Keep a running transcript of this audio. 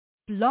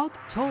Blog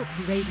Talk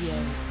Radio.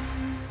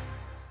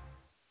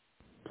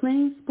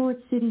 Playing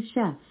Sports City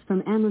Chefs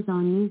from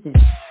Amazon Music.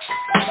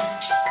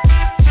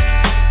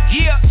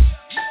 Yeah.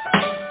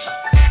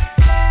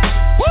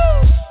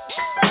 Woo.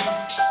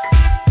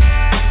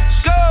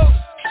 Let's go.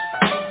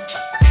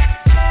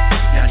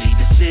 Y'all need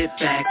to sit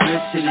back,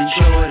 listen,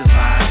 enjoy the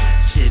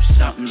vibe. Sip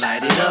something,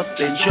 light it up,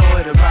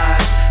 enjoy the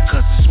ride.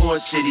 Cause the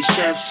Sports City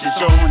Chefs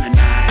is on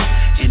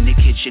tonight. In the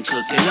kitchen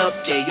cooking up,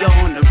 they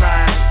on the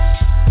rise.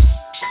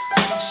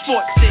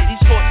 Sports City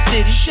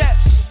Chefs,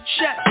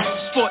 chefs.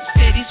 Sports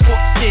City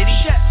Chefs,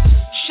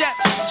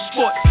 chefs.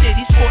 Sports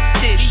City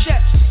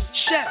Chefs,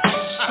 chefs.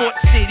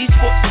 Sports City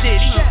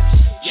chefs.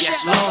 Yes,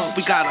 Lord,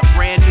 we got a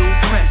brand new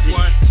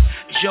president.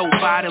 Joe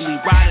Biden, we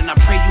riding, I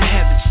pray you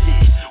heaven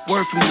sent.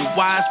 Word from the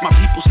wise, my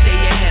people stay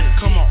ahead of.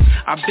 Come on,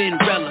 I've been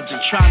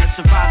relevant, trying to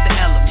survive the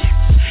elements.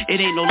 It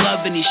ain't no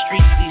love in these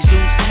streets, these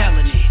dudes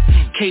telling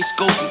it. Case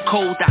go from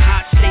cold to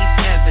hot,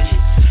 states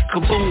evidence.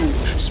 Kaboom,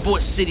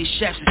 Sports City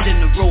Chefs is in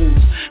the room.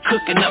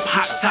 Cooking up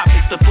hot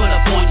topics to put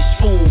up on your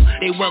spoon.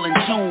 They well in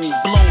tune,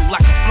 blown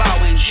like a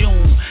flower in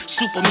June.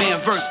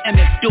 Superman verse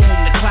MF Doom,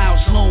 the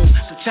clouds loom.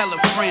 So tell a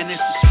friend it's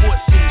the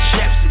Sports City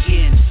Chefs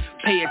again.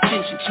 Pay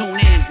attention, tune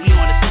in, we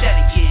on the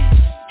set again.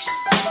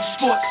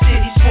 Sports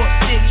City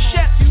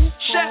Chefs,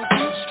 chefs.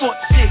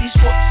 Sports City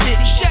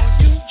chefs,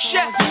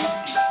 chefs.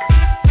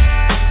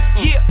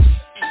 Yeah.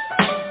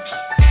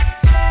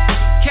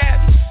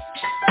 Cabby,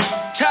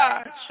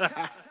 Taj.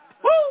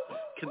 Woo!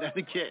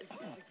 Connecticut.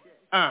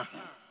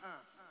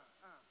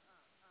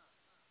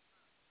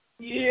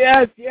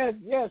 Yes.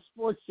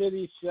 Sports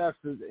City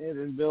Chefs is in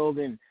the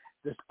building.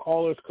 This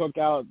Callers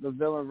Cookout, the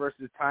villain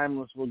versus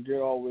Tymeless, will get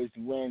always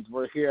wins.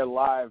 We're here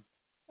live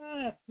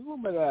a little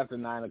bit after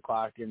 9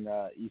 o'clock in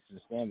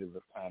Eastern Standard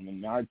Time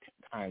in our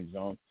time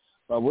zone.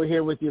 But we're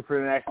here with you for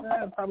the next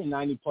probably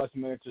 90-plus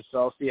minutes or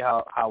so. See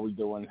how we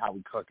doing, how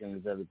we cooking.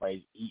 Is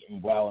everybody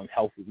eating well and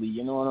healthily?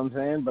 You know what I'm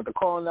saying? But the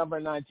call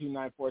number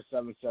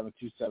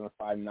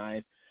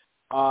 929-477-2759.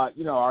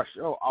 Our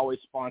show always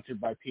sponsored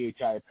by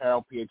PHI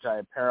Apparel. PHI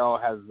Apparel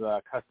has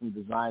custom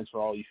designs for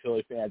all you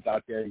Philly fans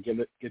out there.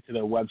 Get to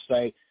their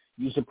website.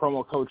 Use the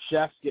promo code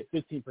CHEFS. Get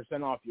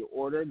 15% off your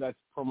order. That's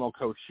promo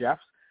code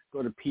CHEFS.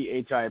 Go to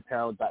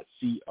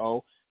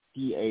phiapparel.co.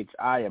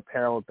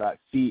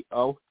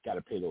 phiapparel.co. Got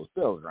to pay those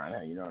bills around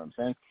here, you know what I'm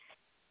saying?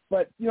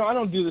 But, I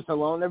don't do this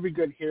alone. Every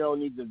good hero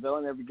needs a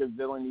villain. Every good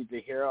villain needs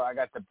a hero. I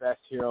got the best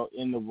hero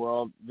in the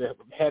world, the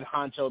head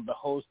honcho, the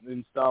host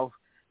himself,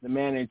 the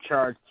man in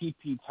charge,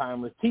 TP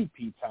Tymeless.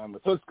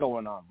 What's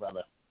going on,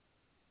 brother?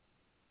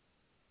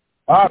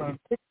 I done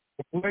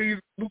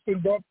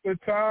loosened up the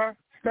tie,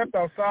 stepped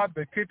outside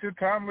the kitchen.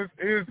 Tymeless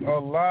is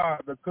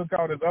alive. The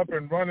cookout is up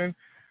and running.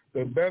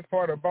 The best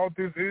part about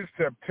this is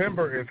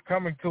September is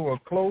coming to a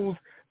close.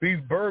 These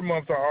bird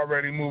months are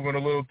already moving a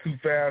little too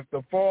fast.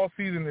 The fall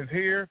season is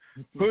here.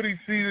 Hoodie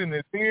season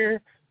is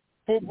here.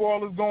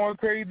 Football is going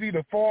crazy.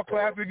 The fall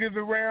classic is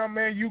around,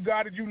 man. You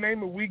got it. You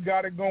name it. We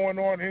got it going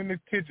on in the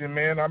kitchen,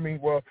 man.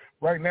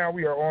 Right now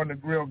we are on the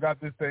grill. Got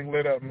this thing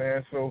lit up,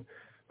 man. So,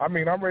 I'm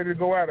ready to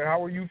go at it.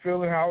 How are you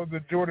feeling? How is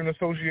the Jordan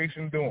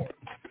Association doing?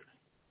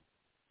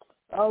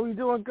 Oh, we're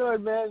doing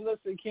good, man.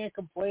 Listen, can't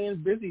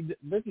complain. Busy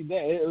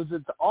day. It was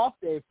an off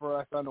day for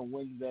us on a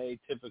Wednesday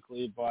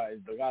typically, but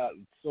they got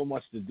so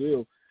much to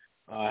do.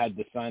 I had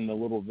to sign the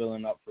little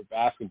villain up for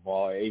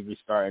basketball. Avery's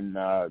starting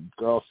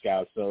Girl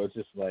Scouts, so it's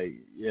just like,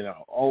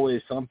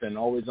 always something,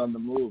 always on the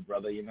move,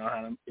 brother. You know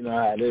how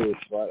it is.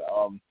 But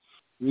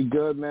we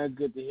good, man.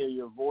 Good to hear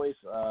your voice.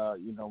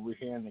 We're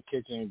here in the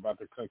kitchen, about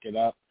to cook it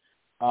up.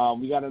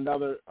 We got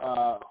another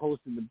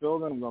host in the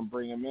building. I'm going to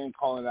bring him in,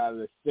 calling out of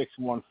the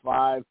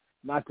 615.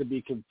 Not to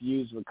be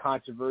confused with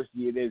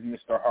controversy, it is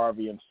Mr.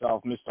 Harvey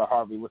himself. Mr.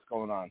 Harvey, what's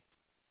going on?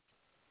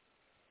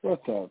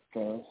 What's up,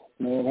 guys?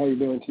 Man, how you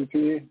doing,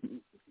 TP?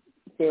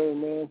 Phil,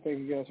 man, thank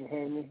you guys for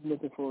having me.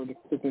 Looking forward to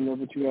cooking up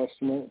with you guys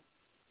tonight.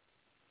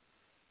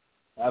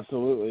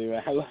 Absolutely,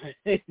 man.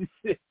 It's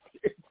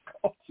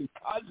causing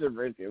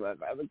controversy, man.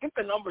 Get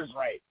the numbers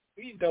right.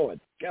 What are you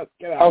doing? Get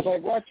out. I was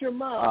like, watch your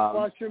mouth.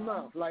 Watch your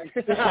mouth. Like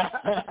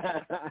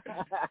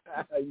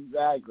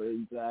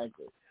Exactly.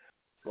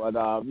 But,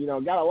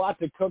 got a lot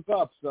to cook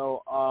up.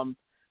 So,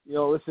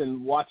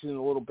 listen, watching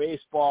a little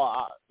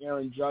baseball,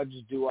 Aaron Judge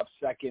is due up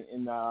second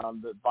in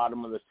the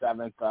bottom of the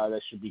seventh.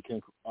 That should be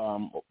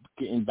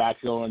getting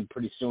back going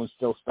pretty soon,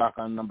 still stuck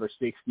on number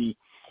 60.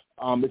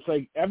 It's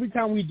like every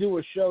time we do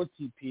a show,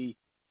 TP,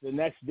 the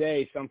next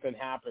day something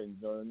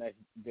happens, or the next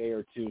day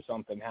or two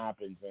something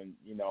happens. And,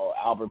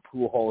 Albert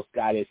Pujols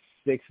got his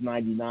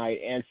 699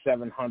 and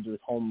 700th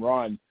home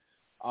run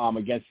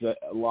against the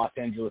Los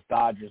Angeles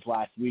Dodgers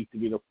last week to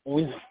be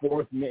only the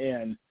fourth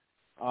man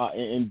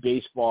in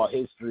baseball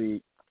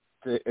history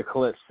to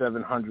eclipse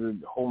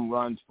 700 home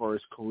runs for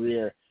his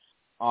career.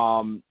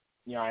 And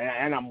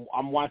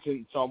I'm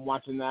watching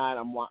that.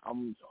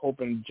 I'm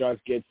hoping Judge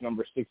gets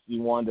number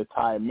 61 to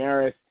tie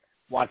Maris.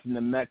 Watching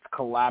the Mets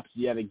collapse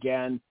yet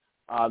again.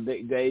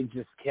 They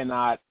just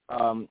cannot,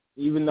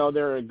 even though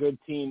they're a good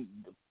team,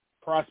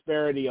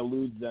 prosperity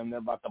eludes them. They're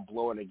about to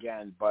blow it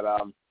again. But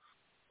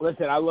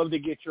listen, I'd love to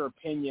get your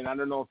opinion. I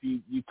don't know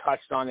if you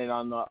touched on it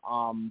on the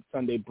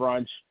Sunday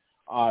brunch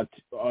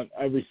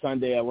every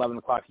Sunday at 11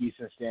 o'clock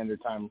Eastern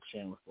Standard Time.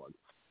 Shameless plug.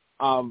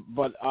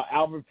 But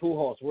Albert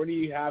Pujols, where do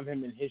you have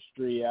him in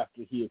history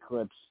after he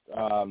eclipsed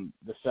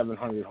the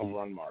 700 home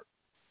run mark?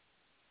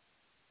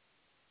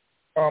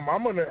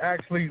 I'm gonna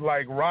actually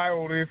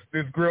rile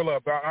this grill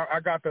up. I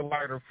got the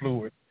lighter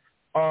fluid.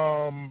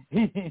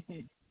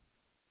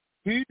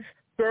 He's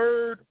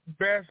third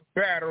best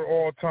batter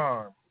all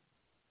time.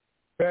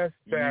 Best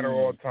batter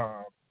all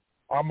time.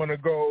 I'm gonna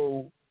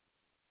go.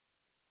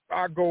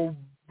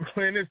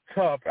 And it's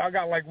tough. I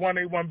got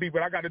 1A, 1B,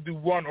 but I got to do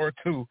 1 or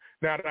 2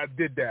 now that I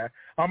did that.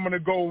 I'm going to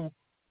go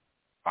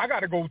 – I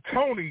got to go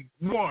Tony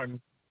 1,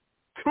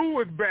 2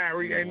 is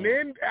Barry, and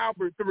then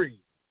Albert 3.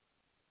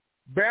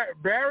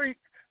 Barry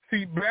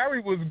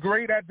was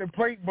great at the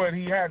plate, but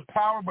he had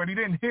power, but he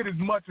didn't hit as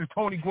much as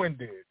Tony Gwynn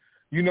did,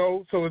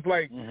 So it's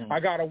I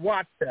got to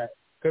watch that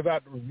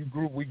because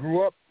we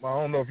grew up – I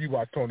don't know if you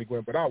watched Tony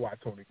Gwynn, but I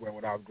watched Tony Gwynn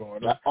when I was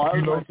growing up. I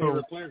was my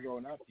favorite player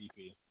growing up,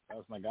 TP. That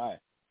was my guy.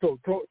 So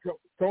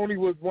Tony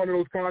was one of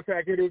those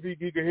contact hitters. He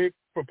could hit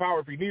for power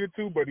if he needed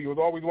to, but he was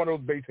always one of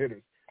those base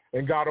hitters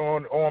and got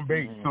on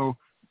base. So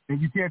and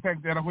you can't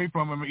take that away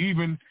from him.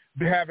 Even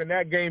having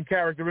that game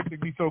characteristic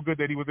be so good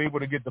that he was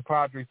able to get the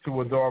Padres to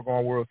a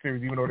doggone World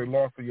Series, even though they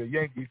lost to the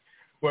Yankees,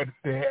 but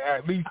to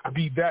at least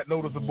be that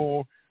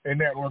noticeable in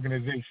that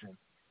organization.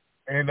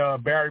 And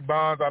Barry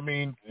Bonds, I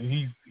mean,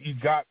 he's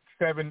got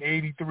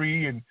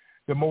 783 and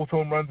the most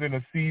home runs in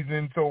a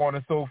season, so on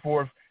and so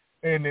forth.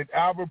 And then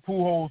Albert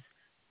Pujols,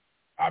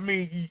 I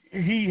mean,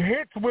 he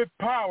hits with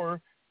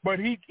power, but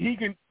he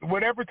can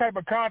whatever type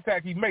of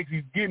contact he makes,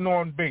 he's getting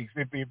on base.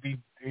 If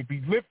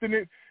he's lifting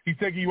it, he's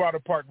taking you out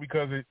of the park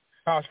because of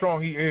how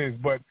strong he is.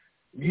 But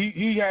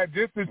he had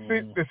just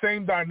the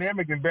same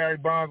dynamic in Barry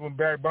Bonds when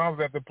Barry Bonds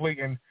was at the plate,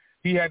 and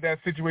he had that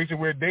situation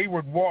where they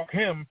would walk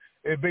him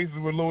if bases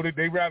were loaded.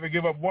 They'd rather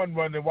give up 1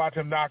 run than watch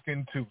him knock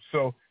in 2.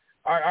 So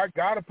I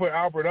got to put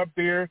Albert up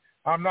there.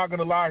 I'm not going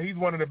to lie. He's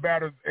one of the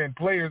batters and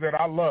players that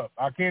I love.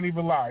 I can't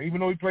even lie. Even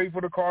though he played for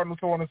the Cardinals,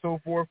 so on and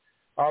so forth,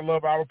 I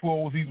love Albert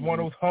Pujols. He's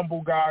one of those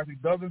humble guys. He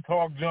doesn't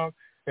talk junk.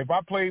 If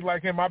I played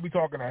like him, I'd be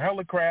talking a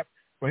hell of crap.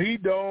 But he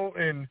don't,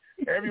 and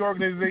every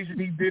organization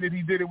he did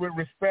it with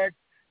respect.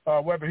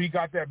 Whether he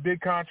got that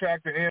big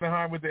contract in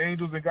Anaheim with the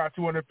Angels and got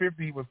 $250,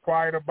 he was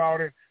quiet about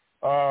it.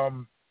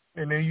 And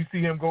then you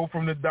see him go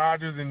from the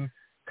Dodgers and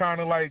kind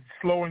of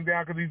slowing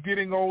down because he's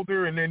getting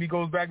older, and then he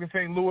goes back to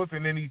St. Louis,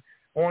 and then he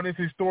on his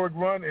historic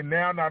run, and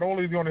now not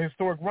only is he on a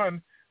historic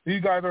run, these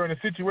guys are in a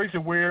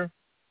situation where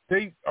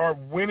they are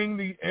winning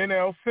the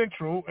NL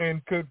Central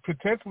and could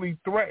potentially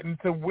threaten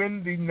to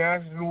win the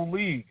National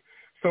League.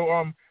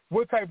 So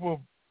what type of,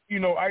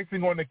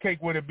 icing on the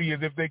cake would it be as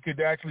if they could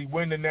actually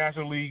win the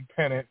National League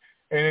pennant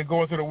and then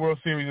go into the World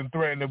Series and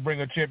threaten to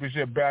bring a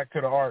championship back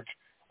to the Arch?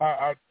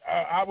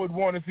 I would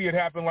want to see it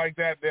happen like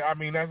that. I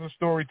mean, that's a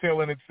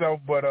storytell in itself,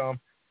 but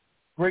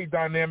great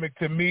dynamic.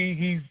 To me,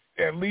 he's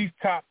at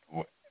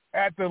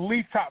the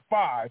least top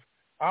 5.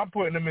 I'm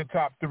putting him in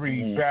top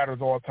 3 batters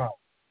all time.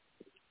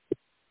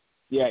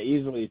 Yeah,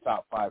 easily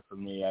top 5 for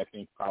me. I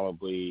think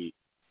probably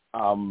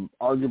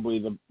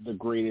arguably the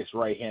greatest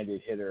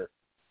right-handed hitter,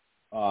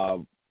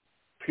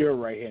 pure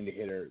right-handed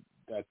hitter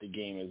that the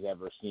game has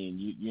ever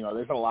seen.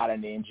 There's a lot of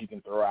names you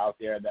can throw out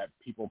there that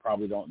people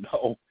probably don't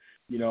know,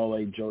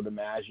 like Joe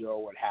DiMaggio,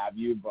 what have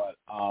you. But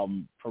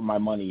for my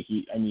money,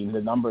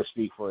 the numbers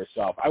speak for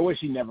itself. I wish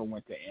he never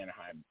went to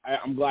Anaheim.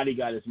 I'm glad he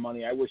got his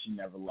money. I wish he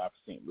never left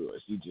St.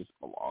 Louis. He just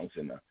belongs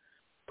in the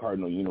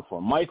Cardinal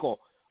uniform. Michael,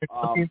 if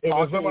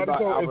somebody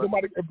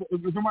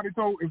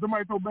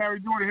told Barry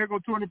Jordan, here go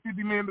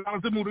 $250 million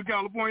to move to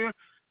California,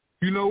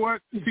 you know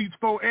what? Seats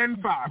 4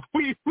 and 5.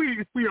 We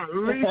are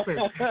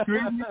leaving.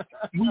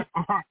 We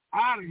are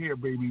out of here,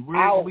 baby.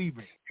 We're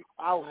leaving.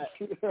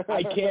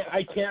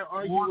 I can't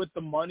argue with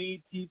the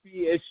money, TP.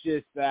 It's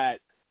just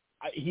that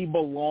he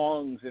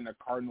belongs in a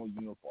Cardinal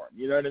uniform.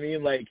 You know what I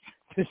mean?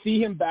 To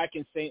see him back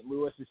in St.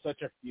 Louis is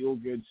such a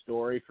feel-good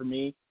story for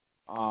me.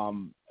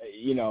 And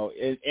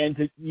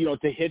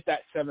to hit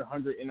that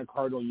 700 in a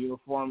Cardinal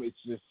uniform, it's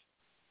just,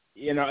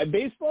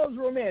 baseball is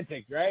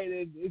romantic, right?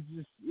 It's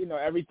just,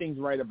 everything's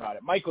right about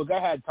it. Michael, go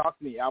ahead. Talk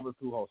to me. Albert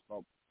Pujols,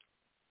 folks.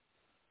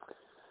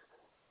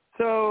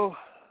 So,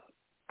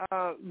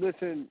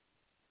 listen,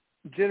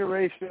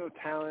 generational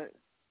talent.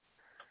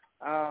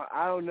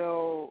 I don't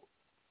know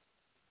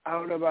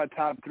about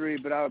top 3,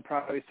 but I would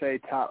probably say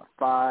top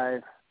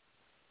 5.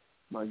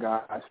 My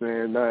gosh,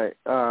 man.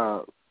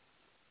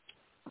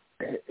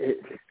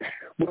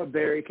 What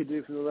Barry could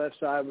do from the left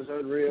side was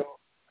unreal.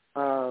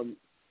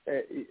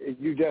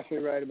 You're definitely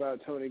right about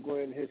Tony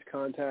Gwynn, his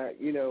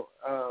contact. The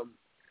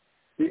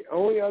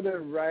only other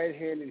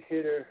right-handed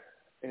hitter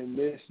in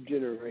this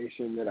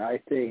generation that I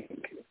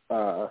think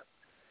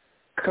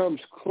comes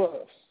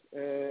close,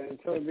 and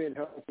Tony being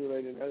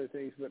health-related and other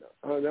things, but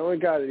the only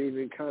guy that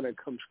even kind of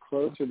comes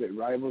close or that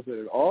rivals it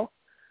at all,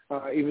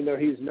 even though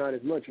he's not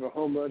as much of a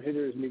home run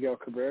hitter as Miguel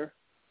Cabrera.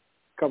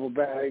 couple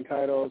batting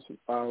titles.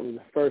 The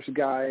first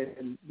guy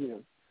in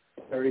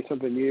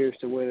 30-something years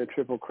to win a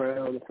Triple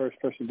Crown. The first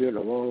person to do it in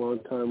a long, long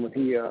time when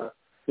he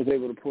was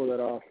able to pull that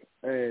off.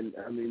 And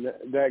I mean,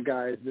 that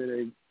guy has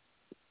been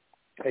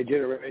a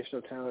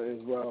generational talent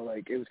as well.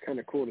 Like, it was kind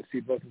of cool to see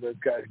both of those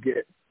guys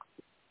get,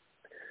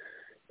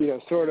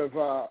 sort of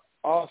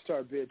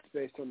all-star bids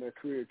based on their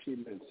career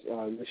achievements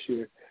this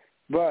year.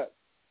 But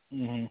I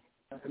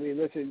mean,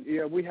 listen,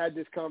 we had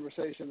this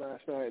conversation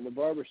last night in the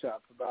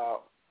barbershop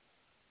about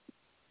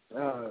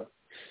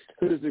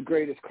who's the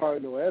greatest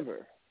Cardinal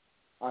ever,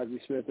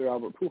 Ozzie Smith or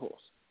Albert Pujols.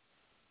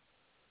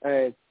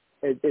 And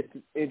it's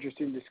an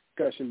interesting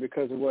discussion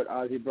because of what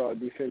Ozzie brought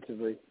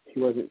defensively. He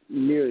wasn't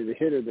nearly the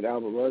hitter that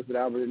Albert was, but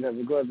Albert didn't have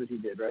the glove that he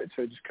did, right?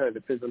 So it just kind of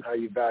depends on how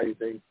you value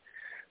things.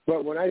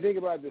 But when I think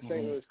about the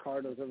St. Louis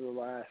Cardinals over the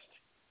last,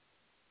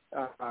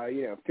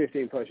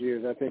 15-plus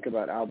years, I think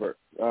about Albert.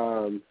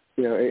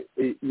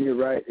 You're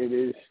right. It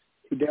is.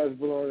 He does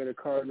belong in a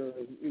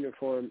Cardinals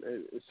uniform.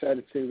 It's sad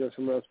to see him go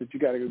somewhere else, but you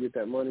got to go get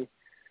that money.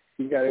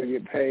 You got to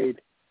get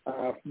paid.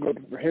 But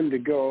for him to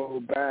go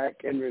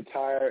back and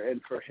retire,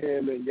 and for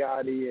him and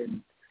Yachty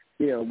and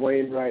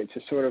Wainwright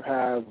to sort of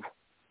have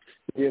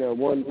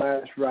one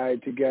last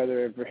ride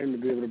together, and for him to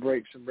be able to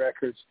break some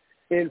records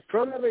in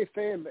front of a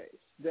fan base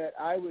that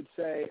I would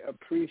say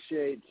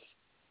appreciates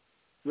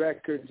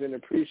records and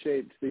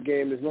appreciates the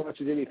game as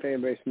much as any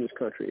fan base in this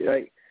country.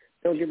 Like,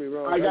 don't get me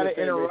wrong. I got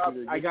to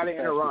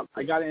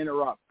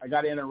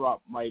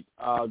interrupt, Mike.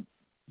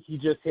 He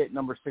just hit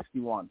number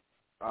 61.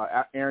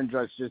 Aaron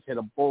Judge just hit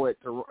a bullet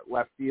to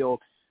left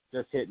field,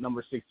 just hit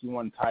number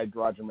 61, tied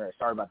Roger Maris.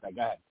 Sorry about that.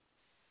 Go ahead.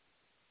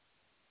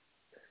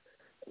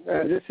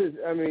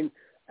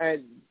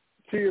 And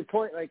to your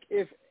point, like,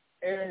 if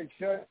Aaron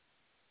Judge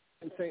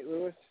in St.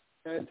 Louis,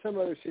 and some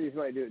other cities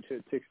might do it too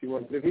at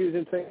 61, but if he was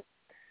in St.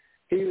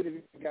 he would have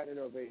gotten an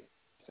ovation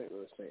from St.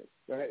 Louis fans,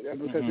 right?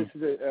 Because this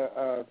is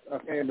a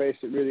fan base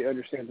that really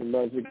understands and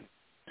loves the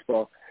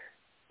baseball.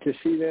 To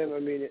see them, I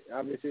mean,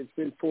 obviously it's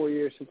been 4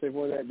 years since they've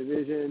won that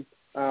division.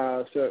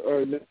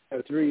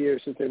 3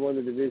 years since they won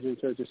the division.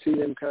 So to see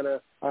them kind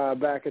of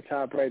back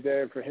atop right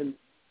there, for him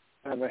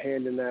to have a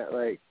hand in that,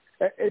 like,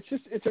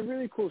 it's a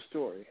really cool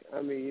story.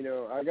 I mean,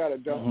 I got a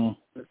dog on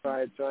the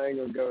side, so I ain't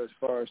gonna go as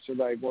far as to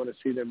like want to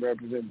see them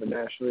represent the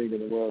National League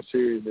in the World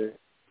Series. It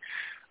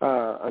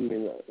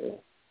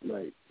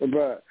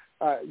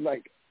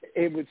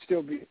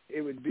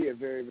would be a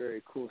very,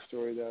 very cool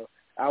story though.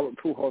 Albert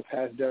Pujols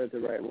has done it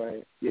the right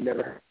way. You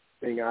never heard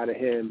anything out of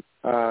him.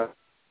 Or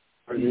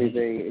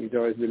anything. He's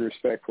always been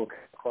respectful,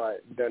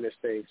 quiet, done his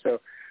thing. So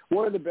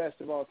one of the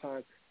best of all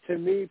time. To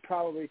me,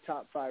 probably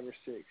top 5 or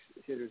 6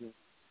 hitters,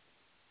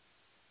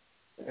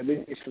 at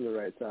least from the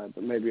right side,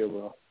 but maybe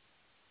overall.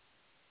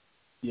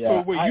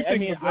 Yeah, so you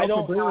think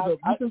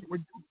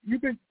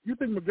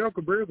Miguel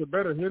Cabrera is a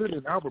better hitter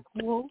than Albert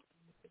Pujols?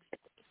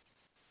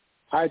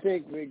 I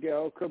think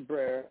Miguel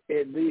Cabrera,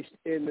 at least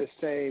in the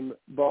same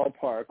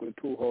ballpark with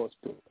Pujols,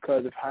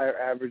 because of higher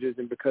averages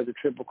and because of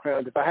Triple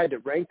Crowns. If I had to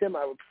rank them,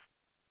 I would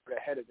put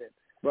ahead of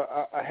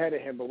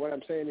him. But what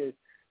I'm saying is,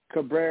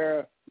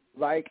 Cabrera,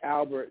 like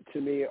Albert, to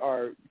me,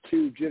 are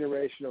two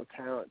generational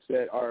talents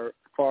that are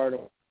far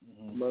from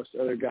most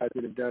other guys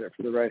that have done it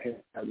for the right hand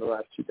in the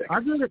last 2 decades.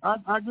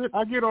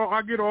 I get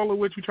all of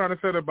what you're trying to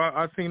say about.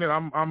 I've seen it.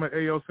 I'm an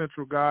AL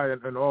Central guy,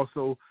 and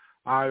also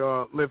I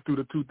lived through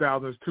the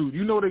 2000s too.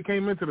 You know, they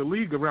came into the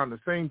league around the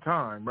same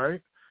time,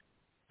 right?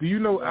 Do you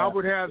know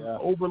Albert has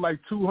over like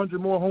 200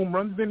 more home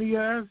runs than he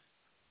has?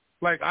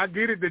 Like, I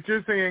get it that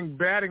you're saying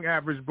batting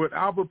average, but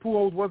Albert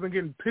Pujols wasn't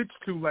getting pitched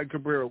to like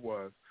Cabrera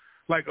was.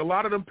 Like, a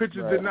lot of them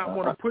pitchers did not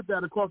want to put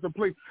that across the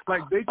plate.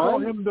 Like, they call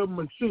him the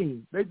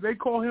machine. They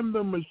call him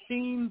the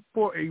machine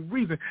for a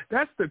reason.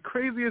 That's the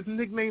craziest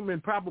nickname in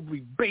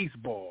probably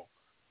baseball.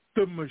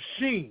 The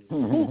machine.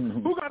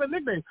 Who got a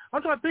nickname?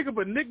 I'm trying to think of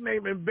a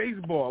nickname in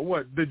baseball.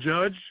 What, the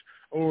Judge?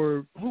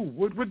 Or who?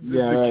 What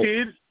the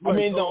kid? Like, I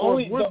mean, the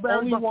only one that,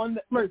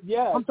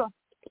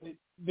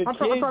 I'm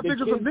trying to think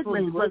of some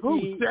nicknames. Like,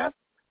 who? Chef?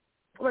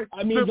 Like,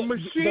 I mean, the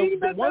machine?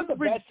 That's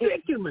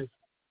ridiculous.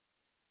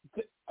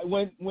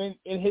 When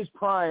in his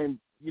prime,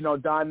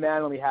 Don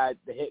Mattingly had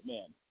the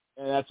Hitman,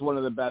 and that's one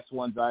of the best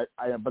ones I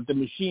but the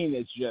machine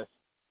is just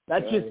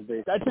that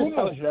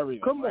tells you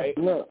everything. Come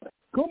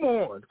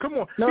on.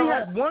 No, he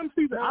had one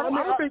season. I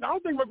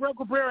don't think Miguel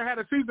Cabrera had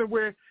a season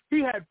where he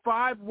had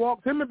 5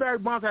 walks. Him and Barry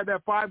Bonds had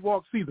that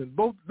 5-walk season.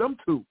 Both them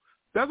two.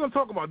 That's what I'm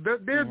talking about.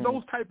 There's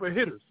those type of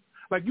hitters.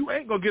 Like, you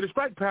ain't gonna get a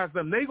strike past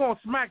them. They gonna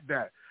smack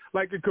that.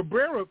 Like,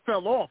 Cabrera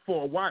fell off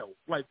for a while.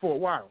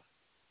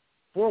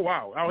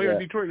 Out here in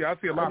Detroit, I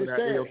see a lot of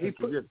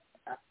that.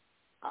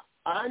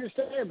 I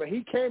understand, but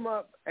he came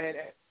up and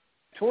at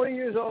 20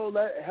 years old,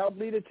 helped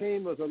lead a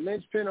team, was a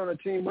linchpin on a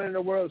team winning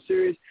the World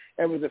Series,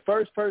 and was the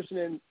first person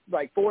in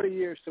like 40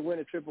 years to win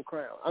a Triple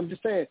Crown. I'm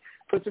just saying,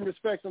 put some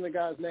respect on the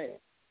guy's name.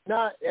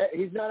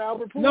 he's not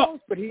Albert Pujols,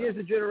 but he is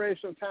a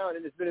generational talent,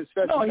 and it's been a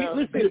special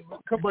talent. But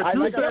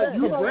you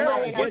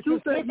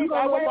said you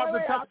don't know about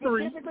the top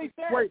three.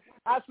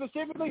 I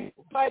specifically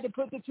tried to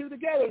put the two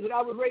together, that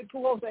I would rate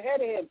Pujols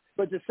ahead of him.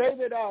 But to say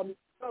that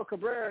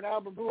Cabrera and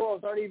Albert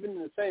Pujols aren't even in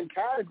the same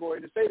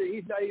category, to say that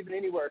he's not even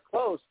anywhere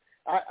close,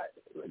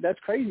 that's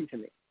crazy to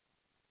me.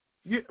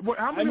 Yeah,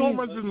 how many home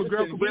runs does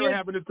Miguel Cabrera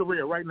have in his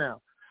career right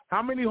now?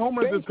 How many home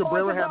runs does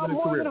Cabrera have in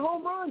his career?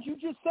 Home runs. You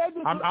just said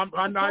this. I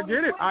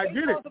get it.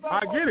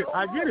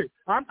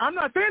 I'm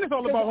not saying it's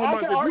all about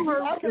home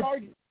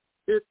runs.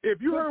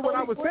 If you heard what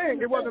I was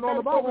saying, it wasn't all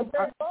about home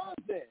runs.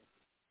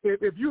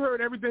 If you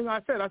heard everything I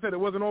said it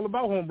wasn't all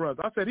about home runs.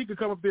 I said he could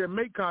come up there and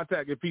make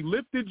contact. If he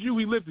lifted you,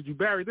 he lifted you.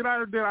 Barry, did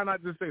I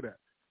not just say that?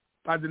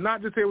 I did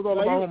not just say it was all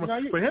about home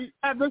runs. For him to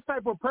have this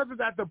type of presence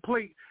at the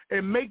plate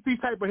and make these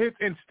type of hits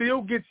and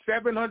still get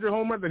 700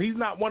 home runs, and he's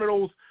not one of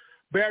those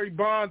Barry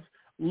Bonds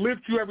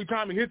lift you every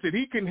time he hits it.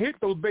 He can hit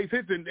those base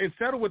hits and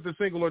settle with the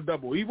single or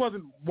double. He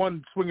wasn't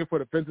one swinging for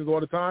the fences all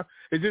the time.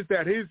 It's just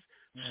that his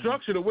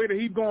structure, the way that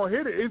he's going to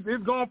hit it,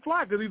 it's going to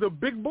fly because he's a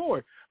big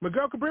boy.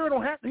 Miguel Cabrera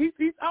don't have.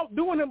 He's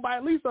outdoing him by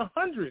at least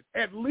 100,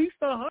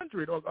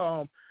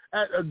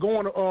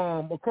 going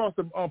across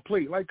the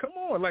plate. Like, come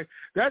on, like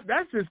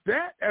that's just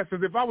that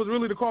essence. If I was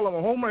really to call him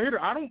a home run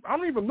hitter, I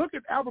don't even look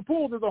at Albert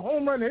Pujols as a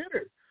home run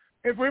hitter.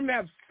 And for him to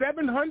have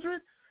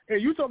 700. And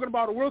you talking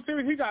about a World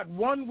Series? He got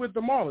one with the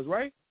Marlins,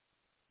 right?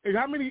 And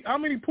how many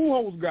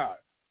Pujols got?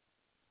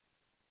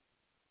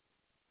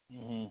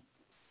 Mm-hmm.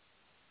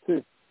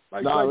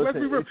 Let's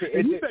be real.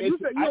 You said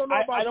you don't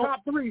know about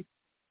top three.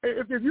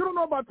 If you don't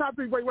know about top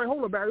three, wait,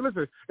 hold on, Barry.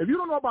 Listen, if you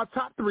don't know about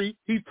top three,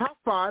 he's top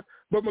five,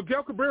 but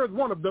Miguel Cabrera is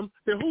one of them.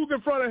 Then who's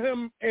in front of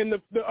him and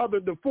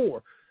the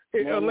four?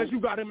 Unless you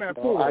got him at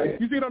four.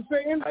 You see what I'm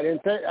saying? I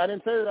didn't say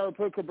that I would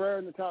put Cabrera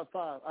in the top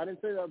five. I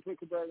just say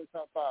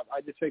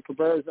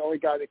Cabrera is the only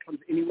guy that comes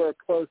anywhere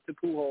close to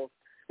Pujols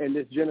in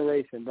this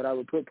generation, but I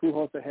would put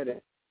Pujols ahead of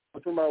him.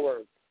 Those are my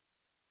words.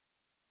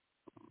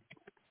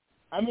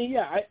 I mean,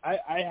 yeah,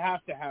 I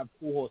have to have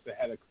Pujols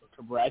ahead of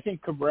Cabrera. I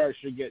think Cabrera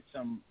should get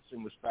some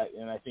respect,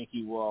 and I think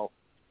he will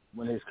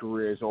when his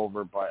career is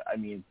over. But, I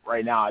mean,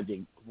 right now I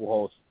think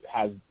Pujols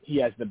has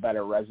the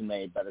better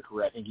resume, better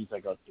career. I think he's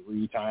like a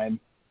 3-time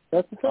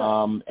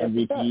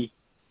MVP,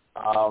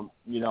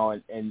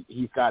 and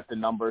he's got the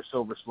numbers,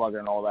 Silver Slugger,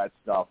 and all that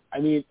stuff. I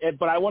mean,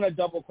 but I want to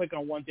double click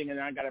on one thing, and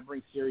then I got to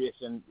bring Sirius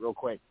in real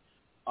quick.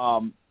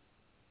 I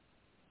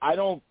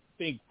don't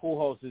think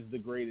Pujols is the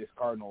greatest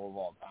Cardinal of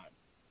all time.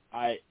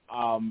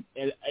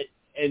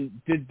 And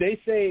did they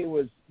say it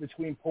was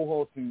between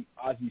Pujols and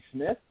Ozzie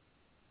Smith,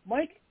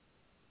 Mike?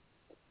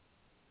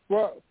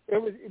 Well,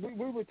 it was.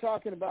 We were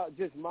talking about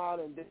just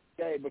modern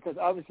day because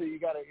obviously you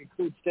got to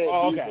include Stan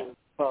Musial's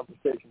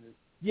conversation.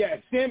 Yeah,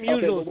 Sam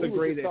Musial is the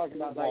greatest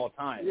of all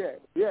time. Yeah.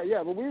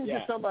 But we were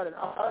just talking about it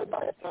our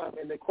time,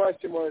 and the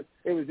question was,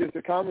 it was just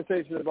a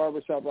conversation at the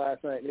barbershop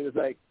last night, and it was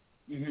like,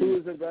 who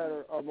is a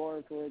better or more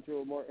influential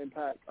or more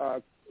impact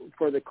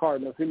for the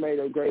Cardinals? Who made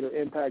a greater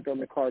impact on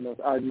the Cardinals,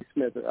 Ozzie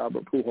Smith or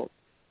Albert Pujols?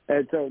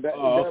 And so that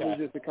was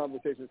just the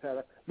conversation we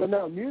had. But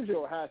no,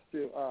 Musial has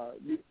to.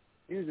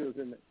 Musial's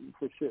in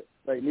for sure.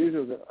 Like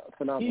Musial's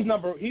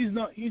phenomenal.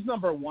 He's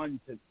number one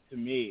to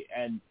me,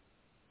 and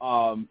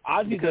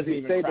Ozzie doesn't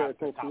even crack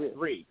the top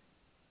three.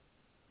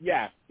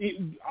 Yeah,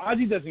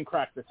 Ozzie doesn't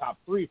crack the top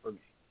three for me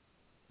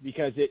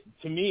because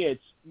to me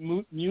it's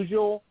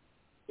Musial,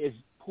 is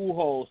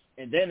Pujols,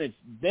 and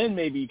then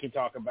maybe you can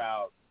talk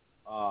about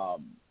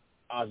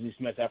Ozzie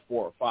Smith at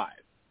 4 or 5.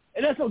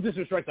 And that's no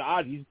disrespect to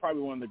Ozzie. He's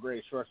probably one of the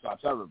greatest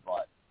shortstops ever,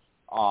 but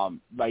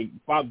like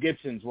Bob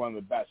Gibson's one of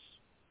the best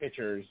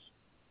pitchers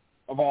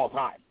of all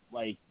time.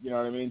 Like, you know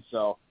what I mean?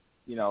 So,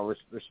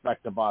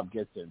 respect to Bob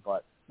Gibson.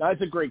 But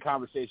that's a great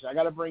conversation. I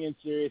got to bring in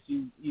Sirius.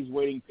 He's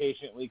waiting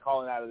patiently,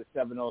 calling out of the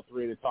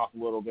 703 to talk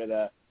a little bit.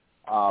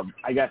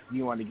 I guess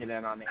you want to get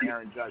in on the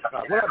Aaron Judge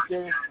stuff. What up,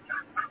 Sirius?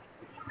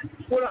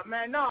 What up,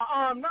 man?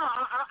 I'm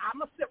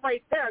gonna sit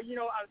right there.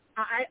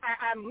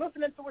 I'm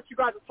listening to what you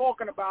guys are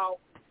talking about,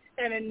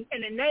 and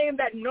a name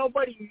that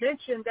nobody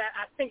mentioned that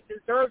I think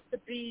deserves to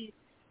be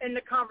in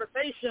the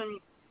conversation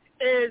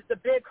is the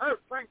big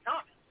hurt, Frank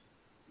Thomas.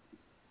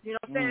 You know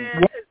what I'm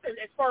saying?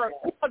 As far as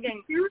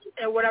plugging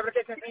and whatever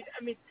the case may be,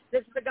 I mean,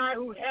 this is the guy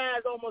who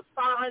has almost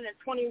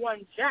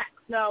 521 jacks.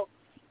 Now,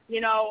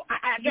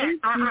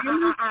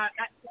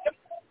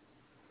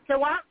 so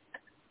what?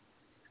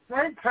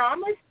 Frank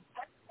Thomas?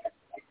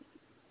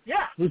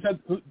 Yeah. Who said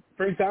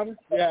Frank Thomas?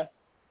 Yeah.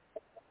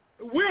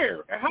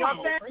 Where?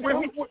 How?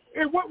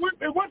 In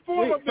what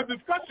form of the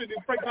discussion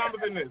is Frank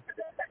Thomas in this?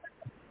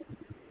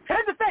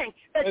 Here's the thing.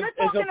 If you're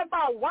talking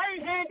about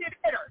right-handed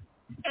hitters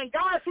and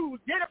guys who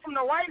did it from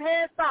the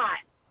right-hand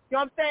side, you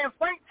know what I'm saying?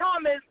 Frank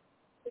Thomas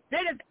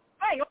did his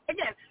thing.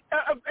 Again,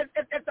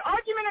 if the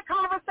argument and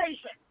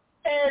conversation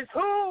is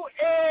who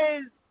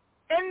is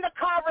in the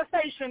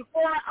conversation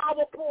for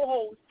our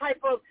Pujols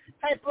type of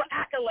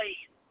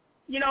accolades,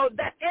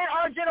 that in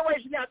our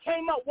generation now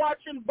came up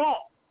watching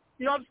ball.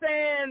 You know what I'm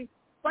saying?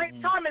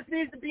 Frank Thomas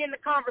needs to be in the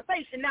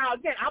conversation. Now,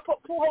 again, I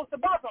put Pujols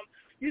above him.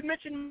 You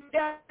mentioned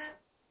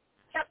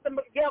Captain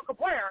Miguel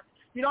Cabrera.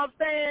 You know what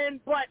I'm saying?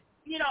 But,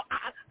 you know,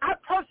 I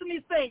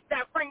personally think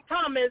that Frank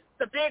Thomas,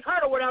 the big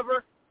hurt or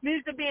whatever,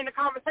 needs to be in the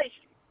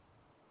conversation.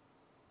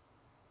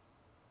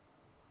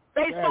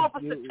 Based off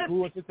of statistics. Who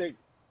wants to take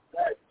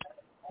that?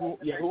 Who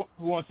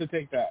wants to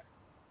take that?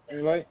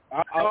 Anyway,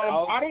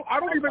 I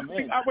don't even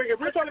think. Wait, if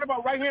we're talking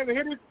about right-handed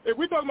hitters,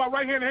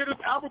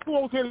 Albert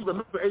Pujols hitters are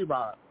Mr.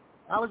 A-Rod.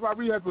 Alex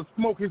Rodriguez will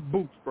smoke his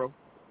boots, bro.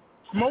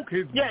 Smoke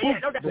his boots. Yeah,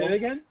 no doubt. Say it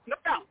again? No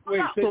doubt.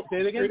 Wait,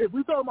 say it again? If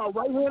we're talking about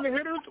right-handed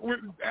hitters,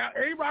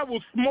 A-Rod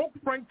will smoke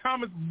Frank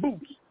Thomas'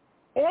 boots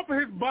off of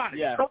his body.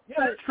 Yeah.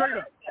 Straight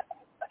up.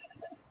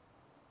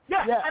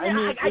 Yeah, I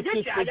mean,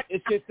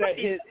 it's just that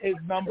his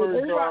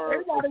numbers are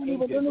A-Rod ain't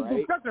even in this right?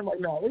 discussion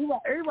right now.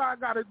 A-Rod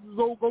got to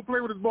go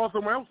play with his ball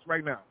somewhere else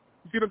right now.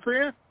 You see what I'm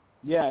saying?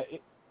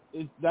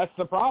 Yeah, that's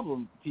the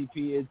problem,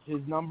 TP.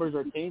 His numbers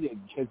are tainted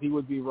because he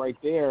would be right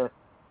there.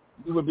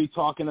 We would be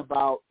talking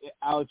about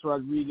Alex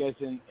Rodriguez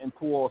and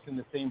Pujols in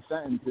the same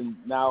sentence, and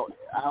now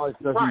Alex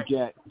doesn't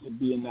get to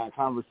be in that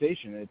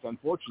conversation. It's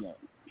unfortunate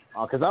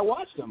because I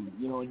watched him,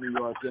 you know, in New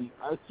York, and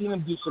I've seen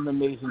him do some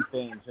amazing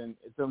things, and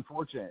it's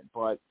unfortunate.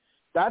 But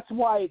that's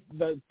why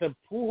the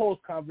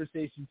Pujols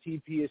conversation,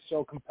 TP, is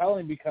so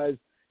compelling because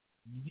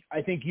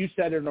I think you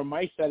said it or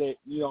Mike said it.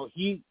 You know,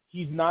 he's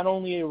not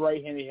only a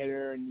right-handed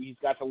hitter and he's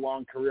got the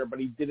long career, but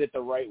he did it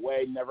the right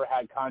way. Never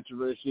had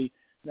controversy.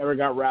 Never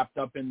got wrapped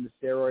up in the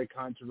steroid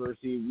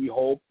controversy. We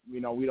hope. You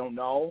know, we don't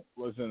know.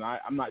 Listen,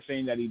 I'm not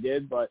saying that he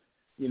did, but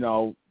you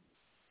know,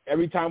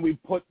 every time we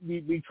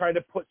try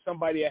to put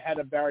somebody ahead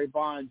of Barry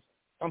Bonds,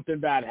 something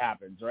bad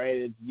happens, right?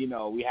 It's, you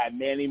know, we had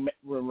Manny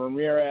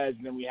Ramirez,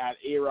 and then we had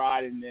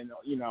A-Rod, and then,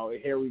 you know,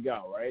 here we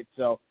go, right?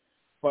 So,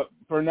 but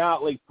for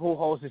now, like,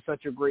 Pujols is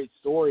such a great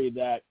story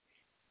that,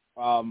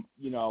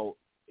 you know,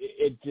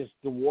 it just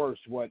dwarfs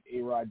what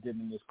A-Rod did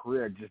in his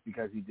career just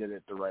because he did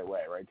it the right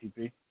way, right,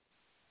 TP?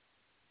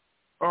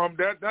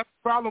 That's the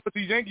problem with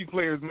these Yankee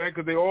players, man,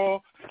 because they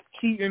all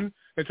cheating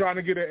and trying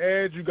to get an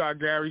edge. You got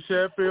Gary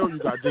Sheffield, you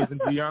got Jason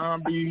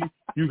Giambi,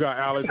 you got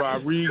Alex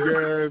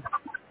Rodriguez,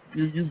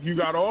 you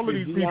got all of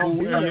these people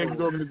in the Yankees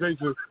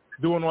organization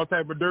doing all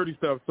type of dirty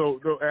stuff. So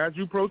as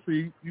you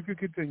proceed, you can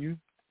continue.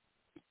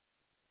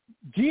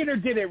 Jeter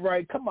did it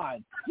right. Come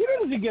on, Jeter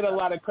doesn't get a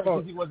lot of credit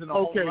because he wasn't a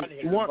home run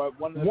hitter, but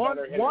one of the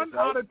better hitters, one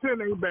right? out of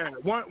 10 ain't bad.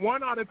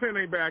 One out of 10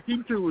 ain't bad.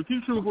 Keep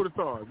shooting for the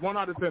stars. 1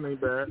 out of 10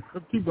 ain't bad.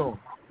 Let's keep going.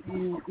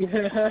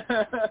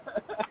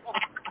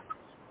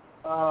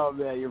 Oh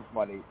man, you're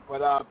funny.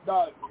 But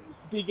no,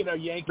 speaking of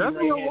Yankees, that's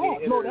real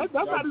rap. No, that's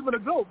not even a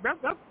joke.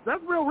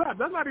 That's real rap.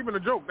 That's not even a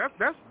joke.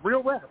 That's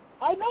real rap.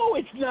 I know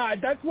it's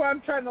not. That's why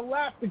I'm trying to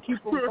laugh to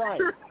keep from crying.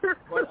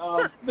 But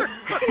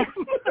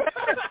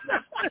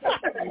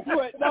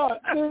but no,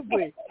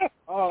 seriously.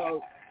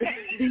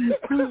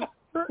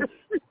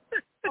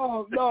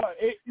 Oh no,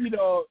 you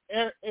know,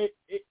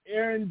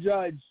 Aaron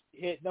Judge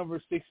hit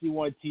number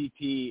 61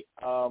 TP.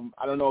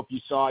 I don't know if you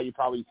saw it. You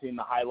probably seen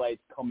the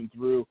highlights coming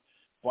through.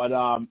 But,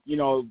 you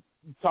know,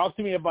 talk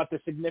to me about the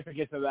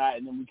significance of that,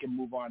 and then we can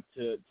move on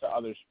to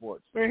other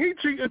sports. Man, he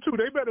cheating, too.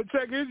 They better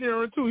check his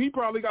urine, too. He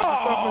probably got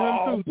some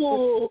stuff in him,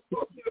 too.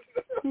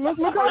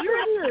 Look how he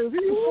is.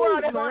 He's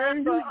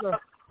man.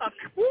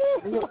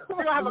 We're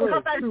going to have a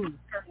comeback.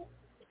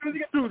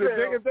 Dude,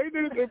 if they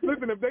did it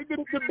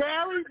to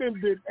Barry, then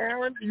did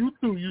Aaron, you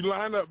too. You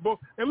line up both.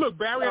 And look,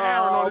 Barry and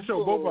Aaron on the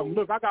show, both of them.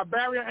 Look, I got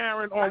Barry and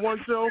Aaron on one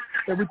show,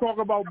 and we talk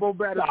about both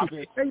batters.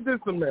 Ain't this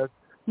a mess?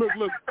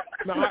 Look.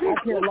 No, I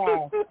can't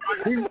lie.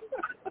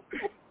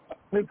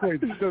 It's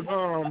crazy because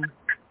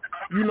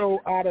you know,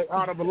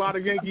 out of a lot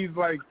of Yankees,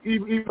 like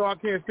even though I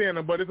can't stand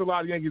them, but it's a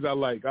lot of Yankees I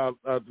like.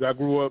 I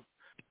grew up.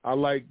 I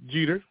like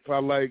Jeter. I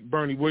like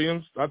Bernie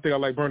Williams. I think I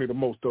like Bernie the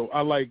most though. I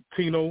like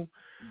Tino.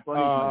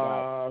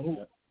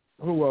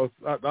 Who else?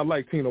 I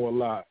like Tino a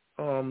lot.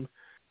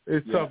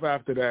 It's tough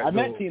after that. I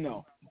met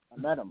Tino. I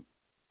met him.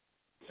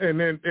 And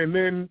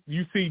then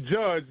you see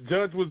Judge.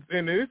 Judge was,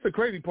 and it's the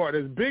crazy part.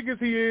 As big as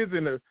he is,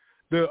 and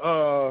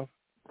the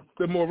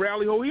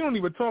morality hole, he don't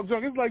even talk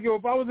junk. It's like, yo,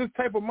 if I was this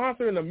type of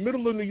monster in the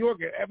middle of New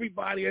York and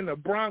everybody in the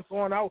Bronx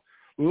on out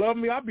love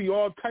me, I'd be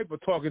all type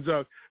of talking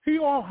junk. He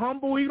all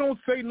humble. He don't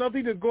say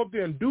nothing. He just go up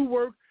there and do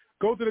work.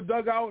 Go to the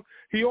dugout.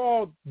 He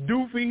all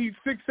doofy. He's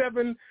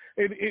 6'7",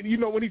 and you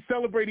know, when he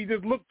celebrates, he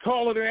just look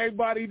taller than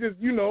everybody. He just,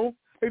 you know,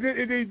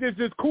 it's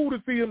just cool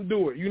to see him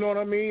do it. You know what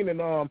I mean? And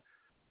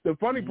the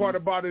funny part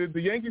about it is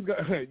the Yankees got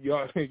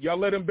y'all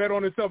let him bet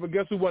on himself, and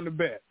guess who won the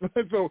bet?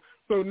 so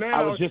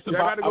now I was just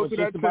about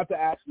to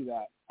ask you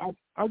that.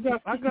 I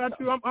got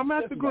you. I'm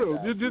at the grill.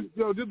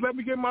 Just let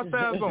me get my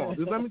sass on.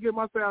 I'm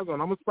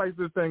gonna spice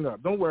this thing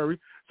up. Don't worry.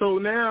 So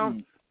now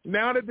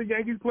that the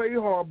Yankees played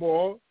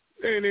hardball,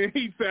 and then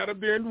he sat up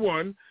there and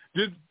won,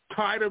 just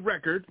tied a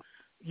record,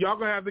 y'all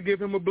going to have to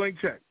give him a blank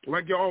check,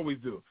 like you always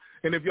do.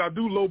 And if y'all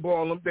do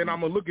lowball him, then I'm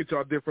going to look at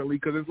y'all differently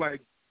because it's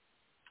like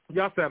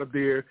y'all sat up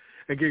there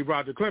and gave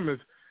Roger Clemens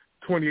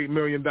 $28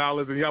 million,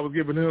 and y'all was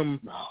giving him,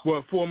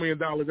 $4 million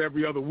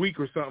every other week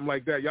or something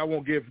like that. Y'all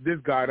won't give this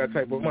guy that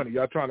type of money.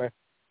 Y'all trying to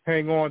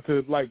hang on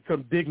to, like,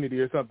 some dignity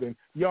or something.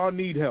 Y'all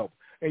need help,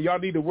 and y'all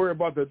need to worry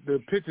about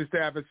the pitching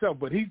staff itself.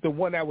 But he's the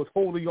one that was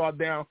holding y'all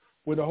down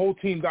when the whole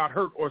team got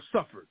hurt or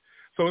suffered.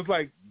 So it's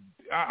like,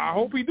 I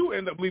hope he do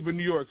end up leaving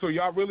New York so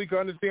y'all really can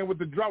understand what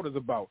the drought is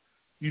about.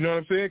 You know what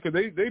I'm saying?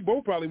 Because they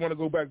both probably want to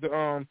go back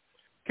to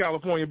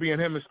California, being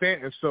him and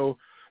Stanton. So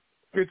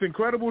it's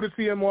incredible to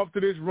see him off to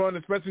this run,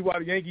 especially while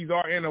the Yankees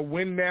are in a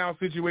win-now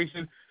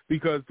situation,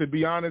 because, to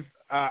be honest,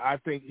 I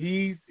think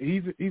he's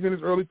in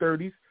his early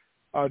 30s.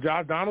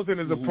 Josh Donaldson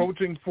is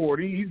approaching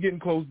 40. He's getting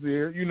close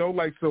there,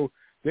 so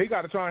they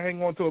got to try and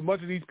hang on to as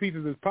much of these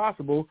pieces as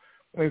possible,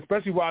 and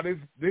especially while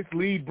this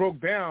lead broke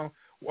down.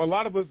 A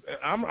lot of us,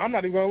 I'm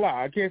not even going to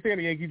lie, I can't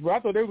stand the Yankees, but I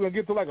thought they were going to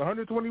get to like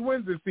 120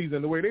 wins this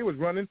season. The way they was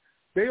running,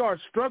 they are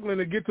struggling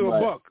to get to a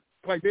buck.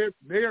 Like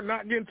they are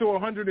not getting to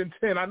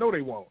 110. I know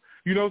they won't.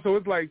 So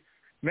it's like,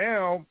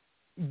 now,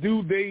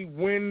 do they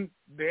win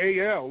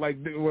the AL? Like,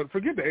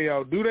 forget the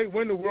AL. Do they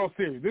win the World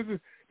Series? This is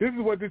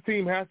what this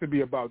team has to be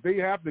about. They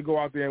have to go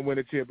out there and win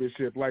a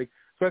championship. Like,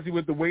 especially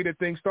with the way that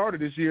things started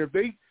this year.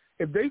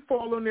 If they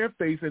fall on their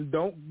face and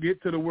don't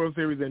get to the World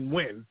Series and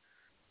win,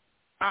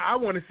 I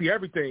want to see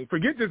everything.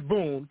 Forget just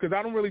Boone, because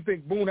I don't really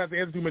think Boone has to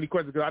answer too many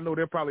questions, because I know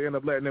they'll probably end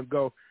up letting him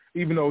go,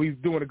 even though he's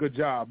doing a good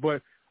job.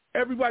 But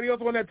everybody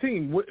else on that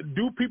team,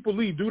 do people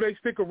leave? Do they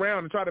stick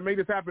around and try to make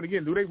this happen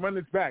again? Do they run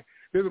this back?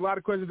 There's a lot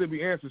of questions to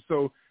be answered.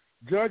 So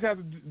Judge has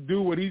to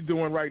do what he's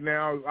doing right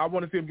now. I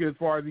want to see him get as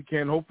far as he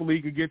can. Hopefully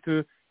he could get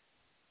to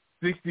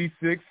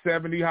 66,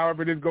 70,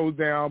 however this goes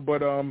down.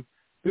 But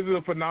this is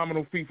a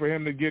phenomenal feat for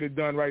him to get it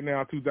done right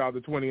now in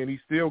 2020, and he's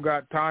still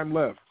got time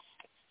left.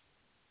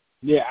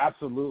 Yeah,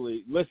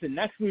 absolutely. Listen,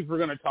 next week we're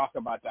going to talk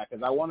about that,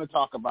 because I want to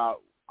talk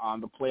about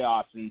the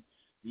playoffs. And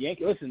the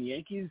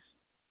Yankees,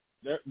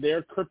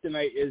 their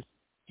kryptonite is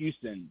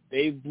Houston.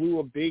 They blew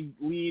a big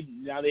lead.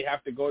 Now they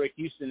have to go to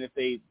Houston if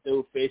they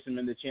do face them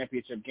in the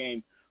championship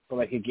game for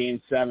like a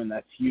Game 7.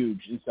 That's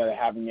huge, instead of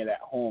having it at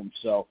home.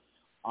 So,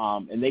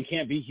 and they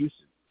can't beat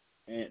Houston.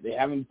 And they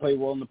haven't played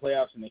well in the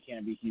playoffs, and they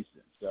can't beat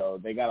Houston.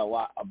 So they got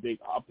a big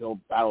uphill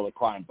battle to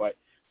climb. But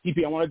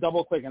TP, I want to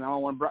double click, and I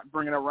want to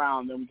bring it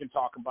around. Then we can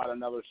talk about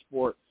another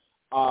sport.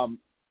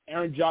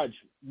 Aaron Judge,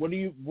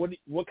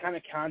 what kind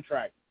of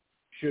contract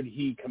should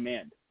he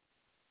command,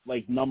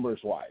 like numbers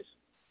wise?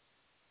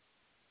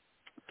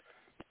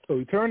 So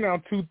he turned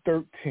down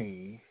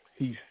 213.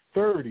 He's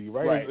 30,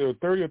 right?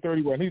 30 or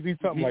 31. He's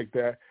something like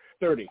that.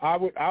 30. I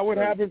would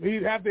have him.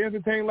 He'd have to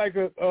entertain like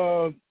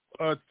a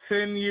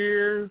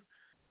 10-year.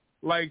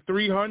 Like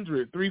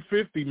 300,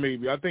 350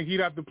 maybe. I think he'd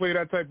have to play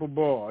that type of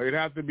ball. It'd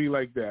have to be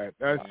like that.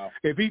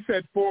 If he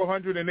said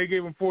 400 and they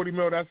gave him $40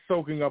 million, that's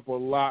soaking up a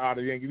lot out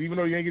of the Yankees. Even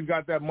though the Yankees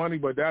got that money,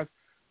 but that's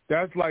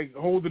like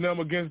holding them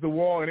against the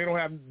wall, and they don't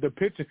have the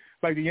pitching.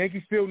 Like, the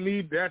Yankees still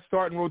need that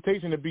starting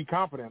rotation to be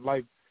confident.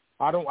 Like,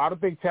 I don't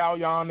think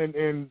Talion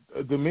and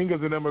Dominguez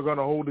and them are going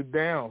to hold it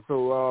down.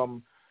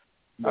 So,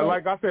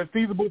 like I said,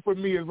 feasible for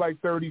me is like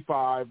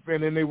 35,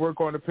 and then they work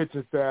on the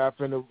pitching staff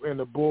and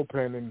the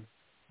bullpen and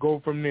go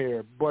from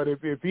there. But if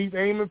he's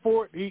aiming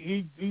for it,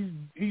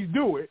 he's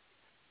do it.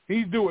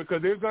 He's do it,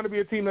 because there's going to be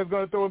a team that's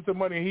going to throw him some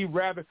money.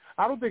 And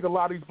I don't think a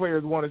lot of these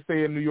players want to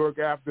stay in New York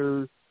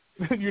after,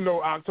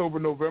 October,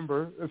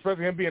 November,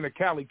 especially him being a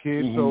Cali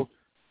kid. Mm-hmm. So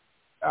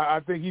I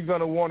think he's going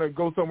to want to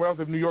go somewhere else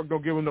if New York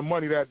don't give him the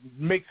money that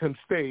makes him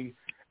stay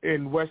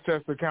in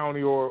Westchester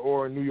County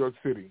or in New York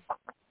City.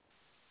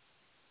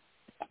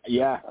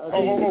 Yeah.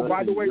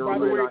 By the way,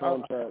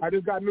 I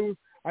just got news.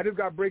 I just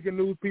got breaking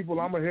news,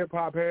 people. I'm a hip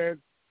hop head.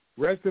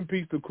 Rest in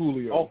peace to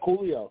Coolio. Oh,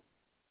 Coolio.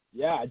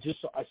 Yeah,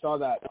 I saw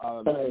that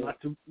not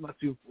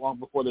too long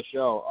before the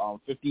show.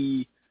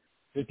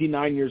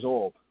 59 years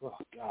old. Oh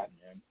God,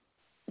 man.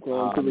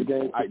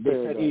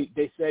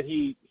 They said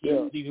he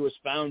was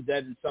found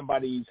dead in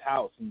somebody's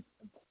house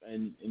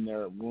and in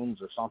their rooms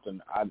or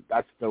something.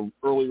 That's the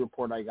early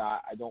report I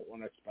got. I don't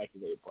want to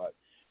speculate, but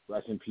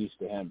rest in peace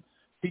to him.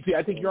 TP,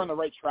 I think you're on the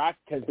right track,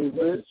 because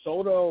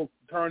Soto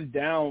turned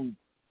down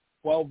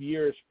 12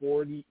 years,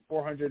 $426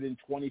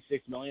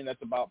 million.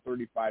 That's about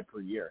 $35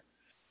 per year.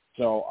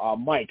 So,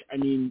 Mike, I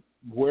mean,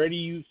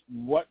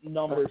 what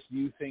numbers do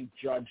you think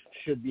Judge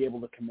should be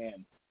able to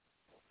command?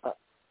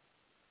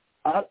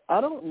 I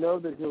don't know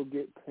that he'll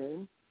get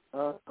 10,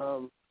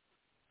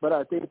 but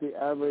I think the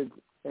average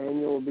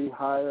annual will be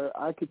higher.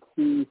 I could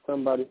see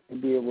somebody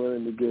being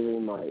willing to give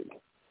him, like,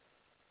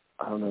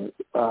 I don't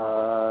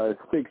know,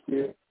 6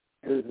 years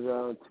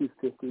around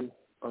 250.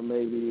 Or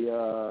maybe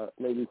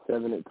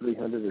 7 at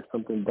 300 or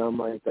something dumb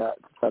like that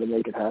to try to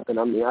make it happen.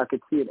 I mean, I could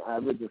see an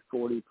average of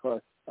 40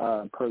 plus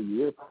per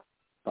year,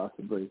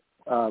 possibly.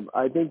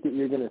 I think that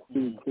you're going to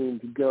see teams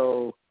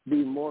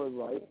be more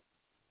likely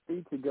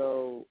to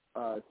go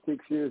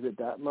 6 years at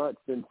that much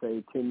than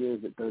say 10 years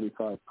at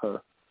 35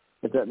 per.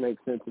 If that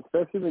makes sense,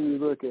 especially when you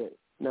look at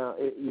now.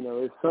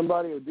 If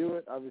somebody will do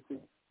it, obviously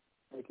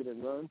take it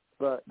and run.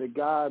 But the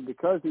guy,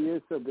 because he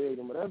is so big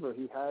and whatever,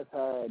 he has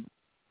had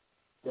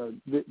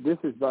this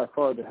is by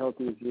far the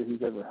healthiest year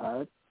he's ever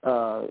had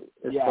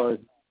as far as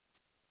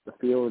the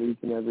field each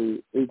and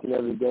every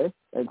day.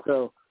 And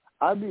so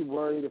I'd be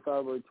worried if I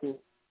were a team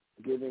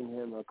giving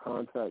him a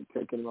contract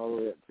taking him all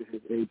the way up to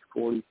his age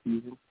 40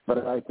 season.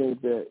 But I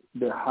think that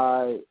the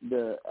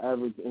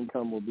average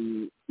income will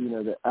be,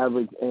 the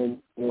average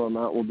annual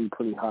amount will be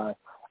pretty high.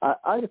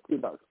 I just see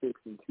about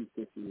 6 and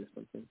 250 or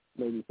something,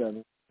 maybe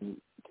 7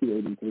 and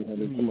 280,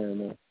 300, somewhere in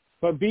there.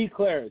 But be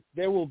clear,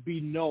 there will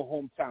be no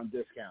hometown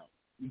discount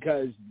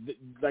because,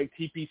 like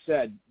TP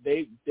said,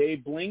 they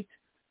blinked,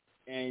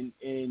 and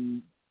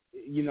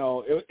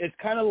it's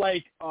kind of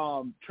like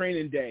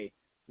training day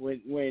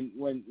when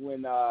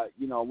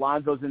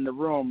Lonzo's in the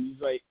room.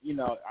 He's like,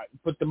 I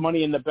put the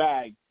money in the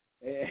bag,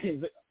 and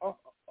he's like, oh,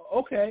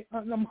 okay,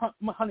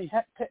 honey,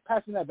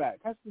 pass me that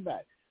bag, pass me the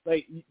bag.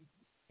 Like,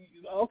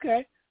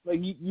 okay, like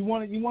you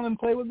want to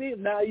play with me?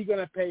 Now you're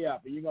gonna pay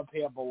up, and you're gonna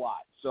pay up a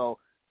lot. So.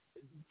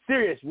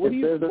 Serious. What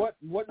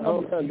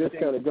hometown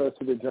discount that goes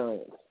to the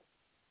Giants?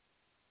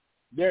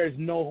 There is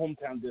no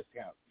hometown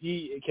discount.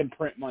 He can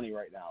print money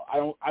right now. I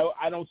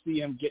don't see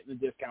him getting a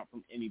discount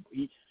from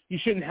anybody. He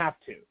shouldn't have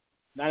to.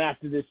 Not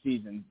after this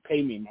season.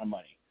 Pay me my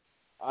money.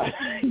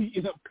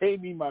 Pay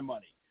me my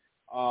money.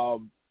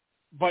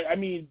 But I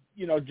mean,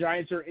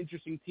 Giants are an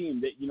interesting team.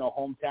 That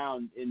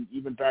hometown, and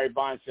even Barry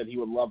Bonds said he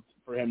would love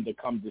for him to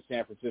come to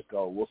San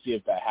Francisco. We'll see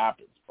if that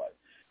happens. But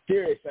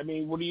serious. I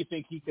mean, what do you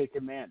think he could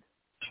command?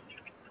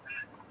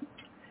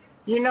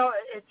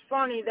 It's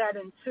funny that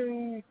in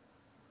two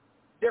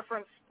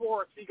different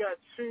sports, you got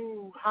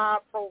two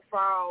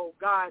high-profile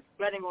guys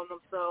betting on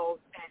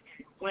themselves and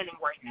winning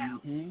right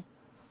now. Mm-hmm.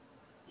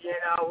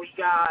 We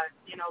got,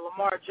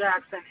 Lamar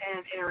Jackson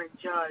and Aaron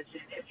Judge.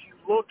 And if you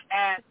look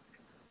at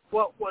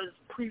what was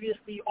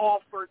previously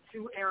offered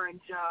to Aaron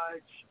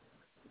Judge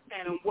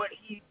and what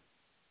it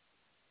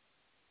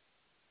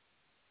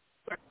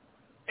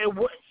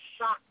wouldn't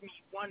shock me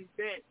one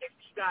bit if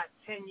he got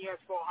 10 years,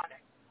 $400.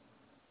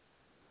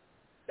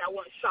 That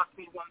wouldn't shock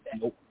me one bit.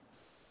 Nope.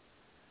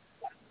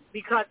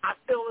 Because I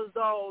feel as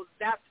though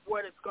that's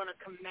what it's going to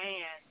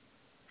command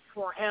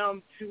for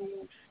him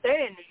to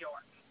stay in New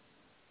York.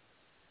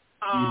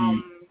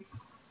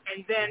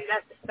 And then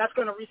that's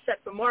going to reset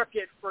the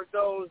market for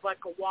those like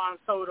a Juan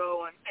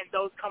Soto and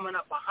those coming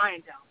up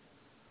behind him.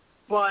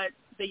 But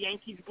the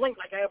Yankees blink,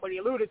 like everybody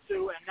alluded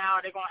to, and now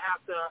they're going to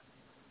have to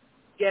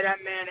get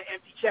that man an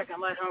empty check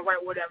and let him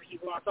write whatever he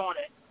wants on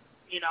it.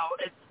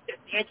 It's the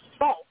Yankees'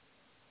 fault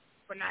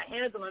for not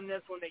handling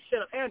this when they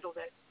should have handled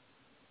it.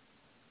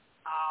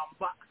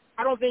 But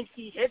I don't think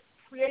he hits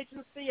free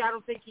agency. I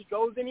don't think he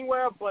goes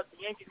anywhere, but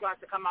the Yankees will have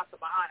to come out to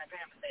behind him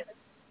and say that.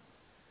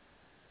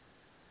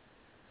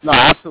 No,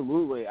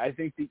 absolutely. I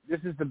think this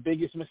is the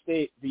biggest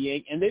mistake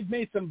and they've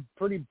made some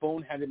pretty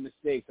boneheaded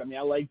mistakes. I mean,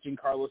 I like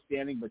Giancarlo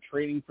Stanton, but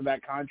trading for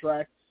that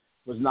contract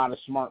was not a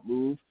smart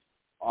move.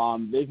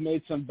 They've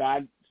made some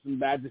bad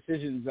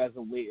decisions as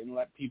of late and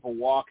let people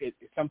walk.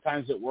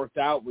 Sometimes it worked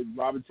out with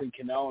Robinson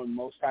Cano, and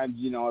most times,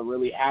 it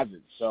really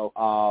hasn't. So,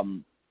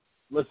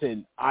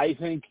 listen, I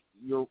think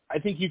you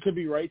could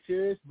be right,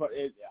 Sirius, but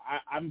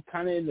I'm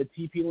kind of in the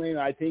TP lane.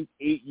 I think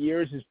 8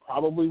 years is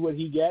probably what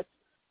he gets.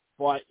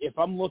 But if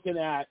I'm looking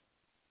at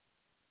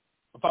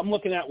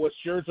what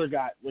Scherzer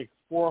got, like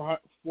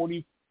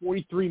 $43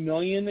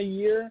 million a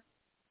year,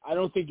 I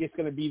don't think it's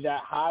going to be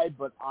that high.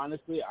 But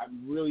honestly, I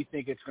really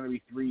think it's going to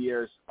be 3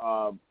 years,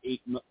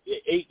 8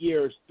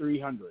 years,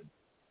 300,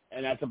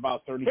 and that's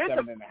about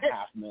 $37.5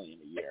 million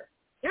a year.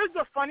 Here's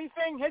the funny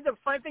thing,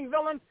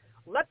 Villain.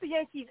 Let the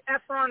Yankees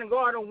F around and go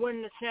out and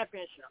win the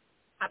championship.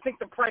 I think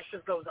the price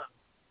just goes up.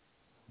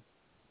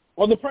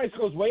 Well, the price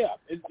goes way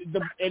up,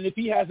 and if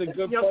he has a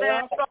good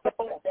playoff,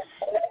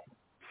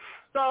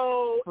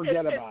 so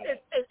forget about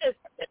it.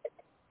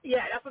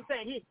 Yeah, that's what I'm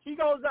saying. He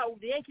goes out.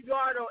 The Yankees go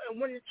out and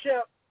win the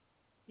chip.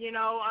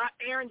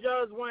 Aaron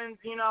Judge wins.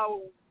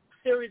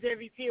 Series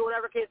MVP or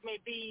whatever case may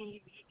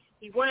be.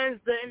 He wins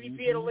the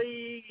MVP of the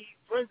league. He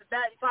wins the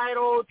batting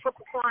title,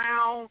 Triple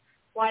Crown.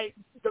 Like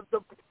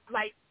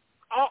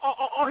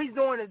all he's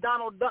doing is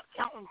Donald Duck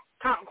counting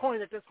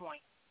coins at this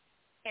point.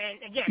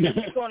 And again,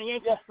 it's on the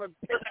Yankees for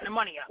picking the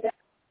money up.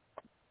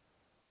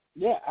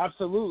 Yeah,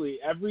 absolutely.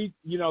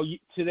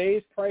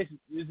 Today's price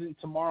isn't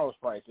tomorrow's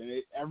price,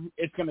 and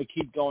it's going to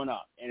keep going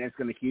up, and it's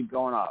going to keep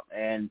going up.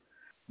 And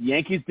the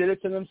Yankees did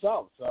it to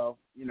themselves, so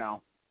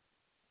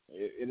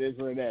it is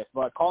what it is.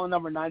 But calling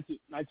number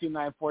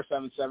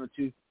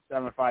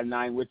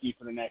 929-477-2759 with you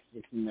for the next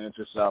 16 minutes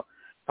or so,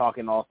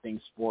 talking all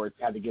things sports.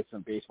 Had to get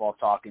some baseball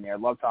talk in there. I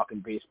love talking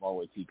baseball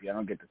with TP. I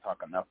don't get to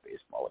talk enough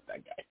baseball with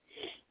that guy.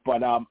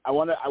 But I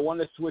want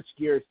to switch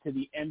gears to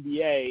the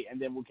NBA,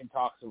 and then we can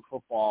talk some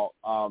football.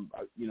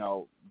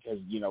 Because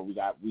we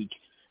got week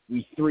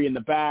 3 in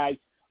the bag,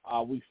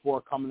 week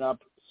 4 coming up,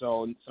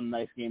 so some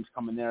nice games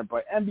coming there.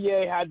 But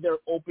NBA had their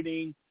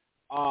opening,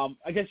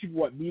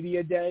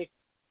 media day.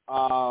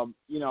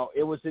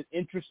 It was an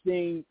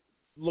interesting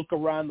look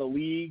around the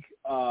league.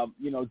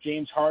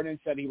 James Harden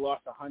said he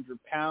lost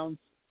 100 pounds.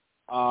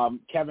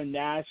 Kevin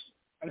Nash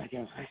I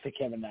say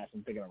Kevin Nash.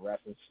 I'm thinking of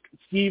wrestling.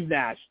 Steve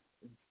Nash.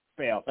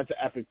 Fail. That's an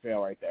epic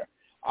fail right there.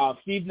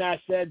 Steve Nash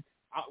said,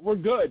 we're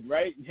good,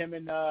 right? Him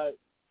and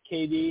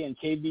KD, and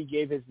KD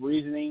gave his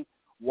reasoning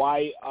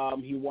why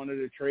he wanted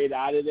to trade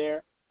out of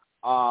there.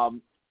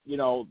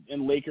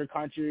 In Laker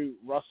country,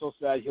 Russell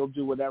said he'll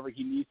do whatever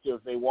he needs to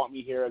if they want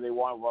me here or they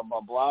want blah,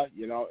 blah, blah.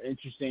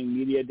 Interesting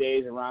media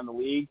days around the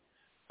league.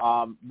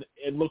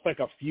 It looked like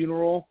a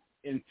funeral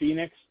in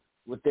Phoenix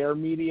with their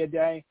media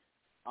day.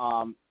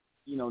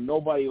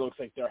 Nobody looks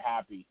like they're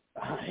happy.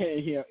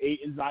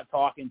 Ayton's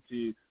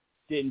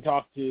didn't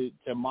talk to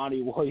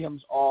Monty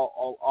Williams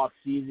all off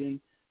season.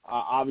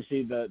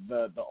 Obviously,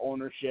 the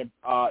ownership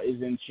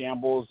is in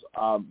shambles.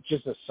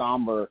 Just a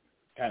somber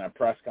kind of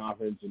press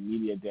conference and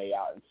media day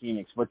out in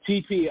Phoenix. But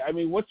TP,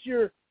 what's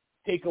your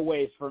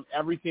takeaways from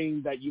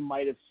everything that you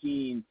might have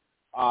seen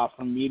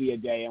from media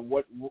day? And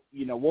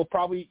we'll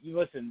probably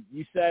listen.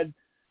 You said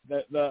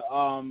the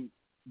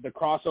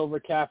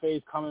crossover cafe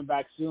is coming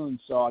back soon,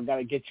 so I got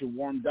to get you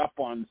warmed up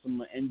on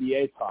some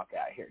NBA talk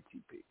out here,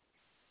 TP.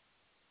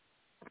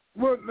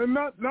 Well,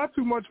 not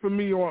too much for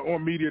me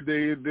on media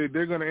day.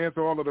 They're going to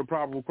answer all of the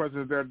probable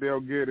questions that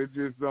they'll get. It's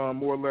just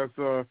more or less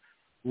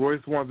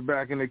Royce wants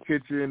back in the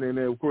kitchen, and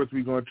then, of course,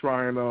 we're going to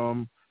try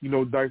and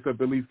dice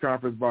up at least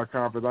conference by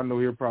conference. I know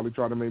he'll probably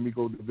try to make me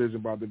go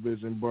division by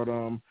division, but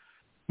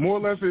more or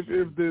less,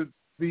 if the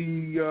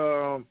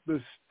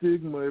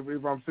stigma,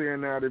 if I'm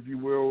saying that, if you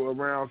will,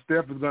 around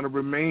Steph is going to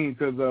remain,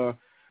 because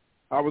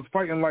I was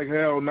fighting like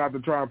hell not to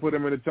try and put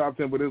him in the top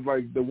 10, but it's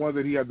like the ones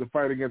that he has to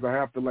fight against, I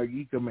have to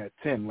eke him at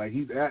 10. Like,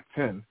 he's at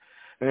 10.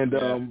 And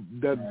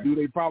do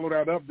they follow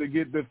that up to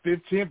get the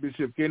 5th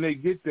championship? Can they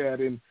get that?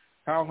 And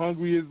how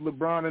hungry is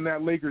LeBron and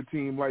that Laker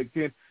team?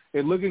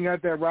 And looking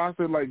at that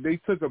roster, they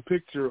took a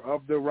picture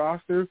of the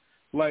roster.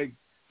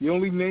 The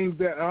only names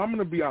that, I'm going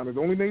to be honest,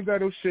 the only names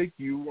that will shake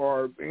you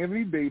are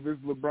Anthony Davis,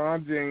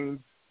 LeBron James,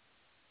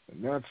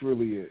 and that's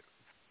really it.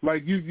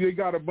 You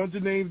got a bunch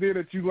of names there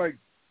that you like.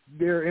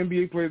 They're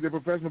NBA players, they're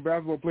professional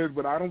basketball players,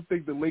 but I don't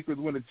think the Lakers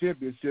win a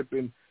championship,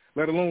 and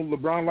let alone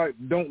LeBron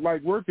don't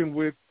like working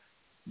with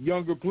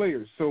younger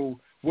players. So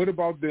what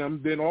about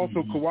them? Then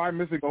also Kawhi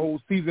missing a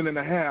whole season and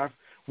a half.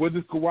 What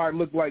does Kawhi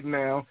look like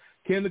now?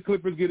 Can the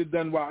Clippers get it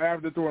done while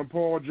after throwing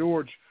Paul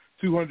George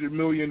 $200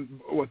 million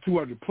or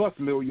 $200+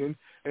 million,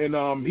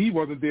 and he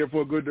wasn't there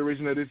for a good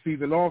duration of this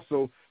season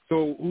also.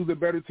 So who's a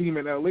better team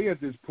in LA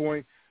at this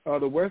point?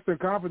 The Western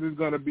Conference is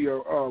going to be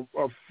a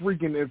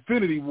freaking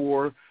infinity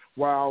war,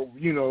 while,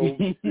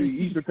 the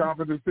Eastern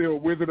Conference is still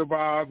Wizard of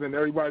Oz and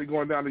everybody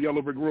going down the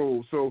yellow brick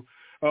road. So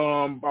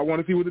I want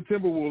to see what the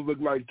Timberwolves look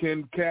like.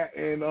 Can Cat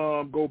and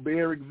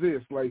Gobert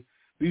exist?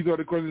 These are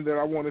the questions that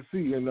I want to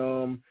see. And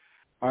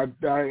I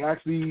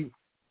actually,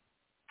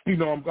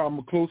 I'm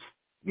a close,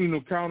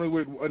 counter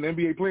with an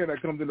NBA player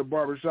that comes in the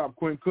barbershop,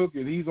 Quinn Cook,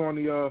 and he's on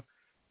the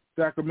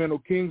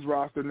Sacramento Kings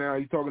roster now.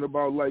 He's talking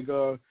about,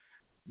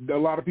 a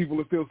lot of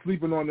people are still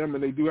sleeping on them,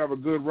 and they do have a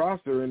good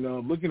roster.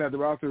 And looking at the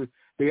roster,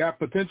 they have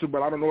potential,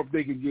 but I don't know if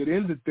they could get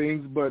into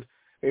things. But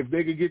if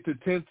they could get to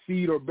 10th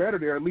seed or better,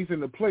 they're at least in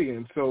the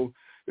play-in. So,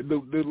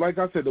 like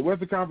I said, the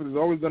Western Conference is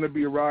always going to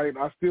be a ride.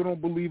 I still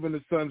don't believe in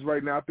the Suns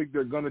right now. I think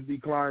they're going to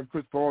decline.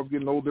 Chris Paul's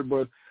getting older,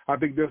 but I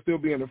think they'll still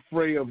be in the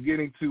fray of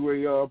getting to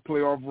a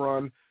playoff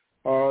run.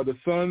 The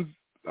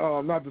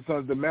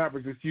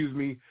Mavericks, excuse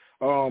me.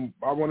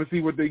 I want to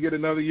see what they get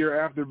another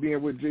year after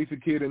being with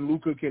Jason Kidd and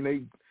Luka. Can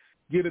they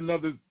get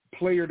another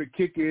player to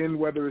kick in,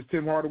 whether it's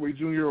Tim Hardaway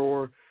Jr.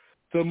 or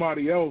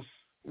somebody else,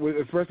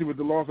 especially with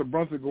the loss of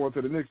Brunson going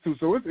to the Knicks too.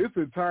 So it's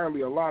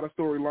entirely a lot of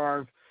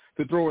storylines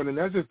to throw in, and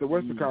that's just the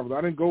Western Conference.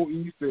 I didn't go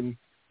East and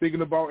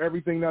thinking about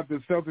everything that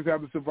the Celtics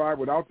have to survive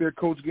without their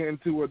coach getting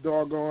to a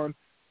doggone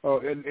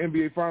an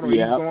NBA final. He's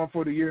gone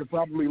for the year,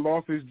 probably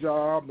lost his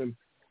job, and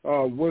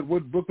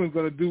what Brooklyn's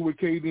going to do with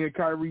KD and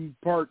Kyrie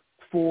Part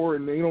 4,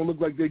 and they don't look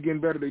like they're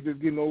getting better. They're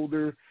just getting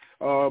older.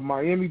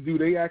 Miami, do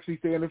they actually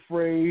stay in the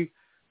fray?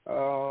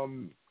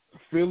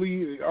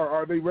 Philly,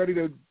 are they ready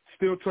to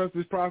still trust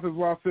this process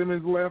while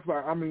Simmons left?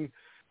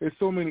 There's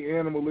so many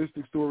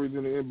animalistic stories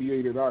in the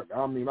NBA that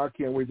I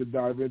can't wait to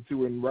dive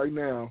into. And right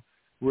now,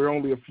 we're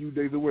only a few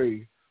days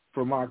away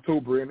from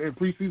October, and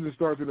preseason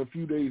starts in a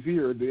few days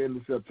here at the end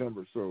of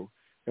September. So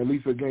at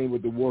least a game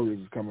with the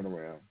Warriors is coming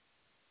around.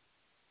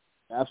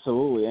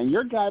 Absolutely, and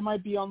your guy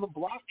might be on the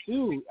block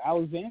too,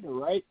 Alexander,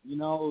 right?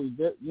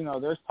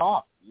 There's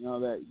talk,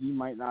 that he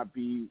might not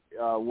be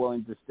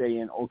willing to stay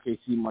in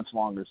OKC much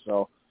longer.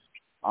 So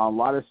a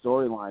lot of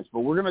storylines,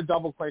 but we're gonna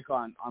double click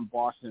on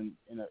Boston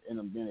in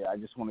a minute. I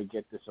just want to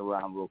get this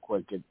around real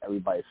quick, get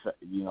everybody a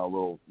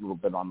little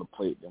bit on the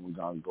plate, then we're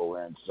gonna go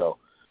in. So,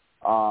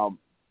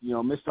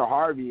 Mr.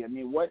 Harvey,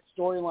 what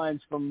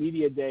storylines from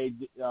Media Day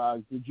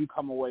did you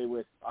come away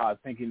with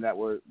thinking that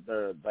were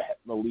the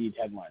lead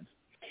headlines?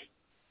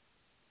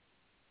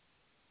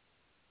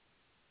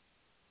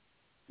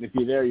 If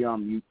you're there, you're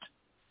on mute.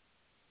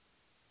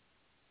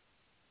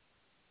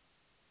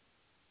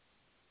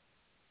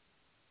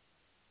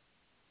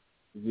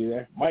 Is he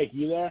there? Mike,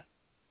 you there?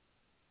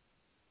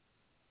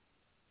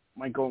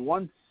 Mike going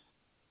once.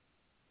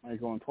 Am I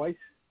going twice?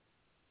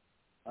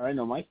 All right,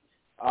 no, Mike.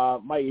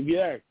 Mike, if you're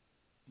there,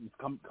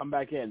 come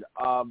back in.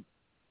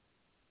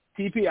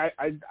 TP, I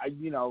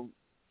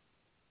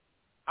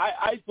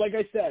like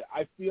I said,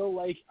 I feel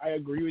like I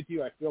agree with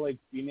you. I feel like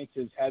Phoenix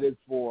is headed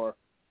for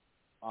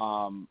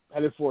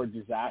a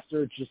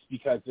disaster just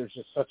because there's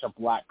just such a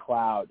black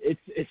cloud.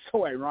 It's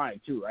so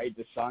ironic too, right?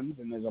 The Suns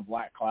and there's a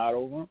black cloud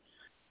over them.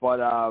 But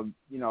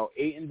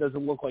Ayton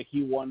doesn't look like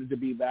he wanted to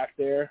be back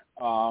there.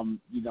 I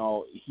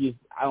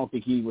don't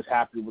think he was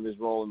happy with his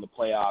role in the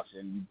playoffs,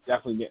 and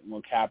definitely didn't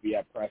look happy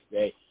at press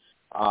day.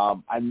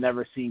 I've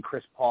never seen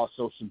Chris Paul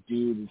so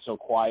subdued and so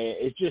quiet.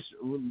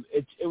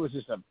 It was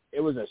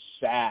a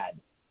sad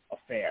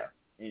affair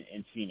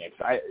in Phoenix.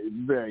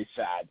 Very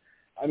sad.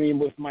 I mean,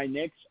 with my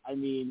Knicks,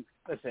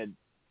 listen,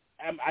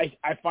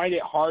 I find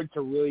it hard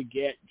to really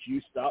get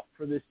juiced up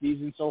for this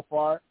season so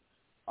far.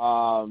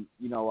 I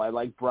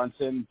like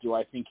Brunson. Do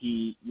I think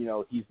he's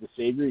the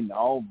savior?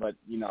 No, but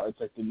it's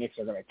like the Knicks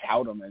are going to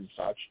tout him and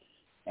such.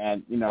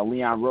 And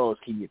Leon Rose,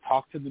 can you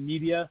talk to the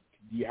media?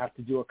 Do you have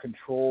to do a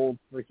controlled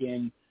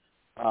freaking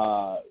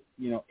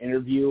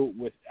interview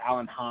with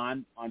Alan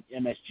Hahn on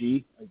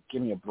MSG? Like,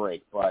 give me a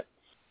break. But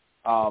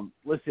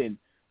listen,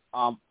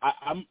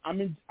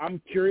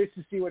 I'm curious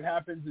to see what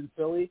happens in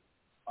Philly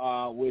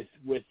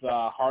with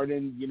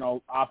Harden,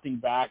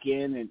 opting back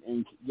in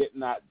and getting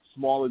that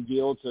smaller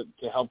deal to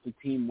help the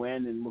team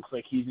win, and looks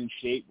like he's in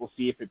shape. We'll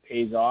see if it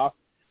pays off.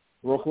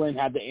 Brooklyn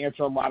had to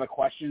answer a lot of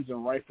questions,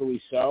 and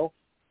rightfully so.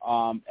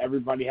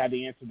 Everybody had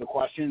to answer the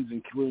questions,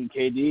 including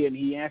KD, and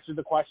he answered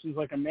the questions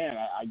like a man.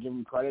 I give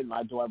him credit,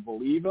 and do I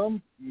believe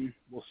him?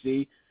 We'll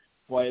see.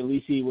 But at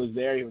least he was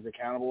there. He was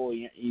accountable.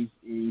 He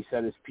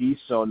said his piece,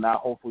 so now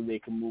hopefully they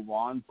can move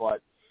on.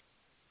 But,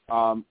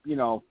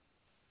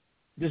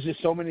 there's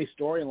just so many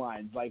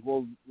storylines. Like,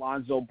 will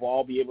Lonzo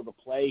Ball be able to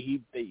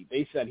play?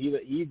 They said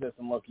he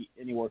doesn't look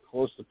anywhere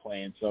close to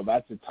playing, so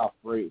that's a tough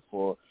break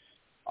for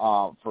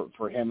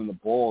him and the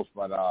Bulls.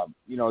 But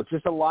it's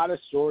just a lot of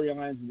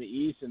storylines in the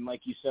East, and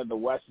like you said, the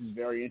West is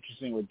very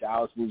interesting with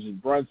Dallas losing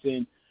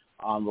Brunson.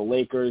 The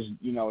Lakers,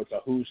 it's a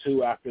who's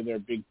who after their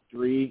big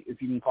three,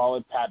 if you can call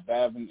it, Pat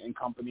Bev and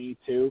company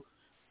too.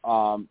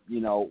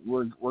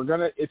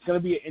 It's gonna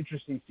be an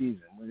interesting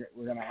season.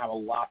 We're gonna have a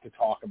lot to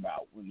talk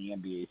about when the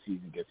NBA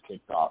season gets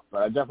kicked off.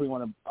 But I definitely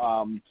want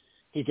to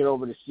kick it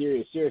over to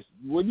Sirius. Sirius,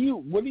 what are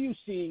you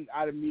seeing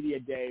out of Media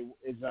Day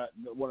is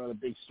one of the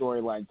big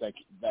storylines that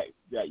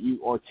you,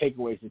 or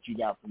takeaways that you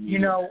got from Media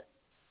Day?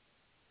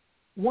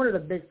 One of the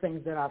big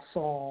things that I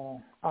saw,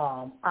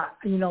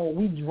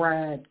 we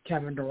dragged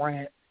Kevin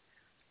Durant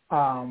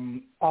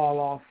all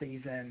off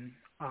season.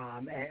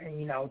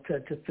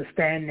 To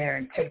stand there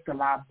and take the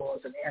live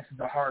balls and answer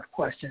the hard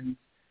questions,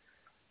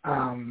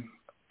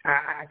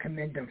 I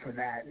commend them for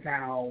that.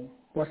 Now,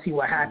 we'll see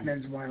what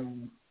happens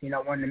when,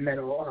 we're in the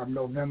middle of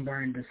November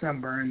and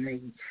December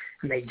and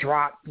they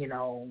drop,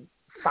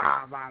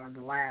 5 out of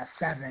the last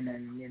 7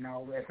 and,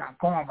 it's not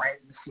going right.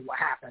 We'll see what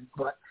happens.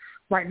 But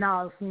right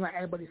now, it seems like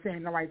everybody's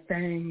saying the right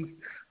things.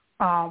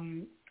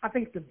 I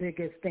think the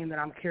biggest thing that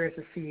I'm curious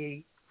to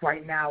see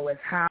right now is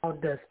how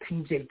does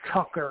P.J.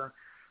 Tucker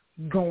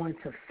going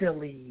to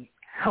Philly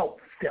help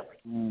Philly?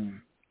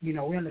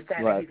 We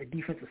understand that he's a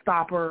defensive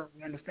stopper.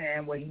 We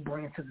understand what he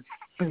brings to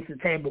the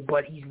table,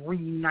 but he's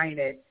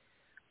reunited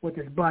with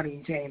his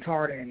buddy James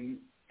Harden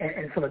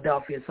in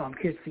Philadelphia. So I'm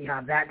curious to see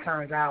how that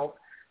turns out.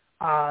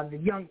 The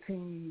young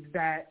teams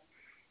that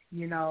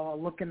are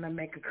looking to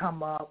make a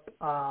come up,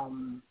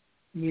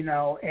 in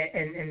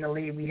the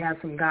league, we have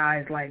some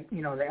guys like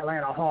the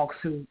Atlanta Hawks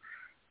who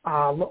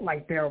look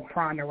like they're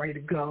primed and ready to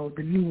go.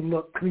 The new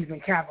look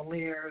Cleveland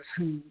Cavaliers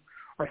who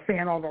are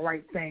saying all the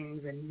right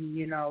things and,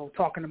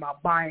 talking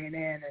about buying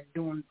in and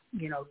doing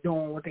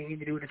what they need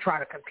to do to try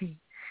to compete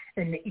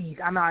in the East.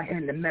 I'm out here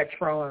in the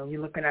Metro, and we're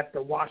looking at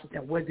the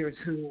Washington Wizards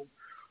who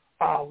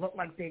look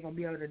like they're going to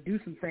be able to do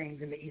some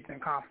things in the Eastern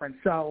Conference.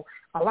 So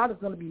a lot is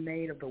going to be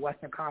made of the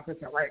Western Conference,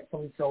 and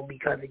rightfully so,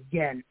 because,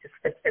 again,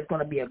 it's going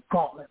to be a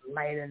gauntlet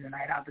night in and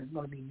night out. There's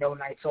going to be no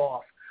nights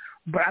off.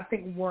 But I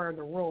think where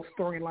the real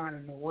storyline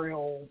and the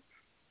real,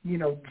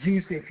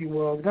 juice, if you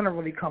will, is going to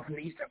really come from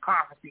the Eastern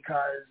Conference,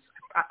 because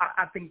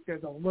I think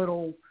there's a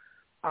little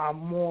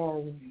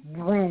more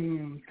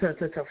room to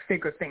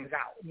figure things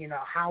out.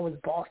 How does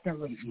Boston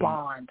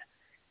respond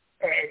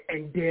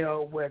and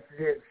deal with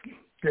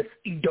this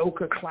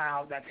Udoka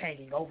cloud that's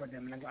hanging over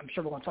them? And I'm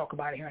sure we're going to talk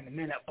about it here in a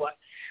minute, but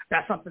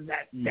that's something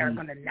that they're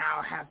going to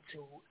now have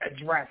to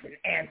address and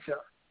answer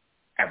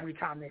every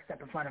time they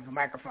step in front of a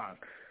microphone.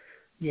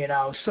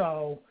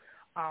 So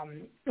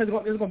there's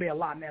going to be a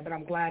lot, man, but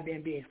I'm glad the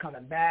NBA is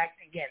coming back.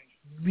 Again,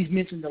 we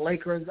mentioned the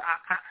Lakers.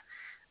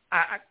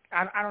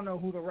 I don't know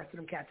who the rest of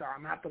them cats are.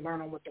 I'm going to have to learn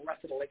on what the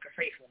rest of the Lakers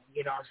faithful,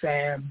 you know what I'm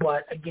saying?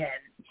 But, again,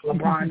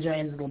 LeBron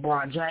James is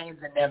LeBron James,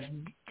 and if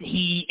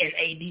he and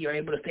AD are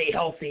able to stay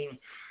healthy,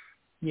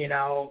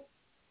 I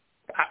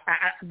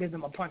give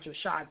them a punch of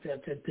shot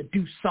to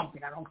do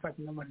something. I don't expect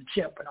them to win the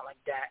chip, but not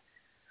like that.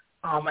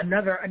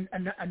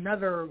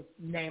 Another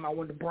name I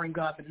wanted to bring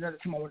up, and another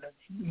team I wanted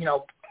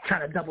to,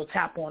 trying to double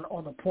tap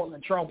on the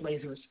Portland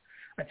Trailblazers,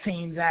 a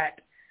team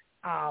that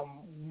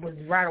was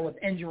rattled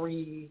with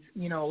injuries.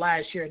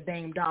 Last year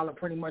Dame Dollar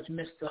pretty much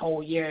missed the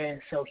whole year,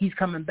 and so he's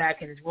coming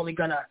back and is really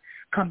going to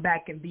come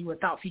back and be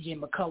without C.J.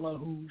 McCullough,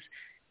 who's,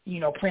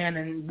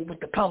 playing with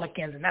the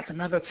Pelicans, and that's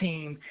another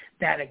team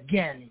that,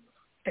 again,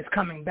 is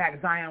coming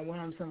back. Zion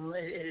Williamson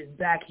is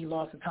back. He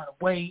lost a ton of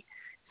weight.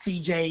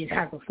 C.J.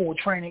 has a full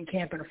training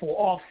camp and a full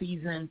off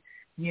season.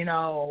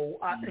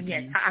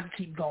 Again, I can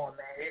keep going,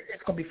 man.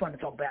 It's going to be fun to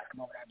talk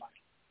basketball with everybody.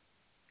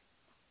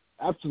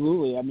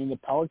 Absolutely. I mean, the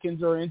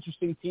Pelicans are an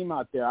interesting team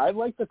out there. I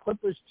like the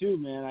Clippers too,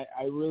 man.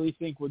 I really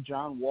think with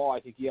John Wall, I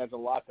think he has a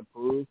lot to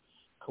prove.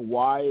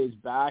 Kawhi is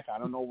back. I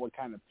don't know what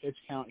kind of pitch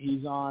count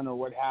he's on or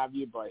what have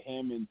you, but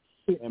him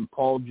and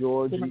Paul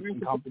George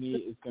and company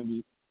is going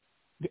to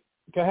be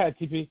 – go ahead,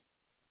 TP.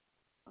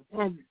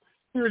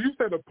 Here, you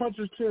said a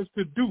puncher's chance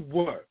to do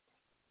what?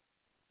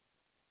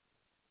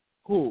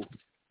 Who?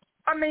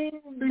 He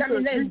said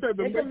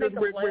the Lakers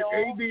with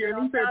AD,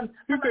 and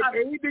he said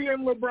AD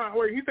and LeBron.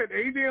 Wait, he said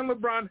AD and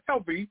LeBron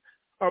healthy,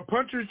 a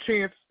puncher's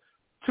chance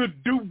to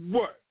do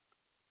what?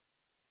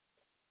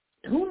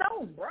 Who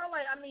knows, bro?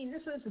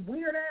 This is a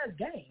weird ass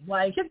game.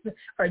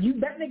 Are you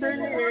betting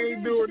against them? They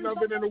ain't doing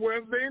nothing in the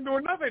West. They ain't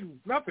doing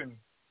nothing.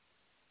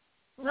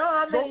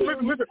 No,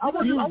 listen. I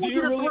want you to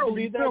throw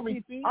me. Tell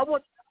me.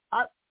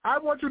 I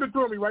want you to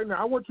throw me right now.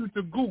 I want you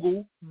to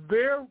Google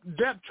their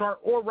depth chart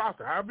or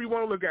roster, however you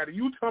want to look at it.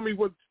 You tell me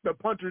what's the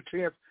puncher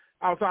chance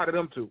outside of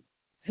them two.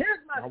 Here's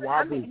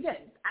my thing.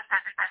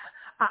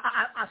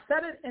 I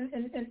said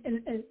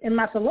it in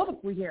my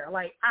soliloquy here.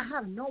 I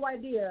have no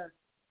idea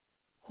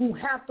who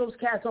half those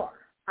cats are.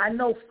 I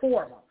know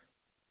 4 of them.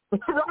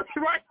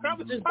 right.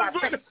 Just by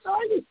face. So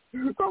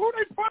who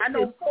they punching? I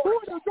know 4. Who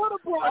they gonna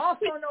punch? I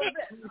also know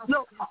this.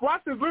 Yo,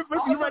 watch this.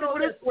 Listen, you ready for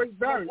this? Wait,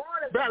 Barry,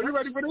 you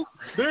ready for this?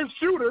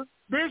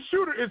 Their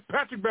shooter is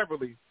Patrick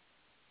Beverly.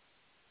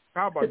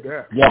 How about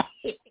that?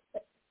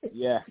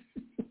 Yeah.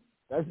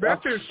 That's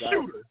their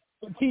shooter.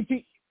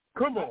 TP,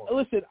 come on.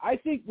 Listen, I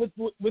think with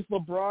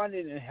LeBron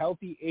and a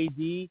healthy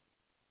AD,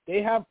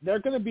 they're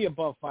going to be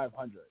above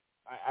 500.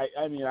 I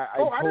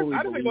totally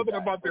I didn't say nothing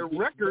about their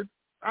record.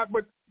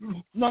 But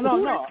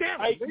no.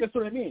 That's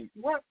what I mean.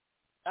 What?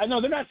 I know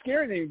they're not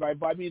scaring anybody,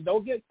 but they'll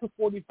get to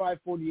 45,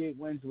 48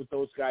 wins with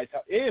those guys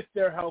if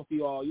they're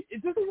healthy all year.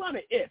 There's a lot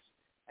of ifs,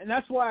 and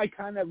that's why I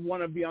kind of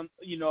want to be on.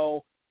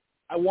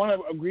 I want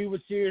to agree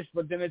with Sirius,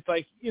 but then it's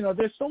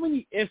there's so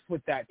many ifs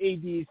with that.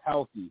 AD's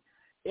healthy.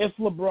 If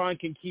LeBron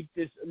can keep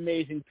this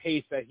amazing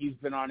pace that he's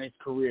been on his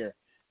career,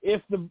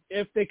 if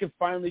they could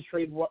finally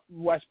trade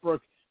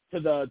Westbrook to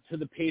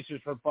the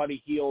Pacers for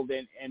Buddy Hield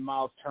and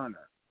Miles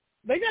Turner.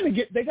 They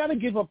gotta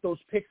give up those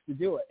picks to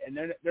do it, and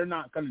they're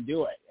not gonna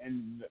do it.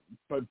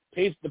 But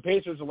the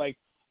Pacers are like,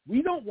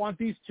 we don't want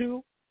these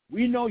two.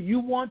 We know you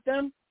want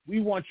them.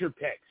 We want your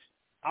picks.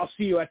 I'll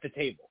see you at the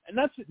table, and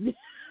that's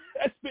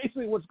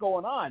basically what's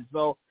going on.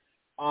 So,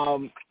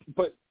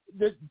 but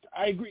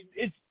I agree.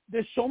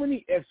 There's so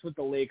many ifs with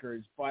the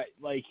Lakers, but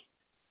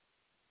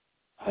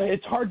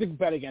it's hard to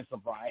bet against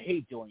LeBron. I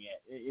hate doing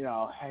it,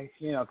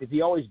 because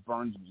he always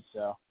burns me.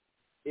 So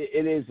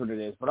it is what it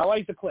is. But I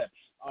like the Clips.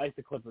 I like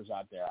the Clippers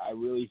out there. I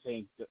really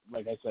think that,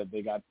 like I said,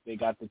 they got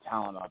the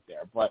talent out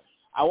there. But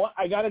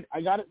I got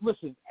it.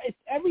 Listen,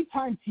 every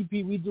time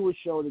TP we do a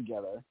show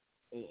together,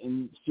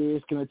 and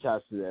Sirius can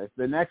attest to this.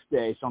 The next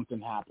day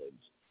something happens,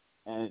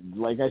 and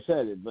like I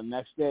said, the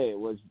next day it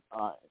was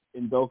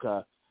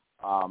Udoka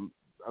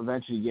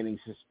eventually getting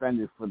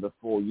suspended for the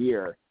full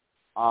year.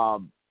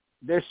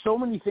 There's so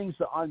many things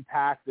to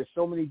unpack. There's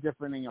so many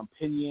different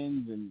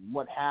opinions and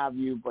what have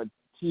you. But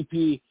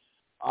TP,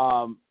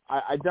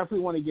 I definitely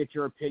want to get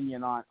your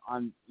opinion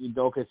on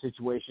Udoka's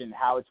situation,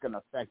 how it's going to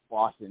affect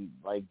Boston.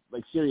 Like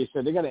Sirius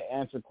said, they got to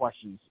answer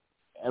questions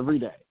every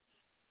day,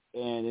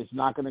 and it's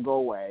not going to go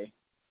away.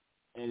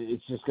 And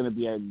it's just going to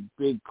be a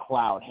big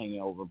cloud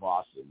hanging over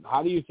Boston.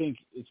 How do you think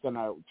it's going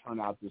to turn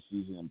out this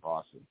season in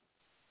Boston?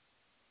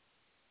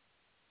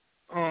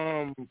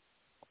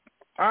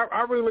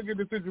 I really look at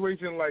the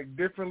situation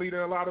differently than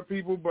a lot of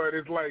people, but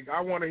it's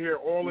I want to hear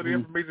all of the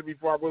information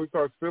before I really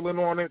start spilling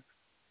on it.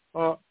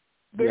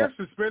 They're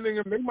suspending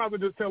him. They might as well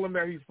just tell him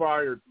that he's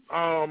fired.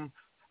 I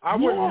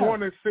wouldn't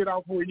want to sit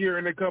out for a year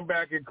and then come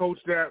back and coach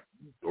that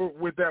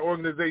with that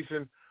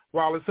organization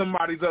while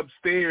somebody's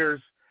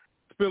upstairs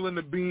spilling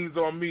the beans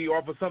on me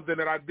off of something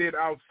that I did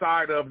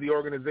outside of the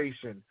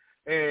organization.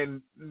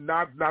 And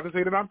not to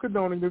say that I'm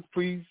condoning this,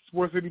 please,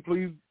 Sports City,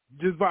 please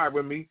just vibe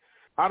with me.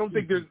 I don't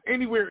think there's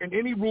anywhere in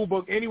any rule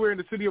book, anywhere in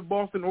the city of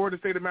Boston or the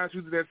state of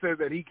Massachusetts that says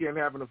that he can't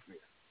have an affair.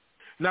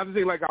 Not to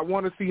say I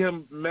want to see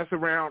him mess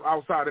around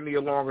outside of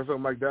Nia Long or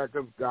something like that,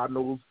 because God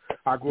knows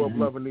I grew up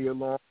loving Nia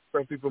Long,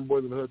 especially from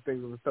Boys in the Hood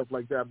things and stuff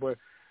like that. But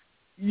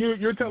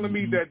you're telling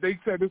me that they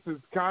said this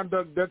is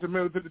conduct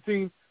detrimental to the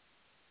team?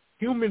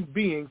 Human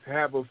beings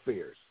have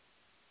affairs.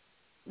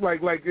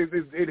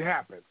 It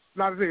happens.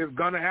 Not to say it's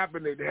gonna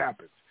happen, it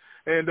happens.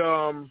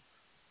 And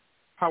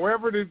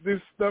however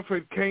this stuff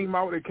came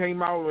out,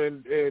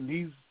 and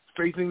he's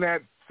facing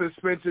that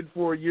suspension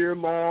for a year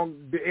long,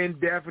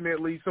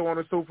 indefinitely, so on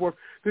and so forth.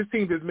 This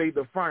team has made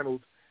the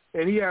finals,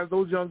 and he has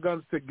those young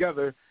guns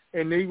together,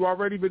 and they've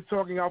already been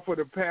talking out for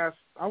the past,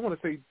 I want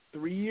to say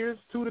 2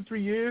 to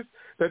 3 years,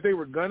 that they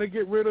were going to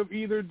get rid of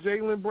either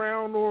Jaylen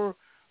Brown or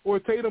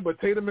Tatum, but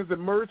Tatum has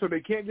emerged, so they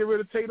can't get rid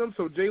of Tatum,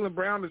 so Jaylen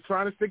Brown is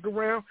trying to stick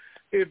around.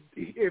 If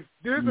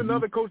there's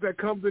another coach that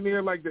comes in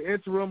there like the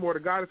interim or the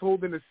guy that's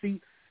holding the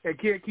seat and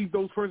can't keep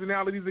those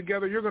personalities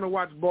together, you're going to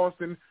watch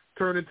Boston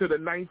turn into the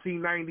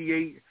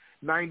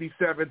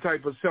 1998-97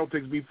 type of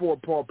Celtics before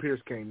Paul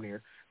Pierce came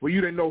there, where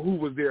you didn't know who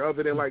was there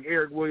other than like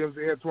Eric Williams,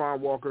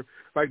 Antoine Walker,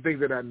 like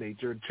things of that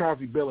nature, and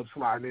Chauncey Billups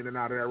sliding in and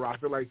out of that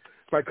roster. Like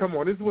come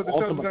on, this is what the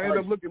Celtics going to end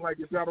up looking like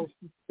if y'all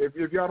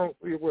don't,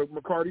 well,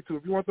 McCarty too.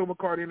 If you want to throw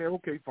McCarty in there,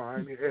 okay,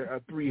 fine, a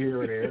 3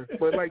 here and there.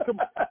 But like, come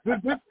on, this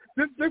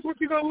is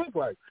what you're going to look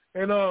like.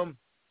 And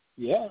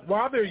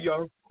while they're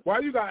young. Why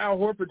you got Al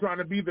Horford trying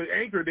to be the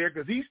anchor there?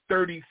 Because he's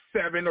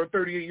 37 or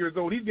 38 years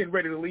old. He's getting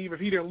ready to leave if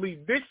he didn't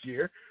leave this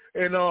year.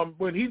 And then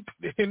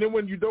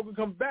when Udoka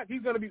comes back,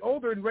 he's going to be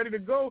older and ready to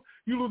go.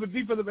 You lose a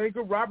defensive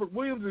anchor. Robert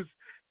Williams is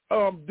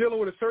dealing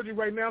with a surgery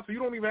right now, so you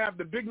don't even have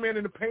the big man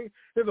in the paint.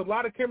 There's a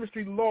lot of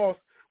chemistry lost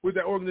with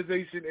that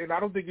organization, and I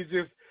don't think it's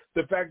just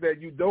the fact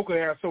that Udoka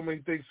has so many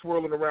things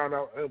swirling around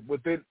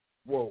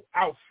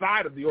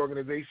outside of the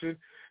organization.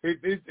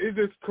 It's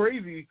just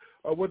crazy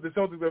what the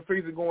Celtics are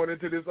facing going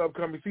into this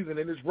upcoming season,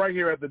 and it's right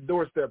here at the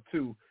doorstep,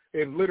 too.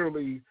 And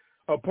literally,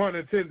 pun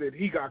intended,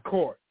 he got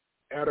caught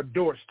at a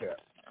doorstep.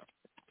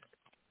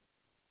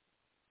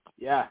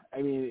 Yeah,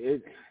 I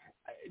mean,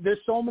 there's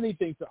so many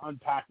things to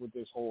unpack with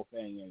this whole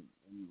thing, and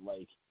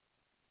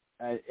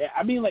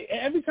I mean, like,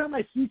 every time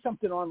I see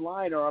something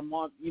online or I'm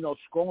on,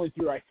 scrolling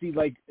through, I see,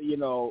 like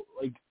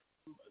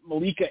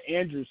Malika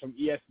Andrews from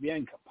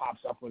ESPN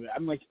pops up with it.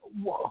 I'm like,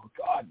 whoa,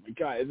 God, my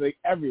God. It's like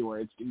everywhere.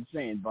 It's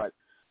insane. But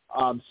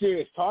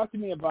serious, talk to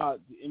me about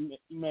the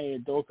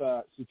Ime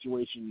Udoka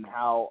situation and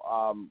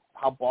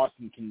how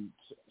Boston can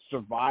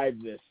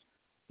survive this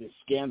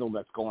scandal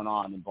that's going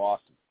on in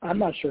Boston. I'm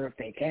not sure if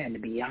they can, to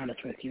be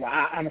honest with you.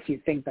 I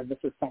honestly think that this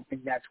is something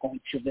that's going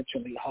to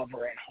literally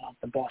hover and haunt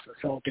the Boston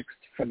Celtics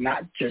for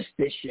not just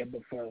this year,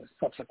 but for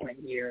subsequent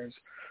years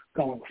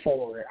going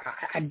forward.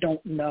 I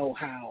don't know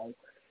how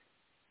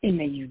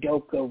Ime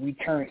Udoka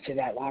returns to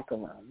that locker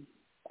room.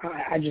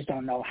 I just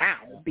don't know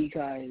how,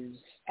 because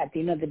at the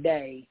end of the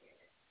day,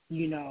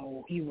 he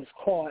was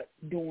caught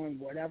doing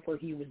whatever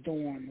he was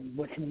doing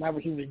with whomever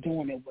he was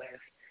doing it with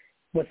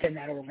within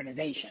that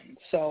organization.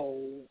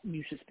 So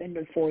you suspend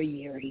him for a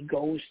year. He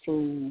goes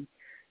through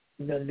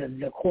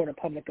the court of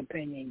public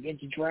opinion,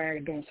 gets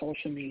dragged on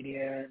social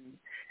media and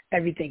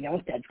everything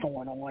else that's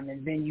going on,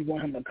 and then you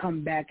want him to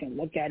come back and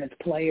look at his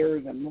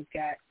players and look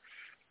at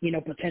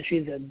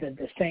potentially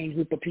the same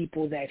group of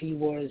people that he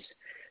was,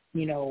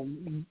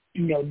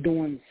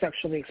 doing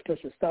sexually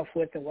explicit stuff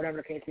with, or whatever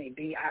the case may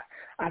be.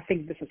 I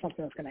think this is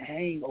something that's going to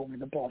hang over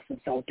the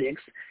Boston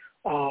Celtics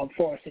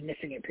for a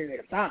significant period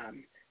of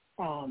time.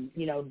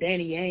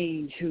 Danny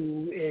Ainge,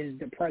 who is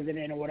the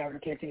president or whatever the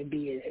case may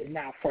be, is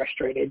now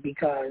frustrated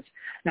because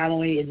not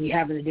only is he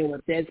having to deal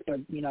with this, but,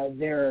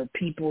 there are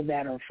people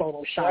that are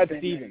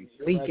photoshopping and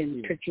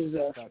leaking pictures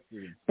of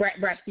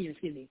Brad Stevens,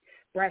 excuse me.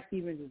 Brad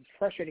Stevens is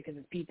frustrated because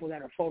it's people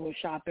that are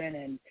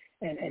photoshopping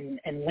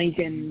and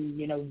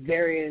linking,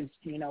 various,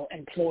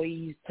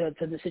 employees to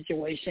the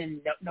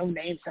situation. No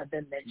names have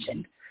been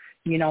mentioned.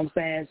 You know what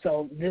I'm saying?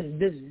 So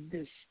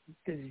this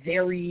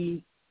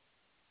very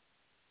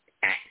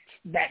act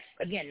that's,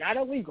 again, not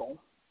illegal,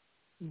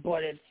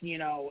 but it's,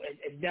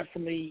 it's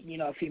definitely,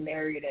 if you're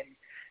married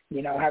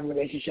and, have a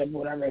relationship,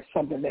 whatever, it's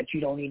something that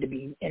you don't need to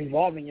be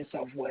involving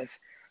yourself with.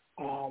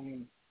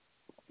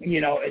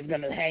 It's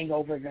going to hang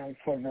over them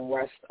for the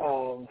rest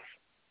of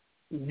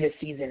this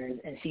season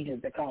and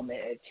seasons to come.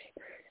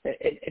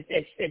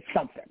 It's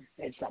something.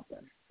 It's something,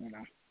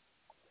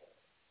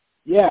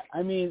 Yeah,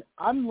 I mean,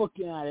 I'm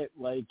looking at it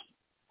like,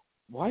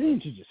 why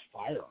didn't you just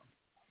fire him?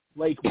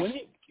 Like,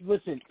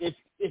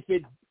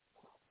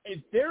 if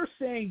they're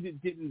saying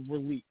they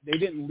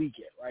didn't leak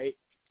it, right?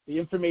 The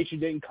information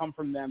didn't come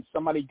from them.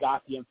 Somebody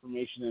got the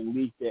information and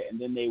leaked it, and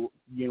then they,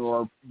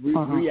 are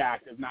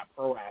reactive, not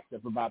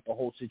proactive about the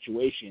whole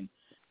situation.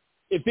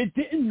 If it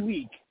didn't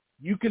leak,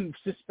 you can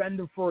suspend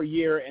them for a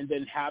year and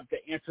then have to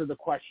answer the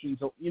questions.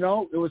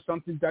 It was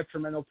something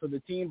detrimental to the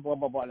team, blah,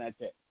 blah, blah, and that's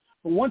it.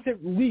 But once it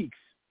leaks,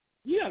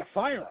 you got to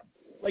fire him.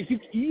 Like, you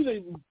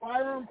either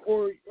fire him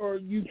or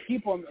you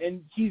keep him,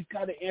 and he's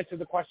got to answer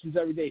the questions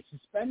every day.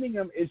 Suspending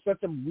him is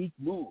such a weak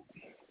move.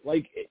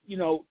 Like,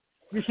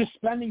 you're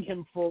suspending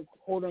him for,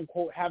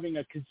 quote-unquote, having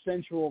a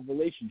consensual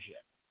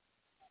relationship.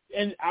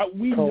 And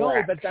we know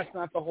that that's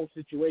not the whole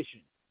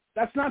situation.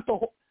 That's not the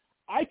whole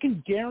 – I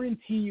can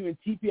guarantee you, and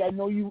TP, I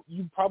know you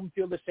probably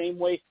feel the same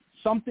way,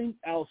 something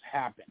else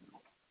happened.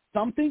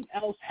 Something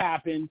else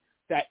happened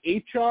that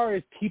HR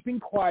is keeping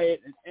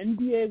quiet. An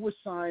NDA was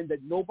signed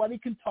that nobody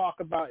can talk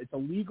about. It's a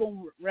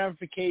legal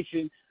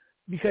ramification.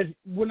 Because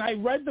when I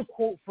read the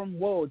quote from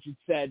Woj, it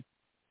said,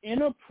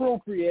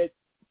 inappropriate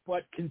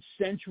but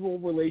consensual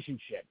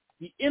relationship.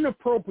 The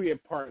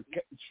inappropriate part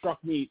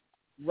struck me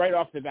right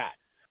off the bat.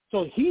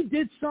 So he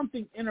did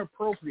something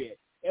inappropriate.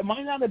 It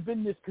might not have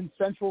been this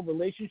consensual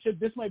relationship.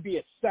 This might be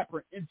a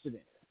separate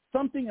incident.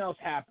 Something else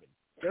happened.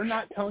 They're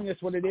not telling us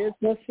what it is,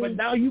 but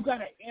now you got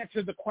to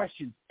answer the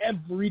questions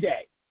every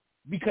day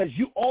because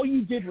all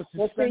you did was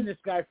suspend this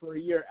guy for a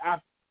year.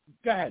 After.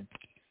 Go ahead.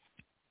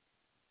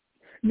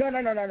 No. I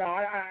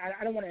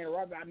don't want to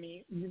interrupt. I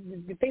mean,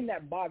 the thing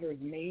that bothers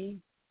me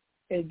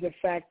is the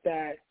fact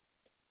that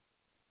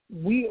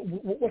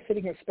we're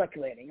sitting here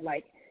speculating.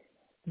 Like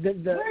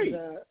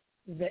the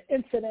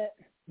incident,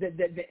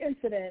 the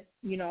incident,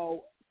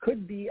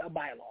 could be a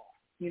bylaw.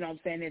 You know what I'm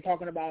saying? They're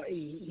talking about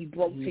he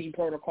broke team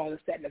protocol, this,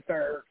 that, and the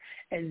third,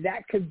 and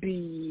that could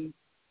be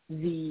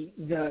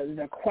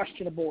the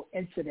questionable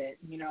incident.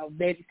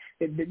 They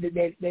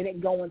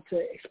didn't go into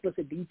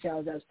explicit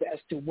details as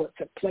to what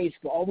took place,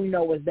 but all we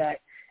know is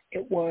that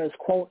it was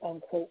quote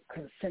unquote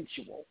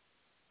consensual.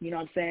 You know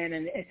what I'm saying?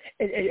 And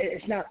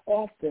it's not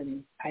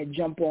often I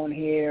jump on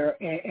here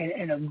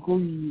and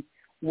agree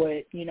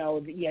with the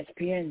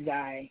ESPN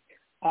guy,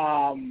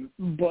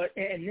 but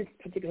in this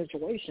particular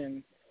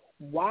situation,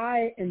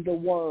 why in the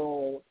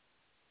world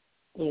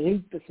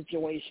leak the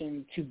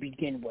situation to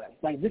begin with?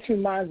 Like, this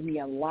reminds me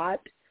a lot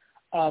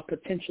of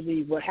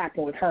potentially what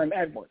happened with Herm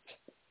Edwards,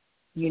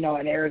 in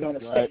Arizona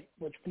State,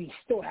 which we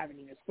still haven't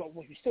even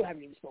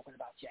spoken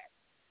about yet.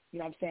 You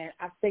know what I'm saying?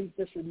 I think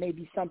this is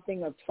maybe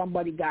something of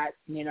somebody got,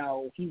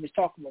 he was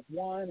talking with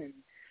one and,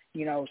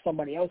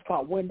 somebody else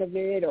caught wind of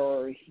it,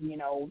 or,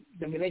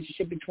 the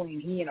relationship between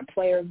he and a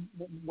player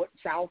went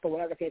south or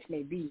whatever the case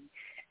may be.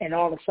 And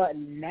all of a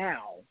sudden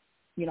now,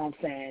 you know what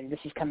I'm saying, this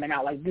is coming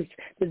out. Like, this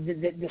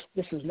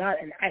is not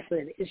an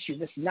isolated issue.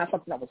 This is not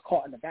something that was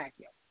caught in the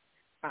vacuum.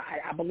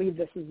 I believe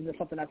this has been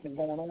something that's been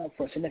going on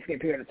for a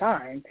significant period of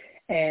time.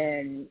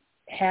 And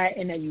had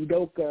Ina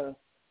Udoka,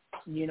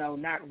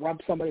 not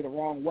rub somebody the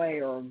wrong way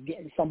or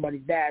getting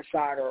somebody's bad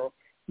side or,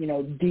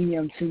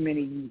 DM too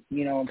many,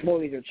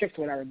 employees or chicks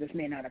or whatever, this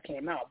may not have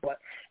came out. But,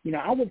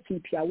 I would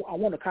TP, I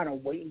want to kind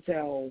of wait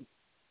until,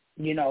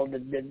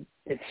 the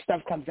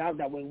stuff comes out.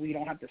 That way we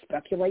don't have to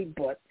speculate.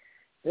 But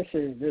this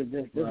is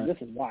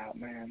wild,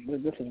 man.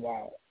 This is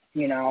wild,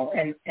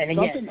 and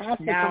again,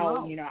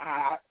 now,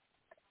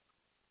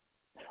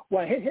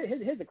 well,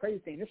 here's the crazy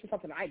thing. This is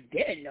something I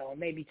didn't know, and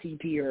maybe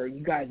TP or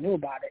you guys knew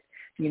about it.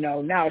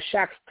 Now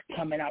Shaq's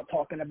coming out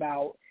talking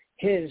about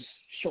his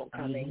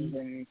shortcomings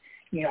and,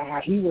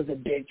 how he was a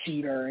big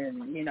cheater,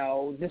 and,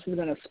 this is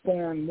going to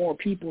spawn more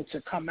people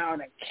to come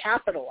out and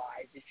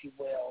capitalize, if you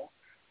will,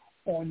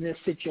 on this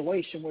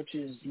situation, which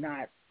is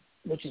not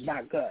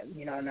good.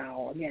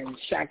 Now, again,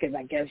 Shaq is,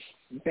 I guess,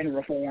 been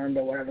reformed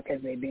or whatever the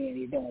case may be, and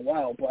he's doing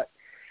well, but,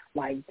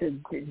 like,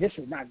 this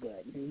is not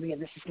good.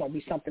 This is going to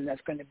be something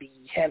that's going to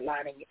be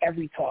headlining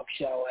every talk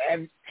show,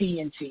 every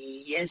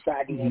TNT,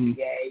 inside the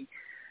NBA.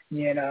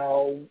 It's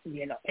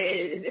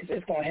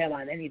going to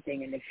headline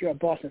anything. And if you're a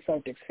Boston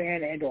Celtics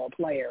fan and or a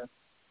player,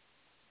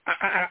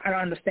 I don't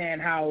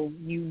understand how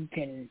you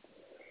can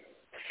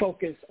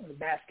focus on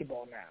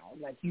basketball now.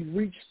 Like, you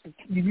reached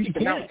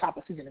the mountaintop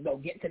of season to go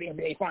get to the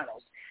NBA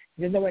Finals.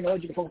 There's no way in the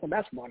world you can focus on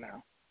basketball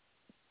now.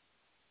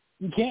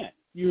 You can't.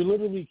 You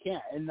literally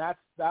can't. And that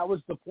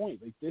was the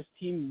point. Like, this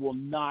team will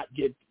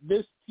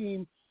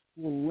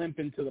limp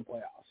into the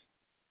playoffs.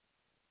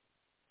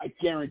 I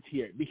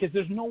guarantee it. Because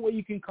there's no way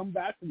you can come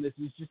back from this.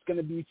 It's just going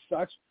to be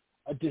such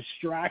a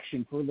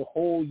distraction for the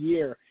whole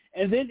year.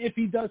 And then if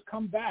he does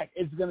come back,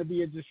 it's going to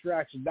be a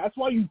distraction. That's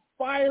why you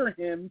fire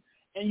him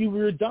and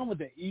you're done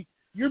with it.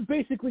 You're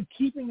basically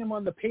keeping him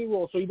on the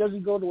payroll so he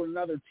doesn't go to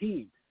another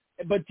team.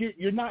 But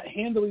you're not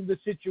handling the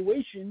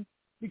situation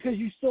because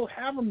you still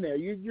have him there.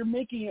 You're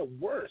making it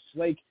worse.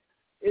 Like,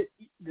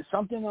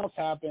 something else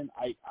happened.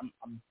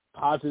 I'm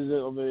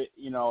positive of it,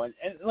 and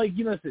like,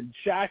 listen,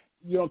 Shaq,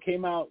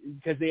 came out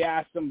because they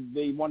asked him,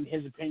 they wanted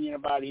his opinion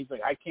about it. He's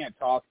like, I can't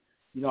talk.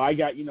 I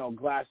got,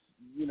 glass,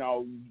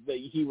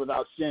 that he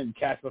without sin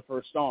cast the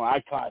first stone.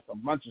 I cast a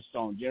bunch of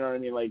stones. You know what I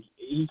mean? Like,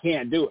 he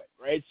can't do it,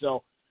 right?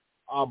 So,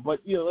 but,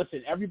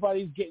 listen,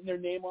 everybody's getting their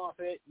name off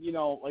it.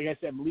 Like I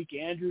said, Malik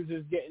Andrews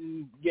is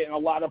getting a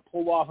lot of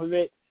pull off of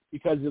it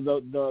because of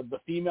the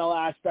female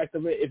aspect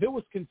of it. If it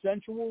was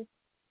consensual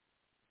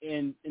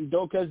and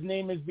Doka's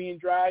name is being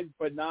dragged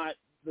but not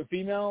the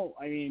female,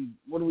 I mean,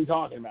 what are we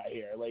talking about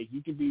here? Like,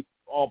 you could be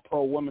all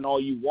pro-women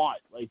all you want.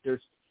 Like,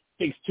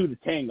 takes two to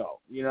tango.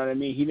 You know what I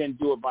mean? He didn't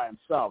do it by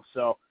himself.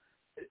 So,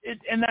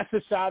 and that's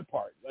the sad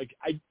part. Like,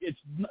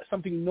 it's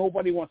something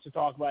nobody wants to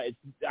talk about. It's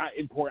not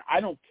important. I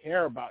don't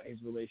care about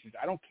his relationship.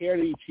 I don't care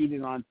that he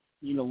cheated on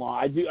Nina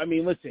Long. I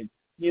mean, listen,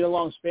 Nina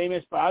Long's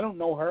famous, but I don't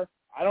know her.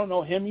 I don't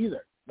know him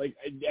either. Like,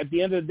 at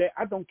the end of the day,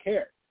 I don't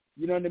care.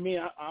 You know what I mean?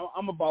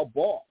 I'm about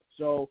ball.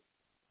 So,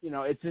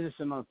 it's just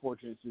an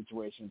unfortunate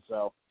situation.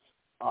 So,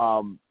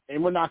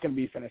 and we're not going to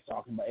be finished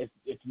talking about it.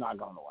 It's not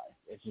going away.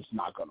 It's just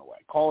not going away.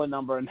 Call a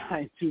number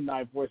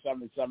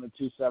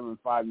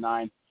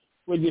 929-477-2759.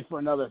 With you for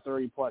another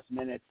 30-plus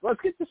minutes.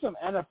 Let's get to some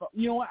NFL.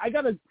 You know what? I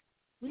got to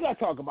we got to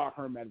talk about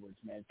Herm Edwards,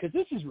 man, because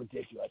this is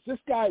ridiculous. This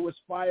guy was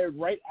fired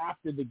right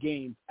after the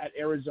game at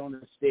Arizona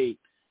State,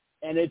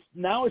 and it's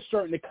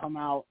starting to come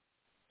out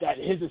that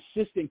his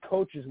assistant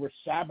coaches were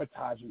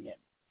sabotaging him,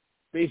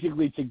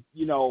 basically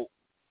to,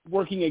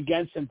 working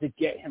against him to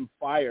get him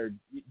fired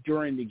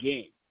during the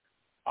game.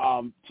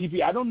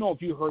 TP, I don't know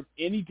if you heard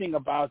anything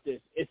about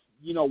this. It's,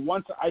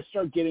 once I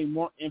start getting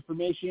more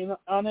information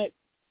on it,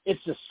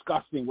 it's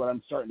disgusting what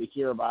I'm starting to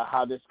hear about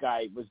how this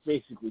guy was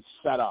basically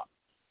set up.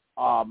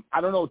 I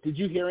don't know. Did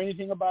you hear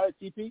anything about it,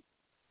 TP?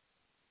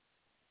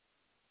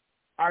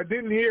 I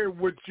didn't hear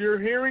what you're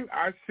hearing.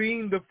 I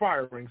seen the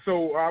firing.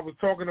 So I was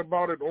talking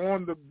about it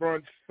on the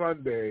brunch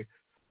Sunday.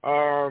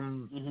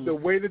 The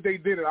way that they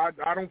did it,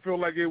 I don't feel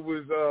like it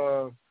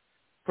was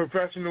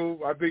professional.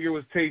 I think it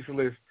was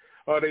tasteless.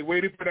 They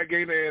waited for that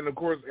game, and, of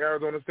course,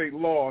 Arizona State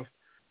lost.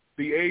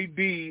 The AD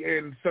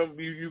and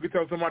you could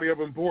tell somebody of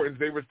importance,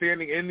 they were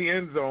standing in the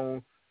end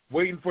zone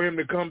waiting for him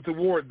to come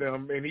toward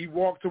them, and he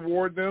walked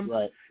toward them.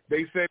 Right.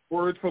 They said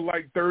words for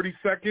like 30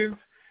 seconds,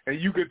 and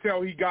you could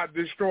tell he got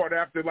distraught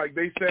after, like,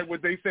 they said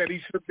what they said. He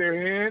shook their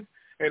hand,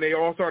 and they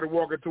all started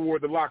walking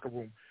toward the locker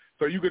room.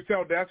 So you could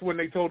tell that's when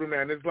they told him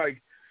that. And it's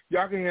like,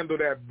 y'all can handle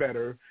that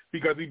better,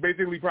 because he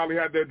basically probably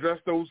had to address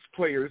those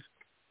players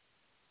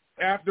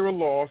after a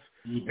loss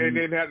and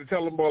then had to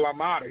tell them, well,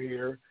 I'm out of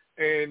here,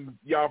 and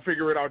y'all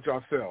figure it out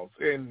yourselves.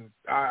 And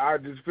I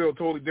just feel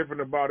totally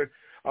different about it.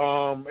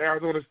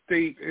 Arizona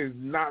State has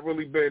not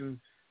really been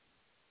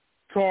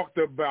talked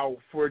about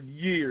for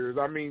years.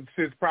 I mean,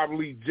 since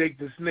probably Jake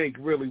the Snake,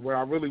 really, where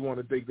I really want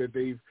to think that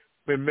they've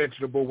been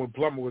mentionable when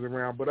Plummer was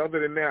around. But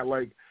other than that,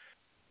 like,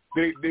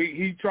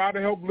 he tried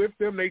to help lift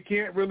them. They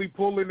can't really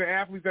pull in the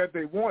athletes that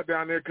they want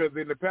down there, because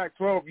in the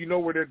Pac-12, you know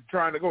where they're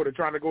trying to go. They're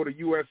trying to go to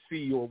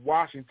USC or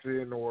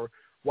Washington or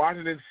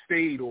Washington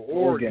State or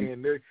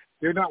Oregon.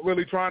 They're not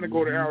really trying to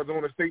go to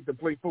Arizona State to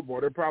play football.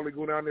 They're probably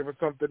going down there for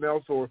something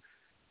else, or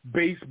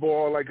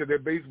baseball, like, 'cause their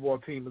baseball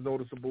team is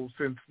noticeable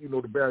since,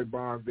 the Barry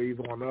Bonds days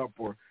on up,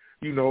 or,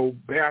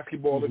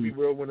 basketball, if you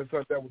will, when the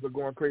Sunday was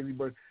going crazy.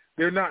 But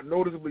they're not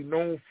noticeably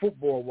known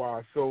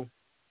football-wise. So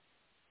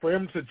for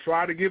him to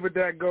try to give it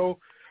that go,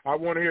 I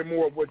want to hear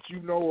more of what you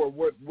know, or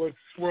what's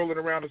swirling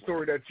around the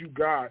story that you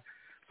got,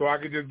 so I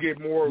could just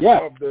get more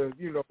of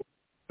the,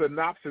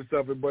 synopsis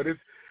of it. But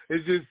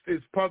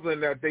it's puzzling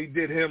that they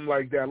did him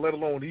like that, let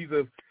alone he's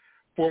a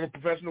former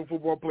professional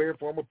football player,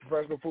 former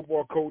professional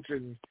football coach,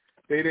 and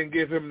they didn't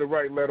give him the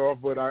right let off.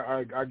 But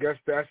I guess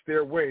that's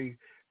their way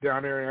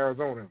down there in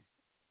Arizona.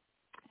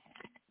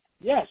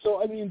 Yeah,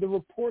 so, I mean, the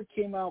report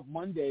came out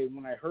Monday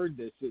when I heard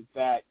this, is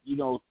that,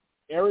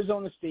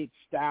 Arizona State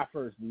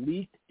staffers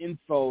leaked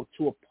info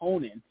to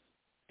opponents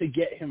to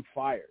get him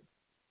fired.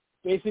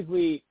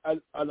 Basically,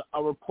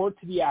 a report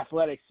to The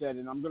Athletic said,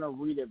 and I'm going to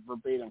read it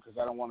verbatim because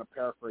I don't want to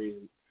paraphrase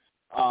it,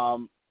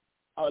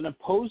 an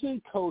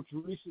opposing coach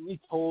recently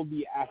told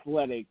The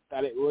Athletic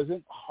that it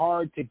wasn't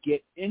hard to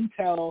get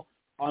intel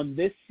on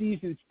this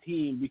season's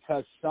team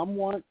because some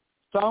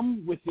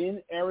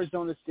within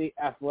Arizona State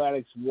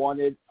athletics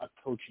wanted a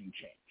coaching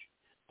change.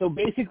 So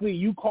basically,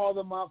 you call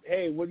them up,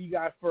 hey, what do you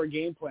got for a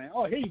game plan?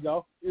 Oh, here you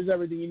go. Here's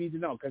everything you need to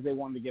know, because they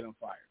wanted to get him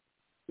fired.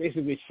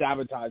 Basically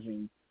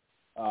sabotaging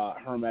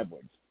Herm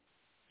Edwards.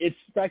 It's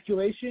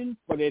speculation,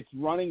 but it's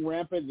running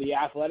rampant. The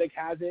Athletic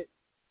has it.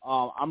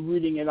 I'm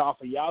reading it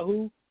off of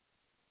Yahoo.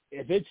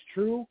 If it's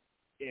true,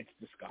 it's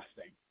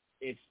disgusting.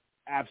 It's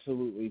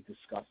absolutely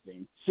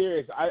disgusting.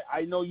 Serious.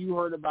 I know you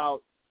heard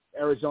about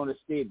Arizona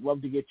State.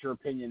 Love to get your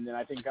opinion. And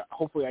I think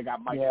hopefully I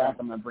got Mike back.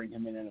 I'm going to bring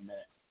him in a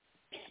minute.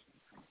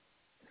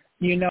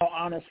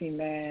 Honestly,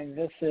 man,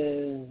 this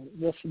is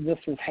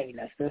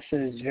heinous. This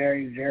is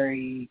very,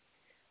 very,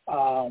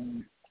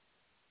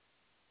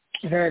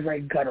 very,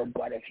 very gutter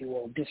butt, if you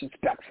will,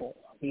 disrespectful.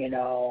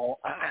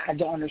 I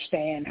don't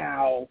understand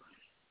how.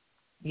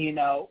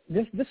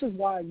 This is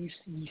why this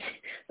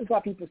is why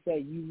people say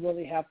you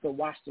really have to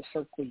watch the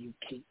circle you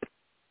keep.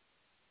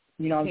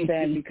 You know what I'm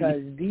saying?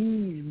 Because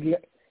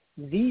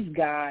these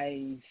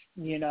guys,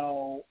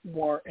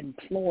 were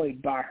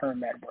employed by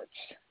Herm Edwards.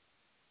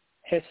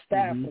 His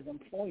staff was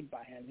employed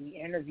by him. He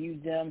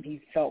interviewed them. He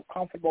felt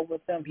comfortable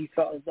with them. He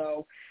felt as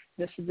though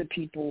this is the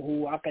people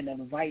who I can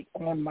invite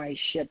on my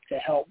ship to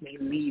help me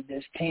lead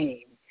this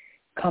team.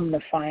 Come to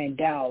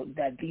find out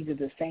that these are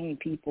the same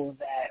people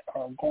that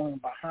are going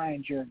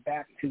behind your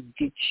back to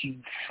get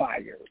you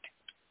fired.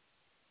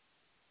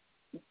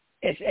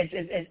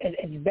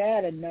 It's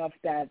bad enough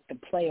that the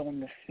play on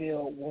the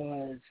field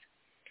was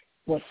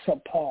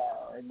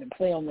subpar. The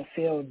play on the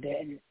field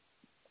didn't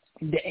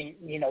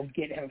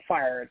get him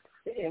fired.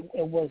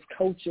 It was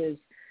coaches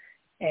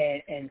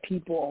and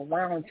people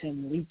around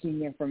him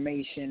leaking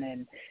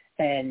information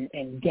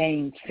and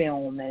game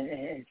film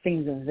and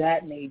things of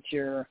that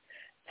nature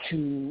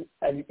to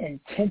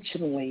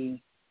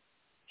intentionally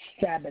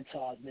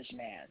sabotage this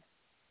man.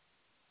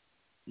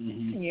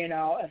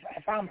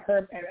 If I'm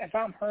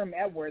Herm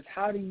Edwards,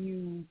 how do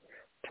you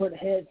put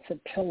head to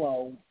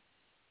pillow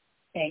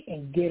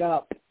and get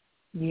up,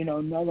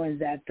 knowing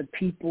that the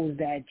people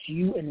that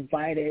you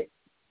invited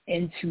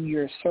into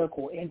your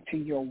circle, into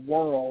your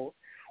world,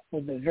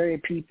 were the very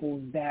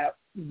people that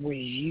was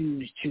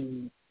used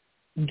to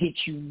get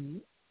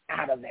you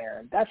out of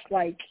there. That's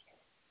like,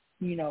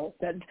 you know,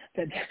 that's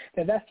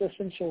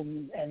essential.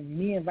 And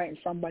me inviting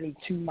somebody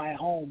to my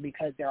home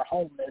because they're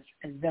homeless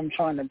and them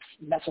trying to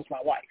mess with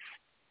my wife.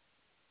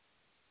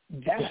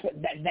 That's what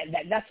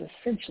that's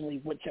essentially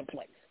what took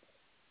place.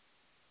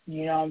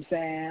 You know what I'm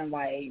saying?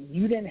 Like,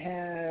 you didn't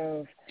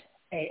have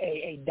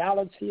a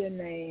dollar to your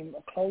name,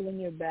 a clothes on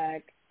your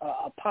back,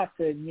 a pot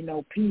to, you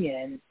know, pee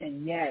in,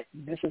 and yet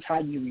this is how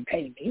you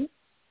repay me?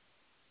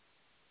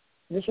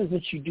 This is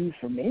what you do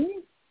for me?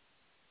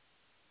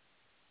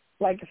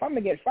 Like, if I'm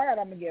going to get fired,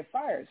 I'm going to get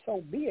fired.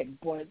 So be it.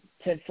 But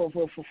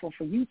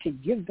for you to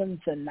give them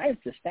the knife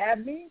to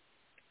stab me,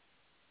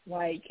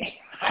 like,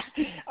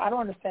 I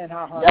don't understand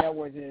how Harvey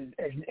Edwards is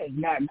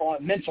not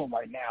going mental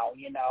right now.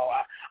 You know,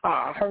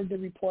 I heard the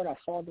report. I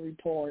saw the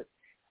report.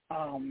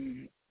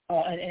 And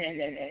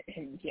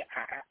yeah,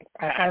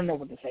 I don't know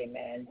what to say,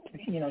 man.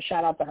 You know,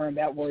 shout out to Harvey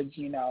Edwards.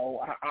 You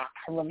know, I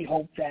really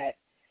hope that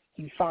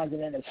he finds it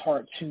in his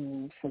heart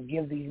to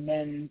forgive these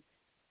men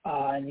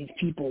and these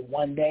people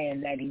one day,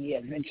 and that he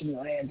eventually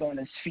lands on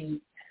his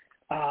feet.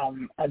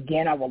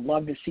 Again, I would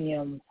love to see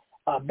him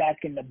back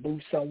in the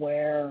booth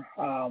somewhere.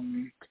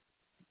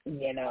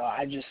 You know,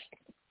 this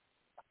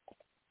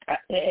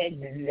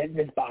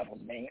bothers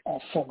me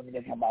on so many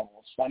different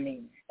levels. I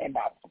mean, it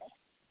bothers me.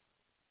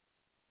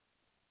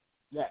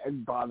 Yeah,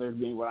 it bothers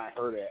me when I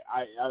heard it.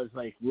 I was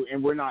like,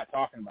 and we're not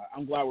talking about it.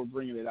 I'm glad we're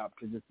bringing it up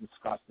because it's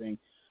disgusting.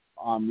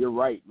 You're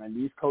right, man.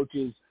 These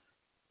coaches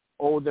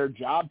owe their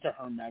job to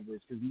Herm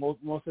Edwards because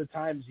most of the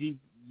times these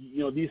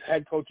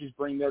head coaches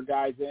bring their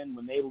guys in.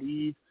 When they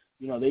leave,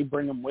 you know, they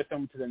bring them with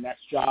them to the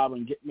next job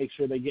and make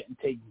sure they're getting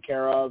taken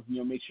care of, you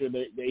know, make sure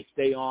that they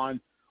stay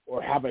on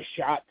or have a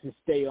shot to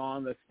stay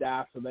on the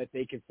staff so that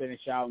they can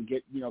finish out and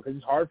get, you know, because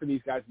it's hard for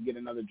these guys to get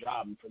another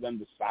job, and for them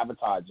to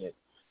sabotage it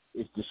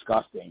is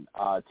disgusting.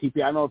 TP,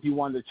 I don't know if you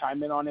wanted to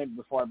chime in on it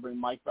before I bring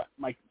Mike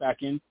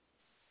back in.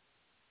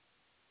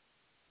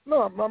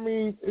 No, I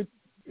mean,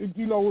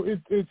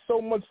 it's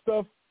so much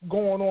stuff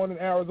going on in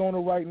Arizona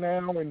right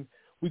now, and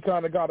we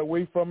kind of got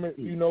away from it,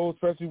 you know,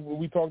 especially when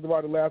we talked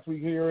about it last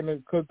week here in the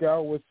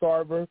Cookout with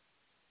Sarver.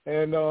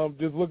 And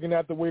just looking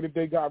at the way that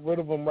they got rid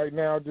of him right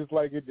now, just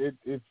like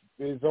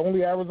it's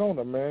only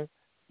Arizona, man.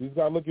 You just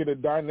got to look at a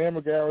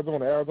dynamic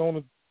Arizona.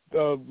 Arizona,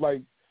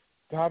 like,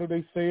 how do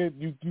they say it?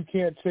 You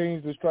can't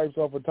change the stripes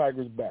off a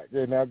tiger's back.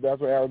 And that's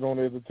what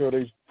Arizona is until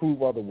they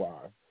prove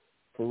otherwise,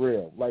 for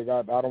real. Like,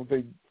 I don't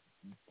think,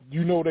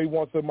 you know, they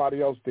want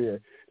somebody else there.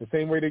 The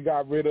same way they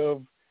got rid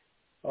of,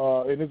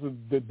 and this is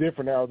the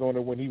different Arizona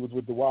when he was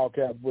with the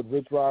Wildcats with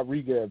Rich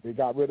Rodriguez. They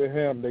got rid of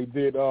him. They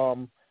did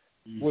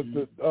with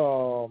the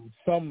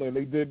Sumlin.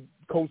 They did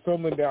Coach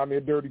Sumlin down there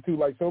dirty too.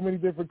 Like, so many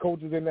different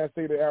coaches in that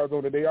state of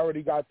Arizona. They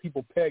already got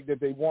people pegged that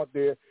they want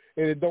there,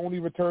 and it don't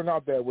even turn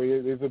out that way.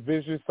 It's a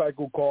vicious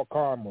cycle called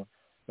karma,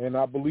 and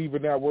I believe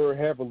in that word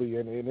heavily.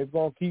 And it's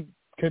gonna keep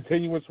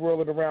continuing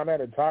swirling around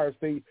that entire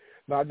state,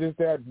 not just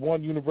that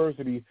one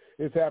university.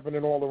 It's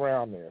happening all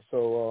around there.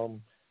 So,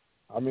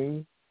 I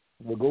mean,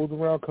 what goes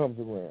around comes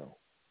around.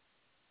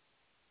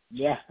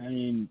 Yeah, I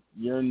mean,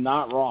 you're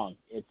not wrong.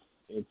 It's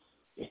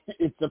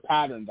a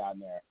pattern down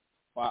there.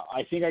 Well,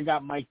 I think I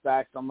got Mike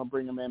back, so I'm gonna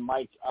bring him in.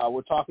 Mike,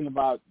 we're talking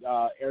about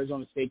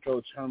Arizona State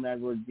coach Herm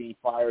Edwards being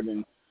fired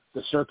and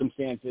the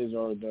circumstances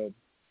or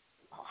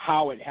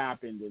how it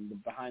happened and the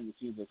behind the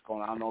scenes that's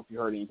going on. I don't know if you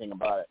heard anything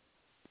about it.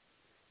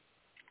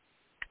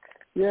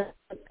 Yeah,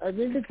 I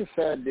think it's a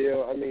sad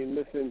deal. I mean,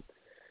 listen,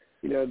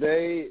 you know,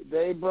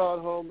 they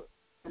brought home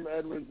Herm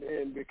Edwards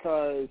in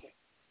because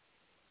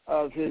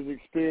of his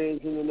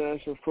experience in the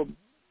National Football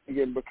League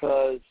and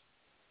because,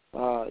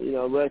 you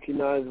know, a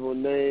recognizable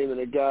name and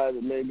a guy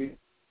that maybe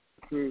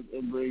recruit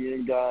and bring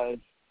in guys.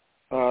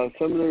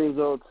 Some of the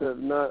results have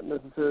not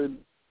necessarily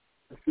been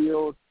the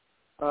field.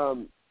 But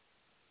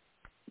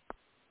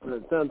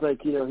it sounds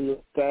like, you know, he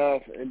had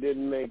staff and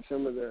didn't make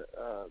some of the,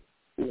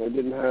 you know,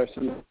 didn't hire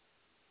some of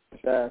the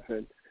staff.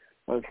 And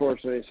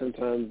unfortunately,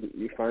 sometimes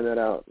you find that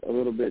out a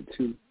little bit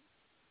too.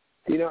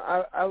 You know,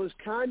 I was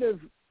kind of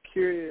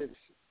curious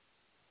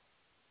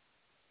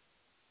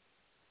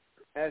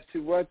as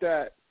to what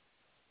that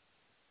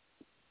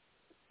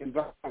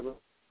environment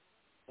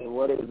and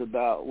what it was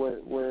about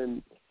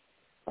when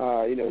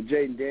you know,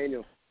 Jaden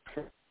Daniels,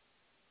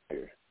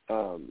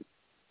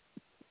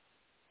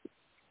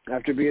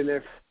 after being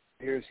there for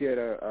years, he had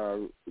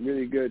a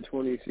really good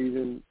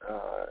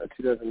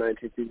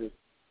 2019 season.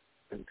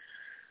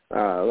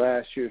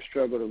 Last year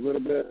struggled a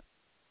little bit,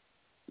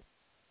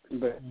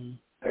 but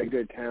had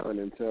good talent.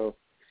 And so,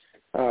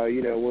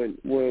 you know,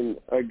 when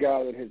a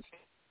guy that had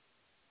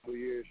 2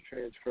 years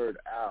transferred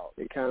out,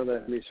 it kind of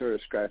left me sort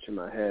of scratching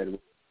my head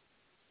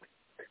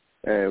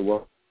and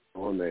what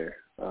on there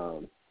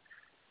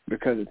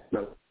because it's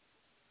not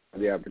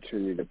the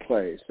opportunity to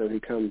play. So he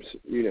comes,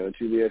 you know,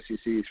 to the SEC.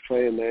 He's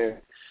playing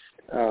there.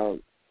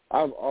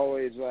 I've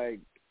always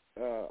liked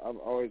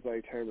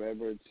Herm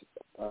Edwards.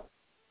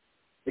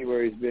 See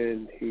where he's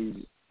been. He's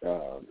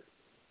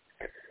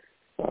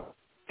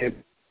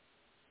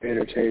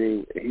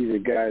entertaining. He's a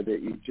guy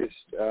that you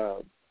just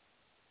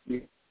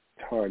it's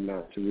hard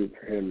not to root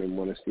for him and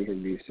want to see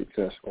him be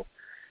successful.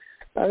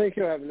 I think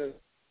he'll have another.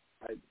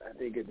 I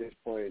think at this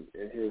point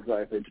in his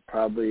life, it's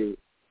probably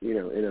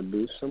in a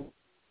boost. I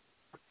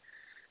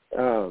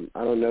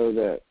don't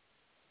know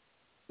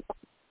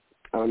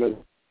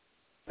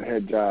a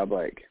head job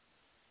like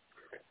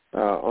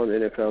on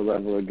the NFL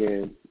level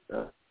again.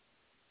 I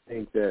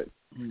think that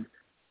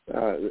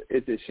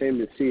it's a shame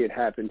to see it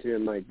happen to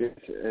him like this.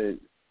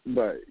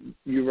 But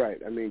you're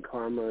right. I mean,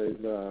 karma's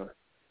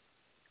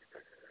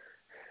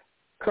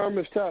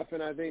tough,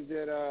 and I think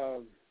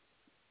that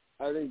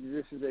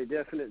this is a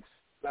definite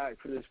back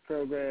for this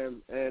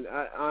program. And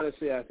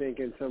honestly, I think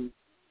in some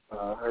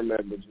Herm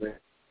Edwards, man,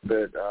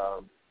 but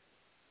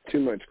too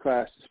much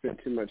class to spend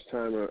too much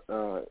time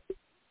on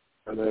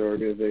that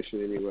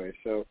organization anyway.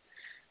 So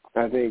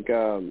I think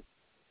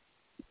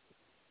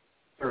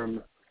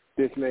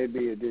this may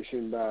be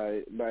addition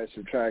by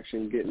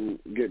subtraction,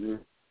 getting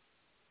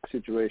a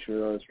situation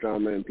with all this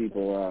drama and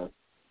people,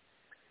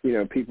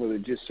 people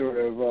that just sort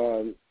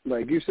of,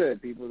 like you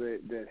said, people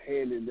that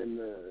handed them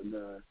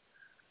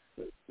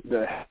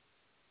the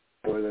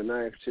or the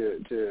knife to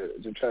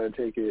try to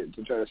take it,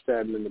 to try to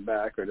stab him in the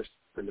back or to stab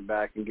him in the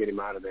back and get him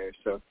out of there.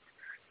 So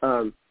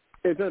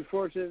it's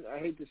unfortunate. I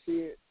hate to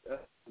see it,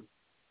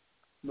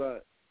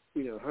 but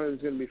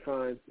Herm's going to be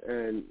fine,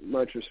 and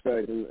much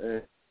respect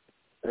and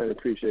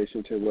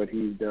appreciation to what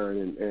he's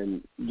done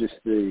and just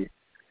the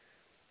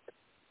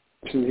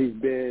person he's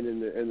been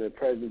and the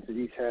presence that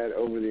he's had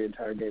over the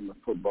entire game of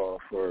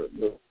football for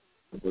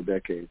multiple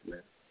decades,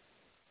 man.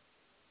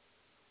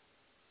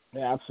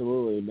 Yeah,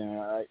 absolutely,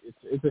 man.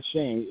 It's a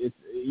shame. It's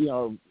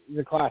he's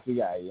a classy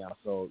guy,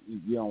 so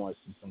you don't want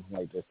to see something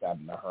like this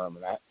happen to Herm.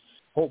 And I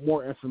hope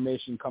more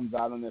information comes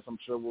out on this. I'm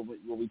sure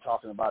we'll be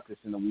talking about this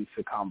in the weeks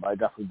to come, but I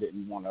definitely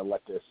didn't want to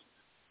let this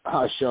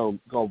show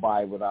go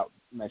by without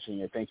mentioning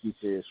it. Thank you,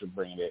 Sirius, for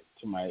bringing it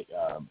to my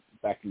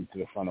back into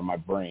the front of my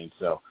brain.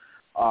 So,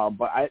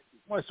 but I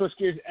want to switch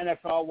gears to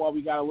NFL while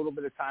we got a little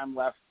bit of time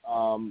left.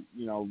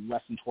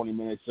 Less than 20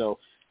 minutes. So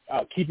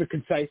keep it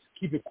concise,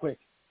 keep it quick,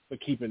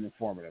 but keep it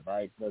informative. All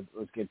right,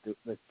 let's get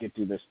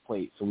through this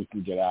plate so we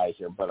can get out of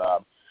here. But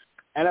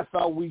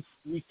NFL week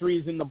 3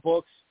 is in the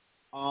books.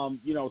 Tom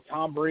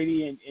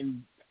Brady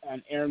and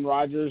Aaron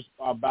Rodgers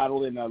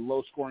battled in a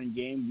low-scoring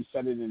game. We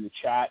said it in the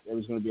chat. It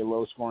was going to be a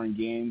low-scoring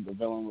game. The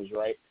villain was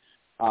right.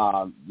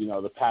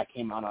 The Pack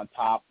came out on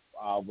top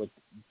with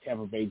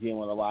Tampa Bay dealing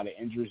with a lot of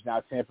injuries.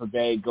 Now Tampa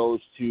Bay goes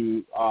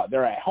to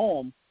they're at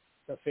home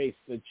to face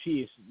the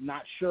Chiefs.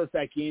 Not sure if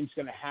that game's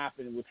going to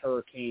happen with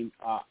Hurricane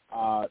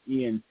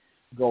Ian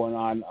going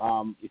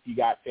on. If you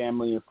got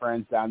family and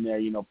friends down there,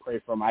 pray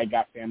for them. I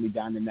got family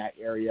down in that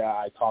area.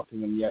 I talked to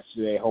them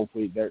yesterday.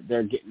 Hopefully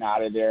they're getting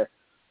out of there.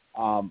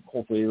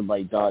 Hopefully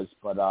everybody does.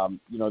 But,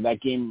 that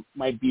game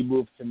might be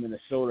moved to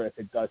Minnesota if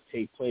it does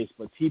take place.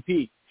 But,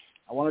 TP,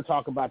 I want to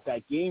talk about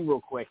that game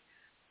real quick.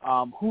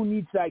 Who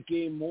needs that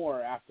game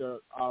more after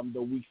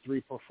the Week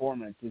 3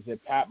 performance? Is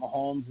it Pat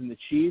Mahomes and the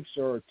Chiefs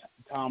or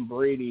Tom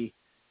Brady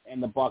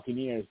and the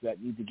Buccaneers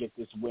that need to get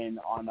this win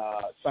on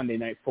Sunday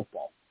Night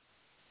Football?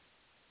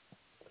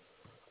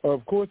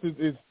 Of course,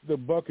 it's the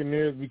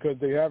Buccaneers because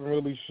they haven't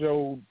really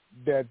showed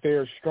that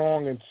they're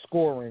strong in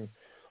scoring.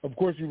 Of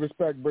course, you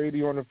respect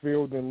Brady on the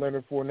field, and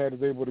Leonard Fournette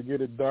is able to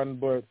get it done.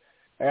 But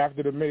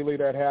after the melee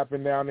that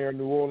happened down there in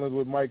New Orleans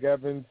with Mike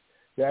Evans,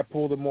 that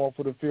pulled him off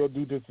of the field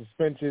due to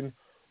suspension.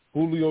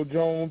 Julio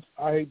Jones,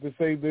 I hate to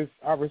say this,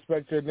 I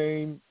respect your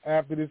name.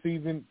 After the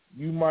season,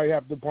 you might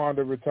have to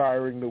ponder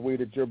retiring the way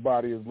that your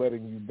body is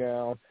letting you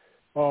down.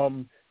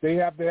 They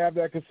have to have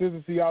that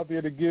consistency out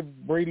there to give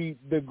Brady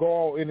the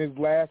gall in his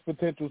last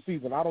potential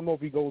season. I don't know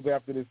if he goes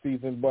after this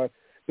season, but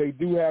they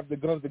do have the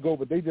guns to go,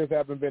 but they just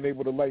haven't been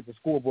able to light the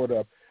scoreboard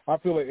up. I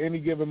feel at any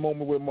given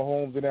moment with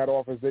Mahomes in that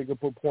offense, they can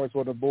put points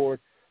on the board.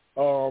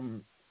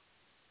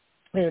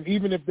 And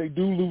even if they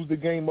do lose the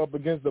game up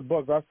against the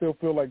Bucs, I still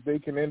feel like they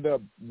can end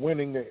up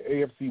winning the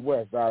AFC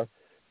West. I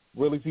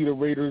really see the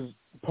Raiders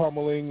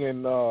pummeling,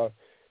 and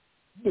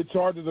the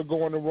Chargers are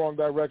going the wrong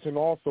direction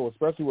also,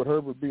 especially with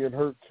Herbert being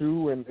hurt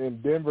too.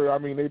 And Denver, I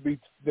mean,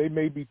 they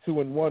may be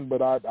 2-1,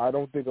 but I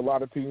don't think a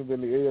lot of teams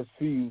in the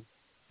AFC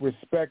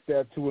respect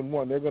that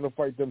 2-1. They're going to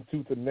fight them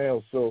tooth and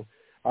nail. So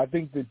I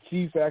think the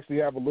Chiefs actually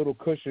have a little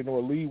cushion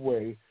or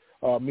leeway.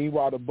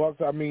 Meanwhile, the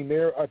Bucs, I mean,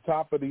 they're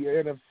atop of the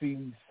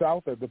NFC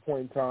South at the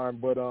point in time,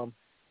 but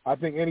I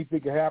think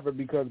anything can happen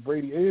because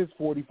Brady is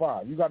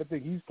 45. You got to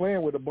think he's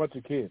playing with a bunch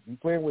of kids. He's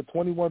playing with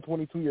 21,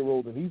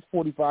 22-year-olds, and he's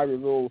 45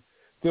 years old,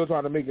 still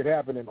trying to make it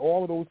happen. And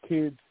all of those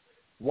kids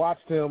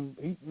watched him.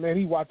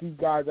 He watched these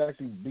guys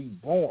actually be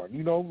born,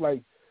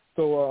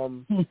 So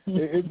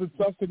it's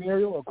a tough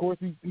scenario. Of course,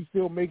 he's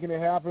still making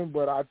it happen,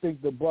 but I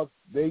think the Bucs,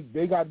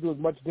 they got to do as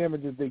much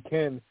damage as they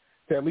can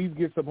to at least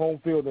get some home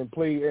field and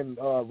play in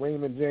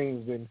Raymond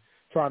James and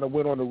trying to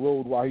win on the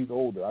road while he's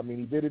older. I mean,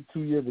 he did it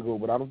 2 years ago,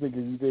 but I don't think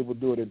he's able to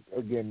do it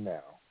again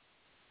now.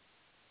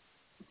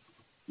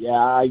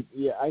 I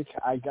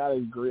gotta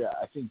agree.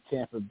 I think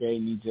Tampa Bay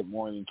needs it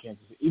more than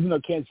Kansas City. Even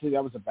though Kansas City,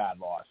 that was a bad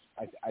loss.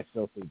 I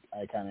still think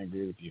I kind of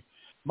agree with you.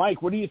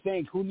 Mike, what do you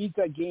think? Who needs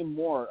that game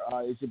more?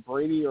 Is it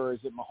Brady or is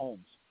it Mahomes?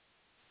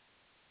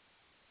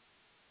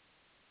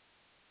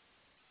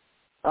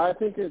 I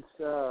think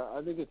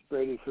it's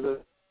Brady for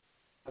the.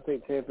 I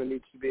think Tampa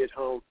needs to be at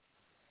home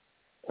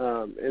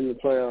in the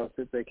playoffs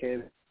if they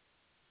can.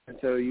 And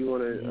so you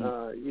want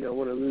to you don't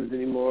want to lose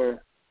any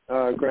more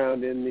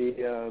ground in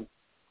the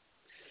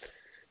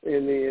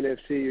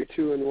NFC. You're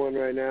 2-1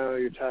 right now.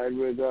 You're tied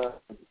with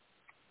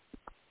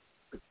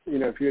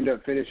if you end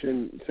up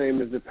finishing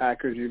same as the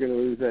Packers, you're going to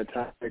lose that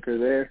tiebreaker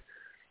there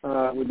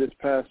with this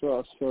pass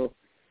loss. So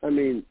I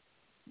mean,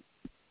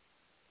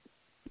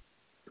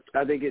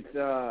 I think it's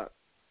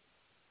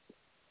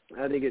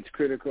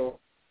critical.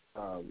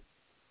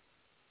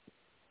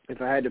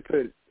 If I had to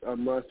put a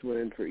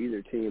must-win for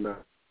either team,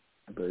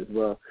 but as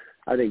well,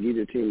 I think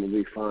either team will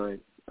be fine,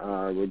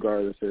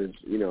 regardless. There's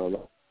a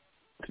lot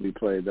to be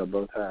played. They'll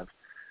both have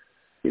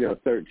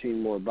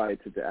 13 more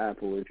bites at the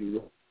apple, if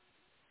you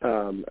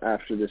will,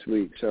 after this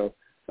week. So,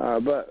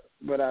 but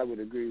I would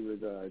agree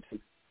with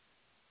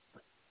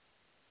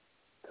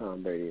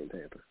Tom Brady and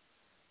Tampa.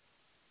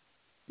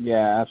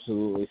 Yeah,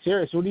 absolutely.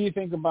 Serious. What do you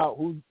think about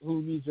who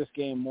needs this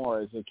game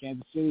more? Is it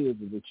Kansas City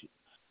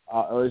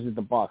or is it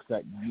the Bucs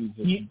that needs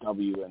this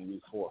W in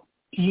Week 4?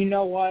 You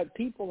know what?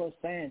 People are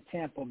saying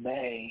Tampa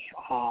Bay,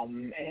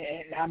 and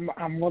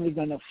I'm really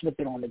going to flip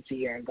it on its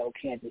ear and go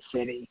Kansas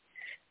City,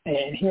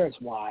 and here's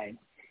why.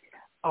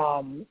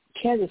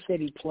 Kansas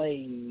City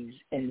plays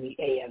in the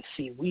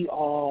AFC. We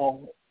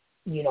all,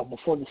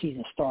 before the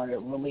season started,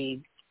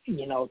 really,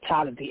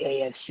 touted the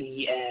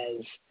AFC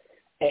as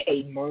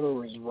a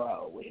murderer's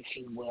row, if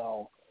you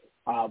will.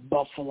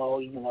 Buffalo,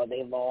 even though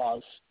they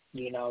lost,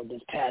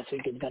 this past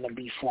week is going to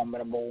be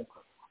formidable.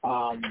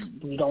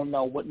 We don't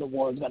know what in the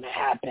world is going to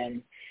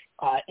happen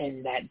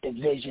in that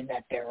division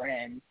that they're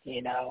in.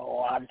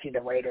 Obviously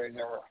the Raiders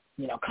are,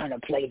 kind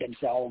of played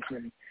themselves,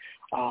 and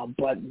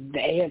but the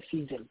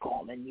AFC's a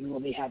gauntlet. You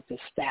really have to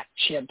stack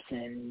chips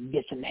and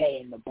get some hay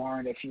in the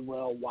barn, if you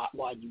will,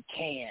 while you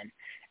can.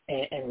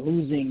 And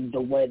losing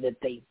the way that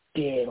they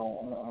did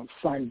on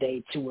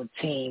Sunday to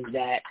a team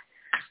that,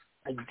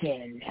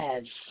 again,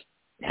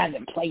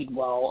 hasn't played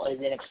well is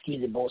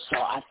inexcusable. So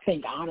I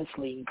think,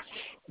 honestly,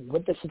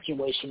 with the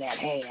situation at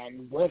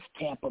hand, with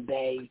Tampa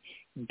Bay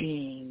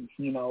being,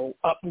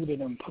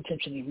 uprooted and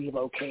potentially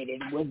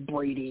relocated, with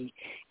Brady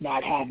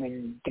not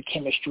having the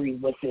chemistry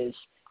with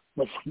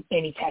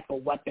any type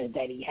of weapons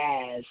that he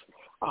has,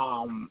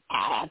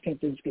 I think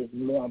this is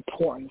more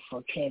important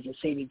for Kansas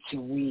City to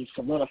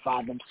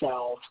re-solidify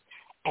themselves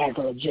as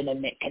a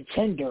legitimate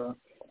contender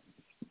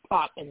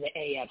in the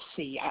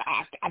AFC.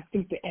 I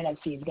think the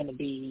NFC is going to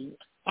be,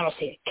 I don't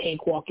say a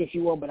cakewalk, if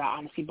you will, but I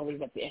honestly believe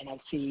that the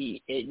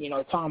NFC,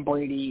 Tom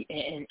Brady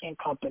and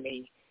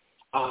company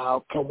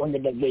can win the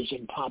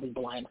division probably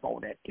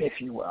blindfolded, if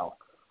you will.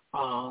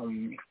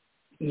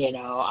 We're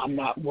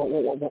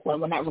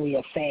not really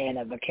a fan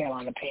of the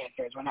Carolina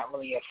Panthers. We're not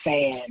really a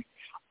fan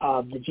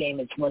of the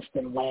Jameis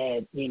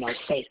Winston-led,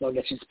 Saints, no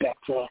disrespect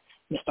to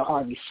Mr.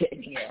 Harvey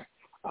sitting here.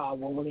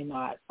 We're really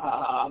not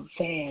a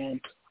fan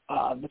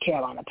of the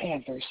Carolina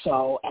Panthers.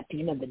 So at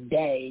the end of the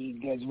day,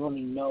 there's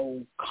really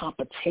no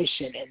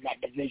competition in that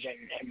division,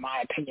 in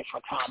my opinion,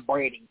 for Tom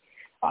Brady.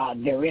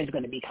 There is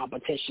going to be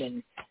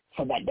competition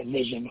for that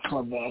division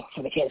for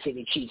the Kansas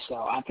City Chiefs. So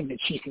I think the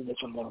Chiefs need this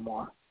one a little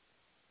more.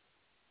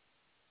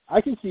 I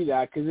can see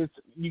that because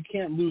you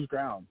can't lose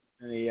ground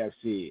in the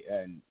AFC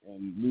and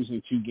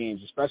losing 2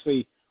 games,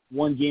 especially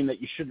one game that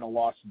you shouldn't have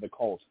lost to the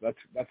Colts. That's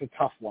a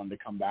tough one to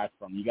come back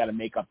from. You got to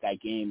make up that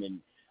game,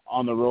 and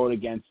on the road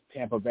against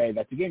Tampa Bay,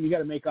 that's a game you got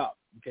to make up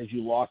because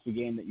you lost a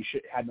game that you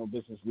had no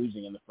business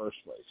losing in the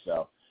first place.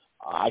 So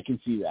I can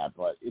see that,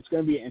 but it's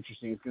going to be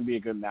interesting. It's going to be a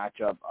good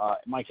matchup.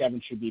 Mike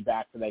Evans should be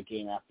back for that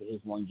game after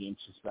his 1-game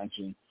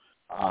suspension.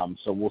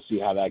 So we'll see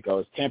how that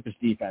goes. Tampa's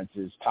defense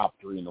is top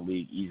 3 in the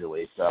league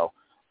easily, so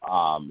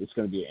it's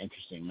going to be an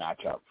interesting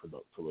matchup for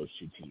those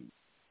 2 teams.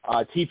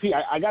 TP,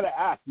 I got to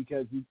ask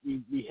because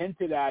we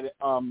hinted at it.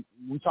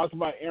 We talked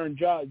about Aaron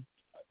Judge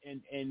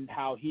and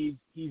how he's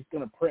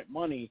going to print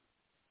money.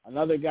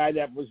 Another guy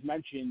that was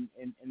mentioned,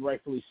 and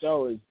rightfully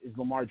so, is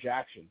Lamar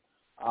Jackson,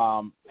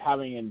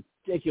 having a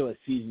ridiculous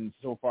season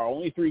so far.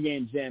 Only 3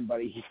 games in,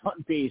 but he's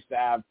on pace to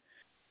have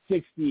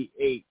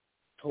 68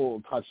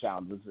 total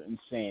touchdowns. It's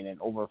insane, and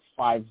over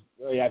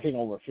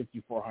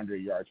 5,400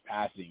 yards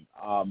passing.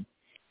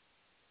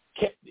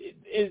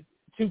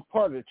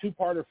 Two-parter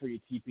for you,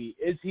 TP.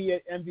 Is he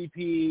an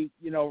MVP,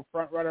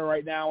 front runner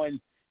right now, and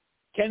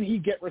can he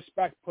get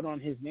respect put on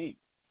his name?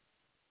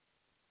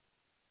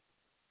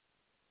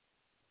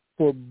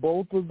 For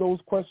both of those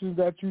questions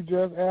that you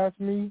just asked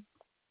me,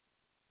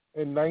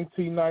 in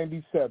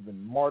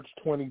 1997, March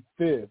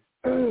 25th,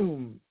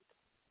 an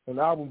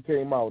album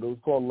came out. It was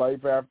called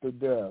Life After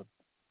Death.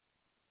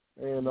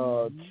 And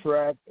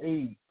track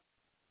 8,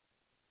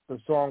 the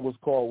song was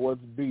called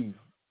What's Beef.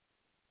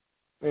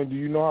 And do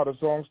you know how the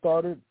song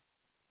started?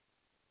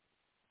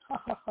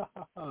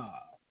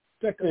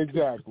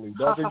 Exactly.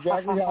 That's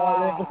exactly how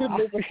I am.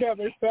 That's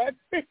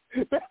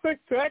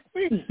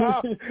exactly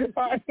how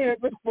I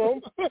answer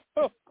both of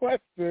those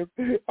questions.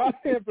 I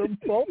answer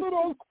both of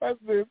those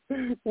questions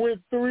with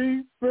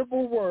 3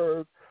 simple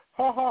words.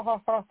 Ha ha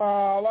ha ha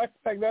ha. Like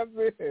that's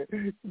it.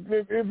 Is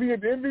he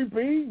an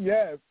MVP?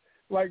 Yes.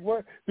 Like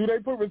what? Do they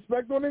put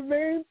respect on his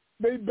name?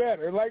 They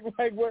better. Like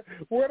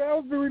what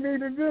else do we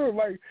need to do?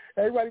 Like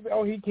everybody say,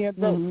 oh, he can't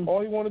throw. Mm-hmm.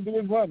 All he want to do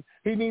is run.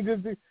 He needs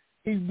to.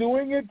 He's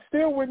doing it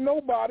still with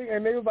nobody,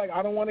 and they was like,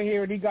 I don't want to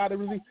hear it. He got it.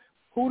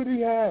 Who did he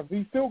have?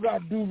 He still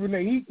got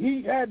Duvernay.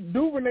 He had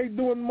Duvernay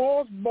doing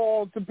moss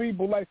balls to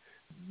people, like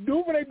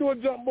Duvernay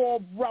doing jump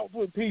ball routes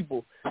with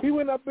people. He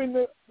went up in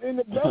the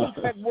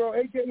Belichick world,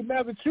 a.k.a.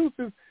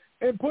 Massachusetts,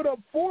 and put up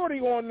 40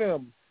 on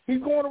them.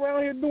 He's going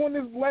around here doing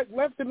this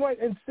left and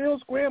right and still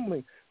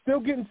scrambling,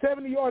 still getting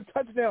 70-yard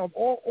touchdowns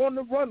all on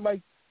the run.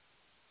 Like,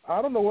 I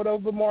don't know what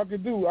else Lamar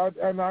could do. I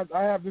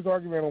have this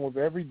argument almost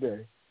every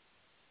day.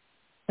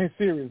 And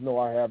serious, no,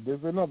 I have this,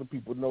 and other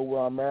people know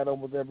where I'm at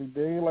almost every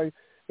day. Like,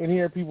 and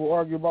hearing people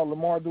argue about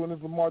Lamar doing this,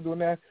 Lamar doing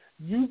that.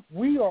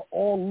 We are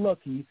all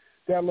lucky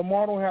that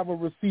Lamar don't have a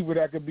receiver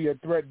that could be a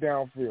threat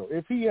downfield.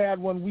 If he had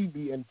one, we'd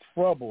be in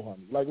trouble,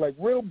 honey. Like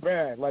real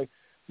bad. Like,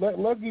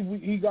 lucky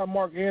he got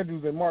Mark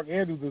Andrews, and Mark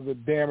Andrews is a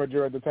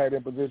damager at the tight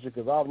end position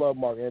because I love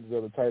Mark Andrews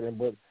at the tight end.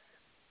 But,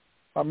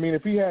 I mean,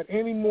 if he had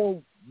any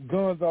more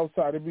guns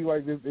outside, it'd be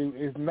like this.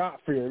 It's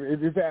not fair.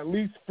 It's at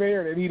least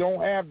fair that he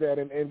don't have that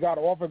and got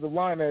an offensive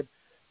line that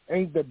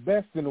ain't the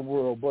best in the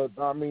world. But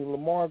I mean,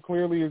 Lamar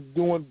clearly is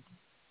doing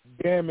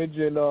damage,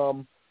 and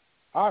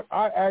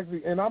I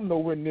actually, and I'm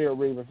nowhere near a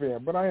Raven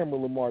fan, but I am a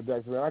Lamar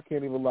Jackson fan. I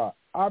can't even lie.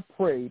 I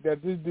pray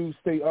that this dude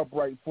stay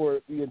upright for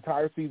the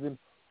entire season,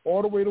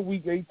 all the way to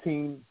Week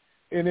 18,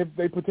 and if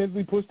they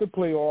potentially push the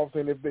playoffs,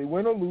 and if they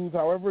win or lose,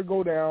 however it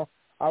go down,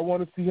 I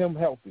want to see him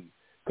healthy.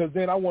 Because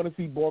then I want to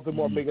see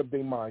Baltimore make up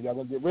their mind. Y'all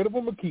going to get rid of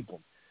him or keep him?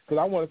 Because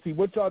I want to see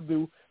what y'all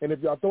do. And if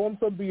y'all throw him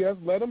some BS,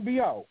 let him be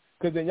out.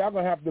 Because then y'all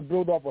going to have to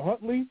build off a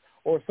Huntley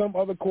or some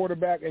other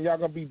quarterback, and y'all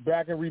going to be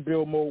back in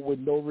rebuild mode with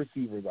no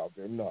receivers out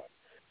there.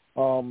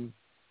 None.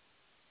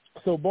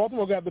 So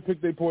Baltimore got to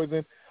pick their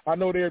poison. I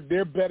know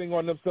they're betting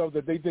on themselves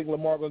that they think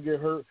Lamar going to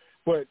get hurt.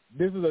 But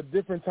this is a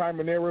different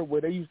time and era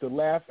where they used to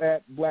laugh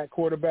at black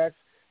quarterbacks.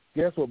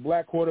 Guess what?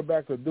 Black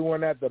quarterbacks are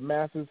doing that. The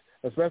masses,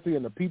 especially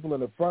in the people in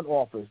the front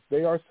office,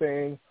 they are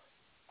saying,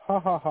 ha,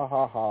 ha, ha,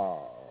 ha, ha.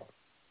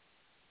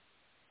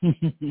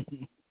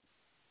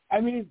 I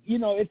mean, you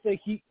know, it's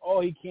like he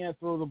can't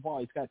throw the ball.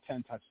 He's got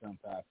 10 touchdown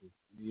passes.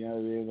 You know what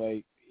I mean?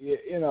 Like,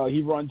 you know,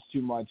 he runs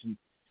too much. And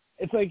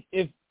it's like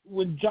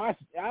when Josh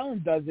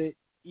Allen does it,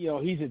 you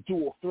know, he's a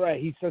dual threat.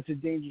 He's such a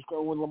dangerous guy.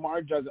 When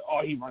Lamar does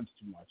it, he runs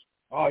too much.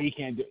 He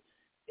can't do it.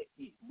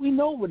 We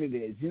know what it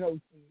is. You know,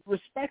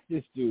 respect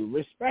this dude.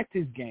 Respect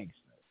his gangster.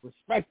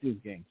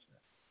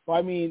 So,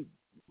 I mean,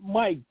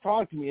 Mike,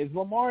 talk to me. Is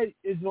Lamar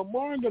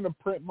going to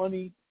print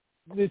money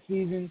this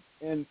season,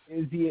 and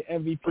is he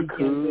an MVP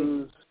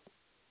candidate?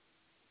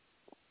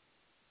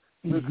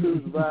 Look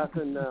who's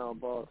laughing now,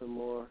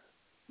 Baltimore.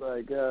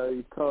 Like,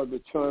 you called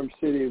the Charm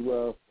City.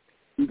 Well,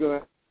 you're going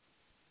to have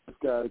this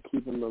guy to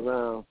keep him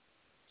around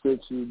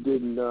since you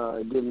didn't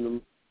give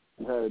him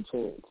had a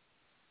chance.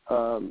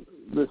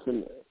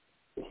 Listen,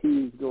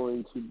 he's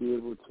going to be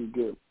able to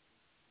get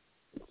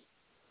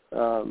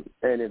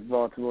and if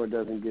Baltimore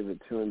doesn't give it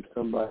to him,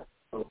 somebody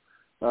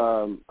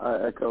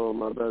I echo what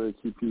my brother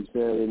TP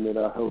said, and that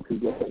I hope he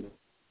gets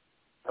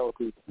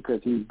healthy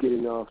because he's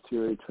getting off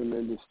to a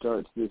tremendous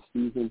start to this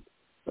season.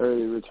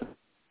 Early return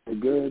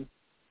good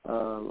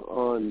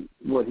on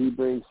what he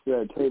brings to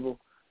that table.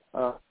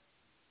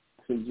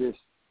 And just,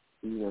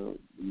 you know,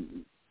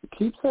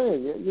 keep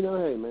saying it. You know,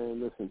 hey,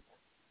 man, listen,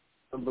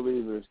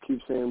 unbelievers,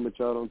 keep saying what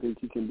y'all don't think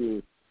he can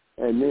do.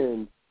 And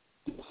then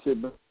just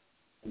sit back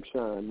and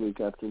shine week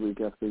after week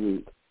after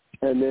week.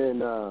 And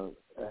then,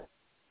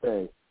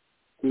 hey,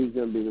 he's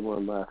going to be the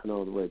one laughing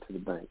all the way to the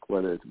bank,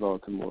 whether it's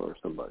Baltimore or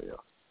somebody else.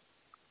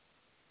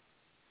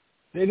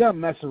 They don't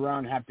mess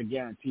around and have to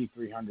guarantee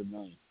 $300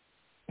 million.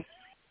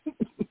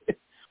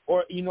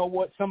 Or you know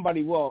what?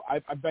 Somebody will. I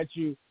bet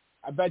you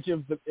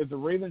if the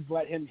Ravens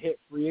let him hit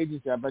free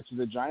agency, I bet you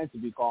the Giants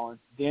would be calling.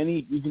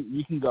 Danny,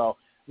 you can go.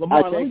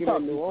 Lamar, let me talk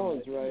to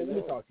you. Let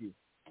me talk to you.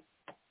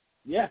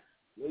 Yeah,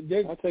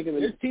 there's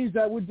teams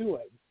that would do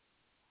it.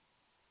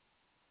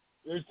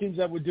 There's teams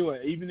that would do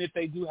it, even if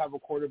they do have a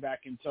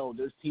quarterback in tow.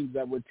 There's teams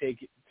that would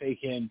take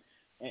him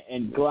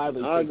and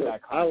gladly take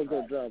that contract. I would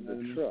go drive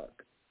the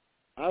truck.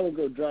 I would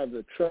go drive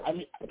the truck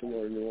to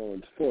New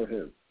Orleans for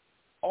him.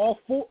 All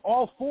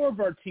four of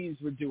our teams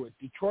would do it.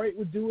 Detroit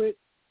would do it.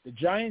 The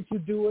Giants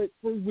would do it.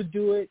 Philly would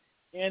do it.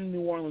 And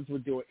New Orleans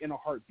would do it in a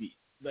heartbeat.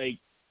 Like,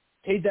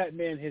 pay that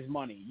man his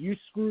money. You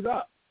screwed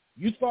up.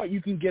 You thought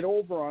you can get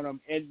over on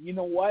him. And you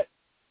know what?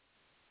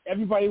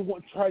 Everybody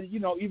would try to, you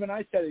know, even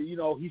I said it, you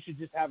know, he should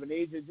just have an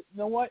agent. You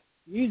know what?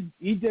 He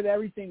did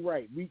everything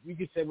right. We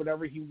could say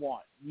whatever he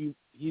wants. He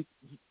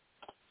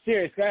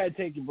serious, go ahead,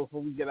 take it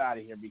before we get out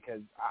of here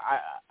because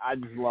I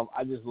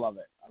just love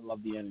it. I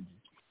love the energy.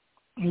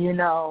 You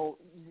know,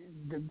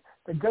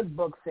 the good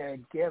book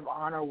said, give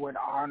honor what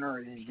honor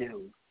is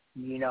due.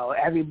 You know,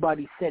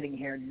 everybody sitting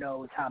here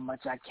knows how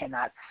much I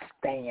cannot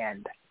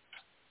stand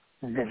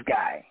this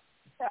guy.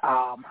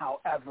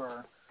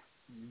 However,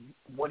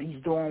 what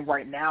he's doing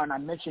right now, and I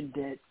mentioned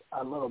it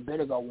a little bit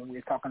ago when we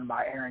were talking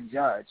about Aaron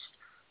Judge,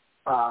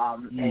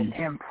 and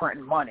him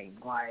printing money.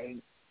 Like,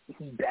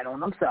 he bet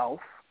on himself,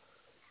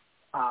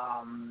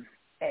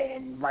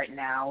 and right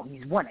now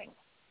he's winning.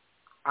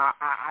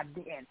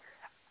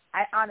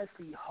 I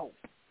honestly hope,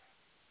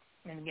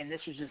 and again,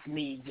 this is just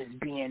me just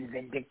being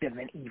vindictive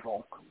and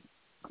evil.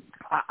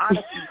 I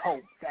honestly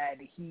hope that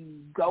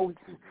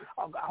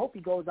I hope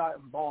he goes out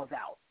and balls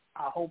out.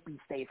 I hope he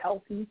stays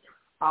healthy.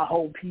 I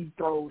hope he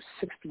throws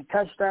 60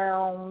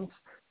 touchdowns,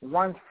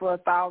 runs for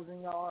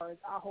 1,000 yards.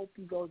 I hope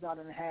he goes out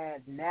and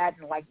has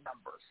Madden-like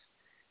numbers,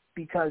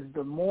 because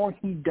the more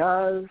he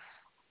does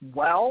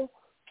well,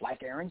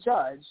 like Aaron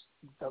Judge,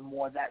 the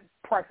more that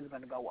price is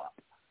going to go up.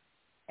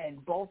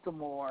 And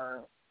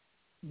Baltimore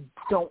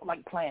don't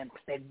like playing.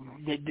 They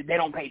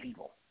don't pay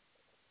people.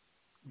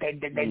 They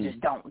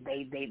just don't.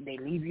 They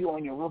leave you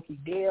on your rookie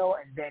deal,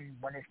 and then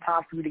when it's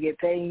time for you to get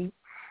paid,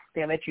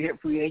 they let you hit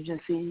free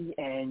agency,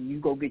 and you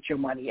go get your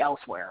money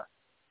elsewhere.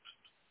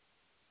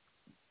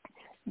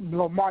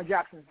 Lamar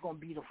Jackson is going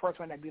to be the first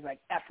one that be like,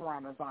 F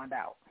around and find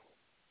out.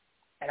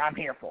 And I'm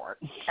here for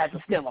it. As a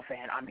Steelers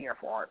fan, I'm here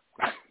for it.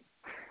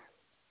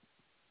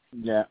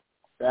 Yeah.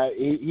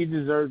 He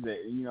deserves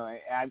it. You know,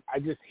 I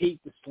just hate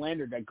the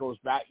slander that goes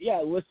back. Yeah,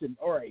 listen,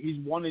 all right, he's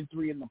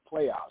 1-3 in the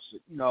playoffs.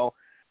 You know,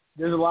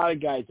 there's a lot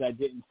of guys that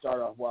didn't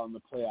start off well in the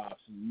playoffs,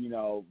 and, you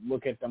know,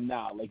 look at them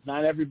now. Like,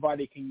 not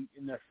everybody can,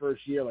 in their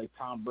first year, like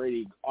Tom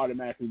Brady,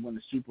 automatically win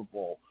the Super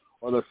Bowl,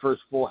 or their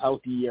first full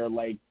healthy year,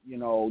 like, you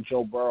know,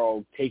 Joe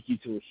Burrow, take you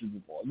to a Super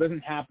Bowl. It doesn't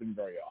happen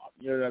very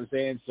often. You know what I'm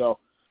saying? So,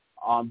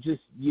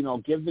 just, you know,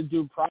 give the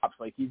dude props.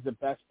 Like, he's the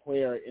best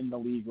player in the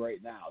league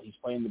right now. He's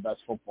playing the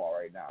best football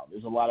right now.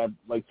 There's a lot of,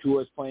 like,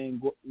 Tua's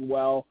playing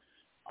well.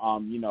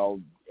 You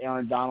know,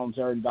 Aaron Donald,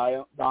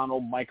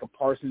 Micah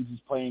Parsons is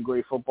playing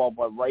great football.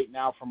 But right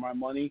now, for my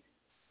money,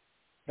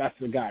 that's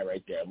the guy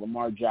right there.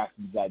 Lamar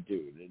Jackson's that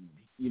dude. And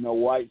you know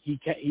what? He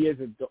is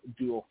a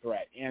dual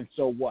threat. And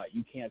so what?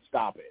 You can't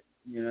stop it.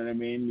 You know what I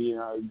mean? You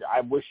know, I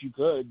wish you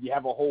could. You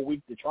have a whole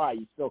week to try.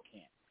 You still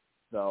can't.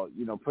 So,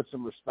 you know, put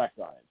some respect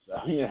on it. So,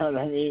 you know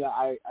what I mean?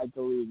 I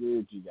totally agree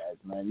with you guys,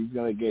 man. He's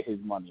going to get his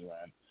money,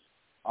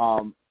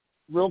 man.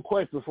 Real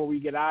quick before we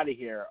get out of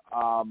here,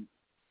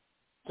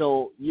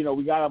 so, you know,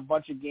 we got a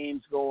bunch of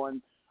games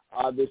going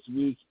this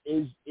week.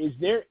 Is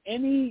there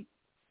any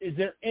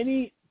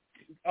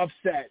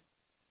upset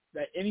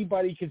that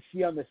anybody can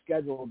see on the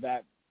schedule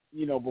that,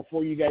 you know,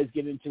 before you guys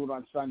get into it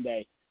on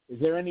Sunday, is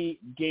there any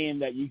game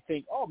that you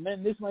think, oh,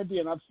 man, this might be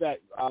an upset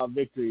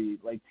victory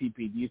like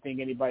TP? Do you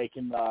think anybody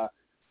can,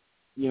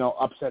 you know,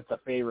 upset the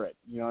favorite?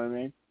 You know what I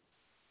mean?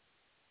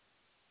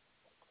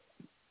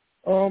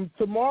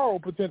 Tomorrow,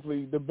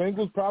 potentially. The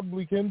Bengals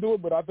probably can do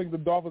it, but I think the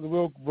Dolphins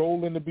will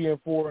roll into being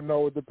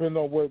 4-0. It depends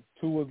on what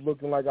Tua is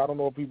looking like. I don't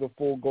know if he's a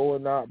full go or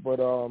not, but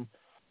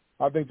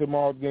I think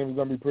tomorrow's game is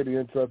going to be pretty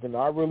interesting.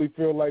 I really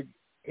feel like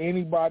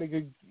anybody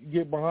could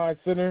get behind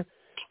center,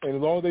 and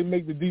as long as they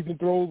make the decent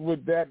throws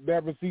with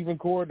that receiving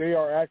core, they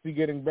are actually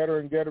getting better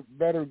and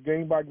better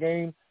game by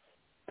game.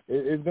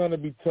 It's going to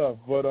be tough,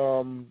 but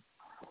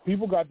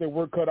people got their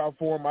work cut out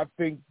for them. I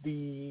think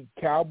the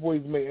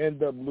Cowboys may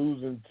end up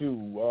losing,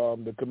 too.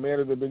 The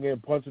Commanders have been getting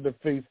punched in the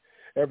face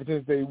ever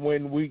since they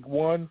win Week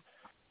 1,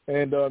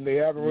 and they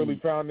haven't really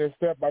found their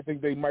step. I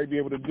think they might be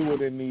able to do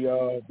it in the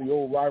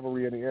old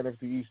rivalry in the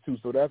NFC East, too.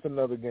 So that's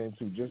another game,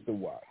 too, just to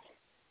watch.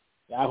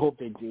 I hope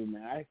they do,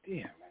 man.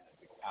 The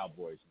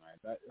Cowboys,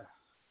 man.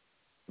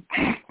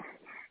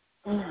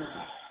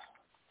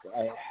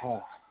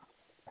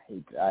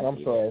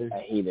 I'm sorry. I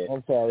hate it.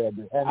 I'm sorry. I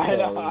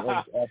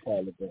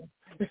apologize.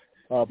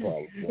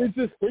 It's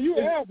just when you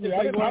asked me,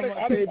 I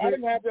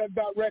didn't have that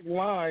direct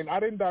line. I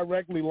didn't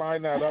directly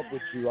line that up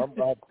with you. I'm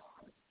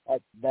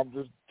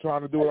just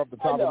trying to do it off the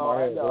top of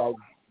my head.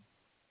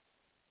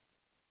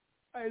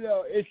 I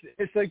know.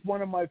 It's like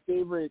one of my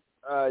favorite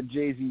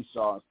Jay-Z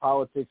songs,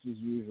 Politics as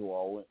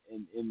Usual.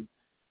 And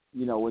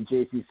you know, when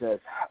Jay-Z says,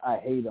 I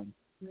hate him.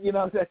 You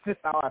know, that's just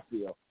how I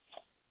feel.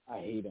 I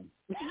hate him.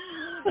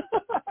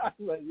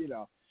 But, you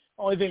know,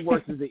 only thing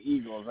worse is the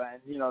Eagles.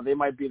 And, you know, they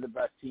might be the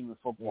best team in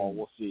football.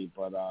 We'll see.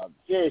 But,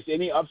 serious,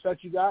 any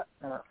upsets you got?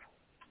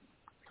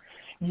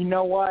 You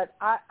know what?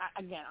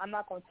 I'm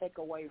not going to take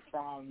away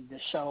from the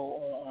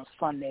show on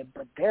Sunday,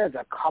 but there's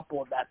a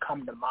couple that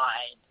come to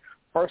mind.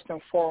 First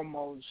and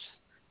foremost,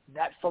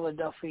 that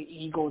Philadelphia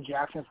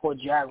Eagle-Jacksonville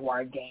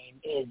Jaguar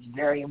game is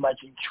very much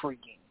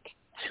intriguing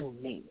to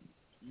me.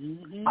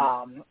 Mm-hmm.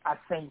 I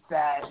think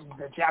that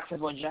the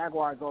Jacksonville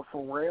Jaguars are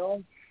for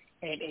real,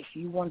 and if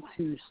you want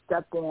to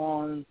step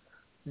on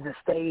the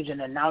stage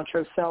and announce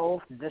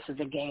yourself, this is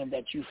a game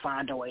that you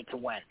find a way to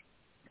win.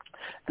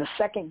 The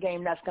second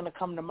game that's going to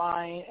come to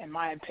mind, in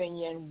my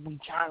opinion, we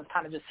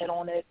kind of just hit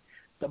on it,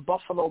 the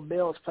Buffalo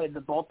Bills played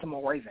the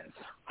Baltimore Ravens.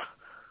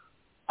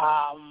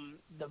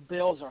 The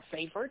Bills are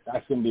favored.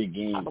 That's gonna be a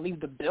game. I believe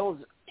the Bills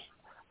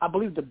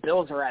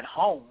are at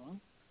home.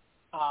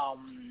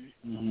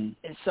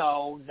 And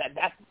so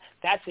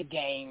that's a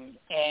game.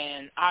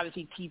 And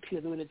obviously, TP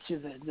alluded to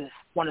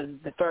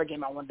the third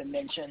game I wanted to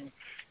mention.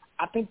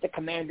 I think the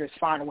Commanders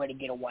find a way to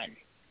get a win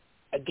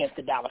against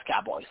the Dallas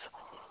Cowboys.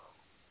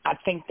 I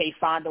think they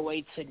find a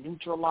way to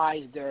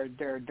neutralize their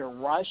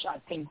rush. I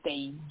think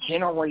they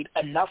generate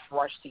enough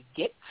rush to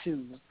get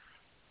to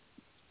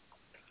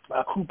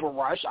Cooper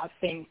Rush. I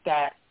think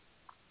that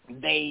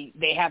they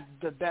have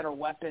the better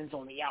weapons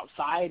on the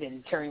outside,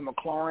 and Terry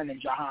McLaurin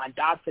and Jahan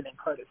Dotson and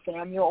Curtis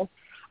Samuel.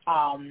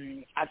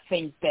 I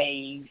think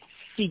they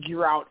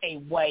figure out a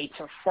way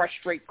to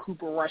frustrate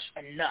Cooper Rush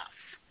enough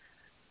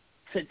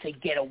to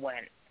get a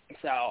win.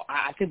 So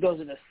I think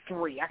those are the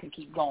three. I can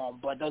keep going,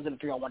 but those are the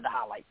three I wanted to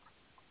highlight.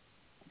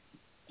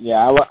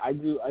 Yeah, I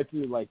do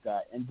like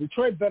that. And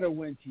Detroit better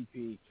win,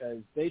 TP,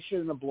 because they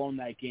shouldn't have blown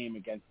that game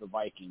against the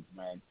Vikings,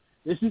 man.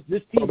 This team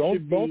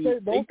should be. Don't say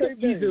they.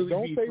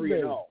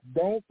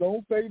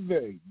 Don't say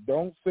they.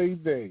 Don't say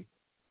they.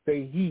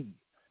 Say he.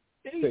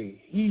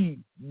 Say he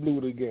blew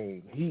the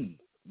game. He.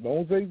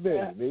 Don't say they.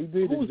 Yeah. They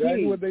did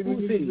exactly what they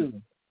needed to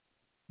do.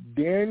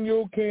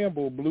 Daniel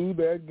Campbell blew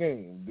that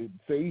game.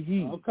 Say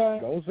he. Okay.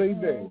 Don't say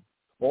they.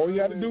 All you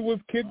had to do was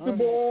kick the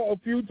ball a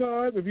few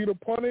times. If you'd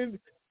have punted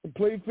and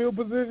played field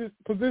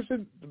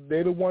position,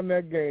 they'd have won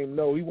that game.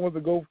 No, he wants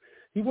to go.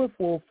 He went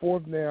for a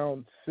fourth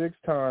down 6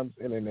 times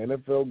in an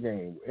NFL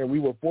game, and we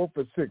were 4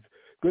 for 6.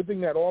 Good thing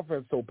that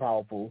offense so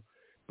powerful,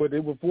 but they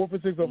were 4 for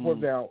 6 on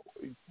fourth down.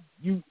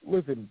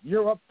 Listen,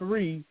 you're up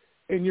 3,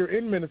 and you're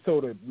in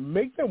Minnesota.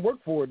 Make them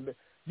work for it.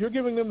 You're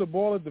giving them the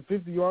ball at the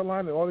 50-yard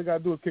line, and all they got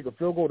to do is kick a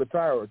field goal to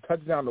tie or a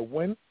touchdown to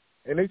win,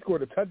 and they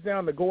scored a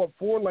touchdown to go up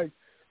 4. Like,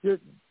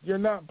 you're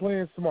not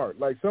playing smart.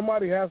 Like,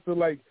 somebody has to,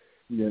 like,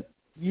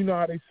 you know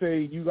how they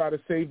say you got to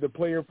save the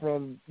player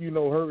from,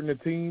 hurting the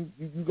team.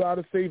 You got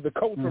to save the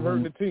coach from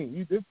hurting the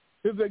team. This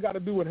they got to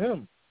do with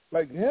him.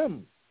 Like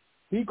him.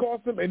 He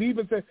cost him, and he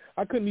even said,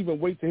 I couldn't even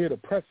wait to hear the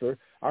presser.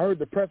 I heard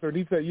the presser, and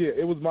he said, yeah,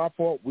 it was my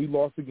fault. We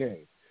lost the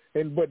game.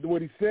 But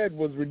what he said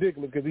was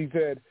ridiculous because he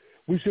said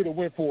we should have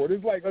went for it.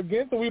 It's like,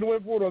 again, so we'd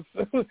have went for it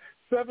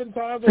 7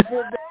 times or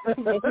 4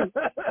 times.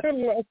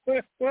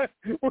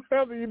 What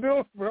else are you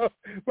doing, bro?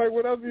 Like,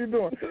 what else are you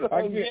doing?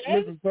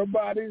 Listen,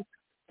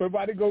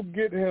 Somebody go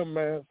get him,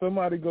 man.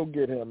 Somebody go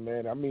get him,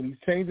 man. I mean, he's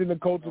changing the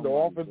culture. The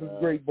offense is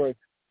great, but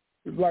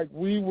it's like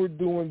we were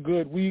doing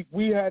good. We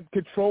had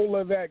control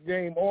of that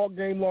game all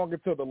game long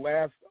until the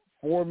last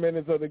 4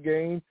 minutes of the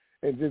game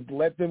and just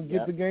let them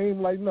get the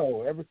game. Like,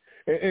 no.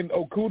 And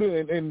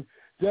Okudah and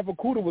Jeff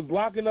Okudah was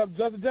locking up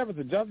Justin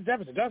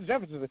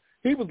Jefferson.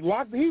 He was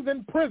locked. He's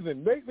in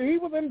prison. He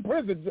was in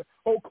prison.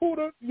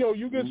 Okudah,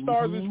 you get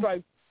stars and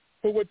stripes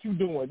for what you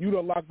doing. You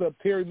done locked up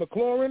Terry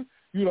McLaurin.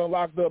 You done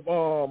locked up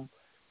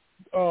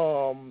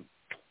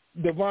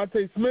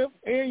Devontae Smith,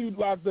 and you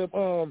locked up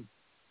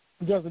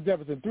Justin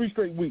Jefferson 3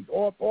 straight weeks,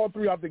 all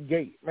 3 out the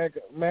gate.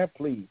 Man,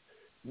 please.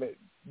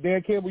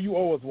 Dan Campbell, you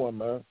owe us one,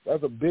 man.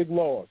 That's a big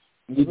loss.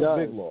 He does.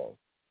 A big loss.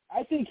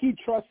 I think he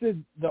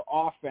trusted the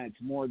offense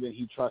more than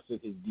he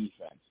trusted his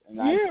defense. And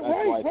that's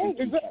why I think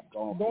he kept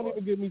going. Don't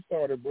even get me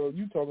started, bro.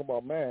 You talking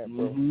about man,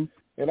 bro.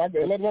 And I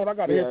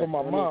got to hear from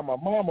my mom. My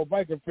mom a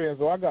Viking fan,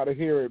 so I got to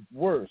hear it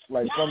worse.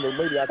 Like from the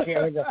lady, I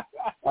can't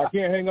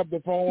hang up the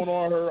phone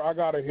on her. I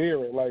got to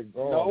hear it. Like,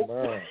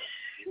 man.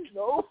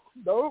 No,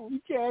 you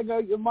can't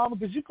hang up your mama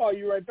because she call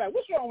you right back.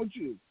 What's wrong with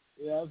you?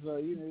 Yeah, so what are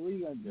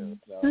you gonna do?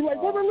 So, you're like,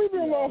 Mama, leave me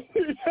alone.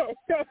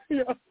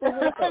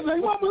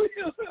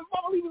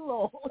 Mama, leave me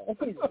alone.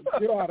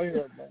 Get out of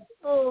here, man.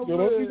 Oh, man.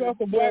 If you got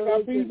some black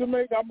eyed peas to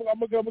make, I'm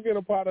gonna get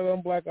a pot of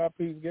them black eyed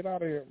peas. Get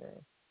out of here,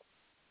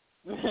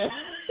 man.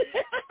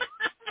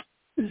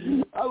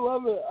 I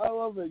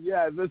love it.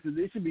 Yeah, listen,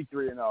 they should be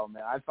 3-0,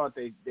 man. I thought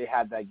they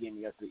had that game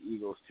against the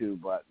Eagles too,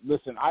 but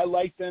listen, I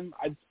like them.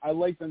 I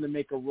like them to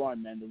make a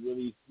run, man, to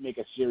really make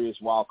a serious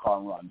wild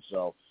card run.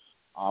 So.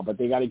 But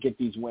they got to get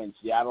these wins.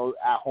 Seattle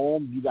at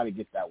home, you got to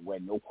get that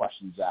win, no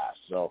questions asked.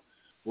 So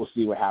we'll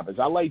see what happens.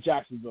 I like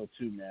Jacksonville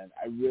too, man.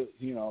 I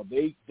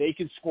really, they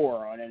can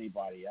score on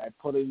anybody. I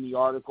put it in the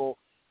article.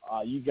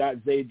 You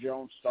got Zay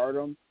Jones, start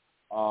him.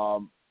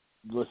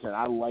 Listen,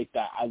 I like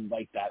that. I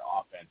like that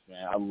offense,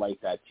 man. I like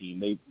that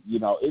team.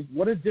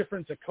 What a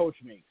difference a coach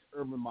makes.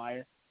 Urban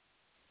Meyer,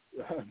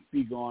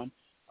 be gone.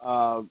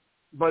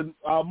 But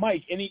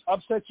Mike, any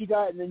upsets you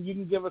got, and then you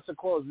can give us a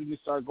close. We can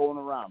start going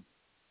around.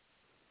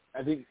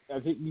 I think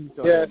you can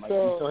still hear. Mike,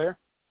 you still here?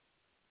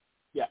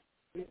 Yeah.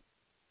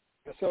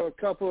 So a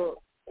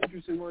couple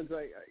interesting ones.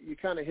 Like you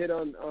kind of hit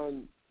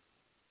on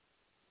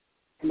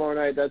tomorrow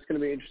night. That's going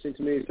to be interesting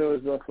to me. So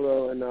is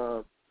Buffalo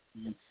and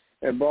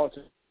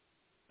Baltimore.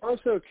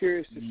 Also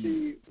curious to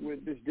see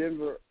with this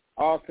Denver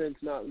offense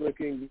not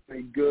looking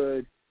very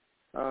good.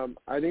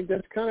 I think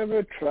that's kind of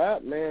a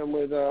trap, man.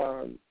 With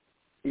the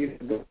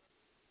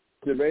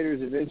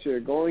Raiders eventually are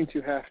going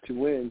to have to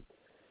win.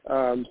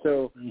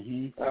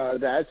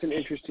 That's an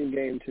interesting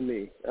game to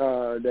me.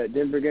 That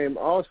Denver game.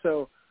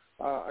 Also,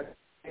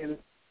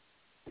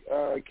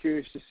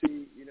 curious to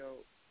see,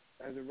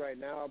 as of right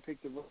now, I'll pick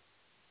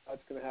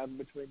what's going to happen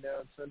between now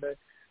and Sunday.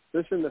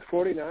 Listen, the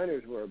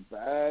 49ers were a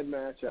bad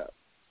matchup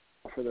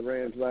for the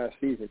Rams last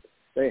season.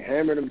 They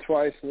hammered them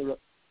twice in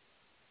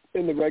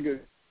the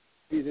regular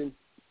season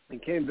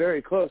and came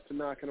very close to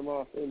knocking them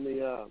off in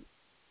the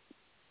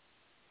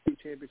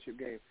championship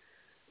game.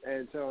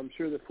 And so I'm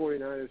sure the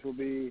 49ers will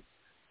be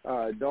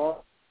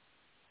dogged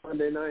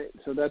Monday night.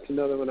 So that's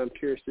another one I'm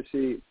curious to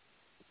see,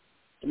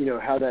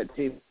 how that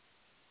team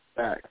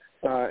back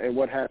and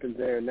what happens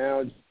there.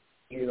 Now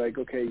you're like,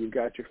 okay, you've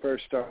got your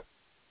first start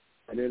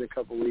and in a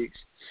couple weeks.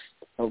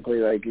 Hopefully,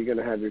 you're going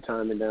to have your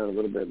timing down a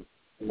little bit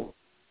more.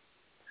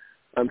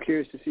 I'm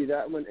curious to see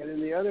that one. And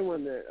then the other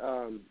one that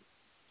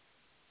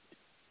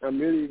I'm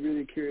really,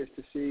 really curious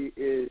to see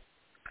is,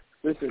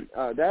 listen,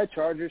 that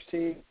Chargers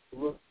team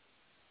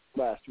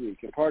last week,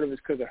 and part of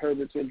it's because of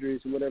Herbert's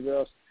injuries and whatever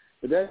else,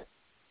 but that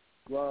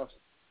lost.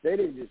 They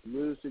didn't just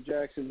lose to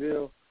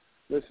Jacksonville.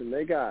 Listen,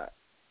 they got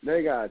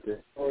the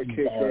door kicked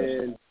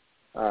in.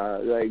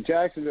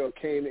 Jacksonville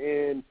came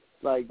in,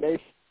 they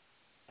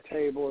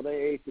table, they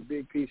ate the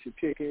big piece of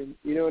chicken.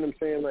 You know what I'm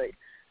saying?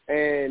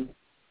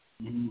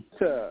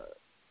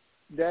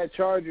 That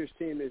Chargers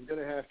team is going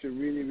to have to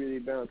really, really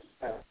bounce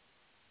back.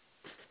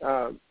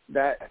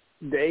 That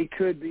they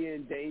could be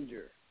in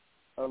danger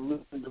of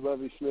losing to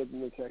Lovie Smith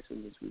and the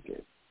Texans this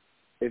weekend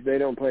if they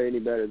don't play any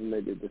better than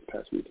they did this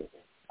past weekend.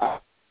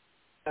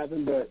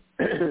 Happened, but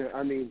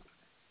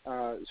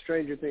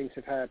stranger things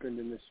have happened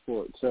in this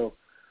sport. So,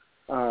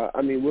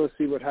 we'll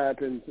see what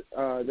happens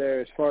there.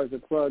 As far as the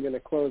plug and the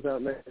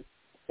closeout, man,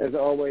 as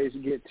always,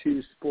 get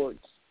to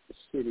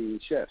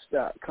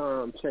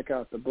SportsCityChefs.com. Check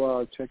out the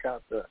blog. Check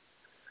out the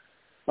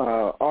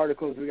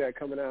articles we got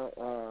coming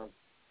out.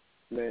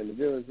 Man, the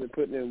villains been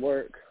putting in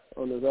work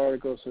on those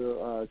articles,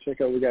 so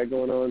check out what we got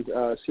going on.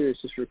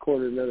 Sirius just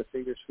recorded another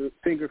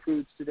Finger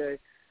Foods today,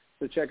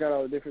 so check out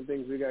all the different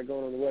things we got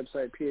going on the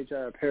website,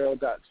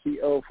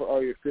 phiapparel.co, for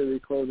all your Philly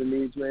clothing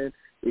needs, man.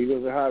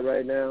 Eagles are hot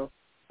right now.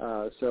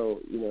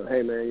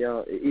 Hey, man,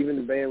 y'all, even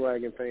the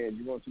bandwagon fans,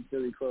 you want some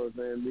Philly clothes,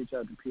 man, reach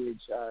out to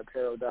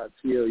phiapparel.co,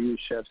 use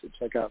chefs to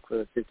check out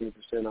for a 15%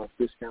 off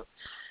discount.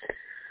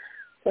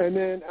 And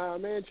then,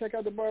 man, check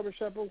out the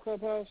barbershop on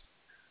Clubhouse.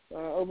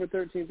 Over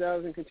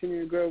 13,000,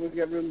 continue to grow. We've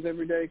got rooms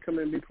every day. Come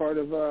in and be part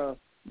of our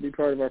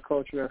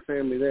culture and our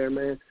family there,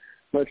 man.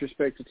 Much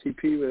respect to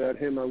TP. Without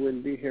him, I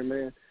wouldn't be here,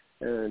 man.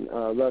 And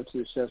love to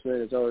the chefs,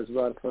 man. It's always a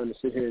lot of fun to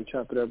sit here and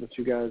chop it up with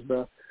you guys,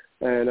 bro.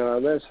 And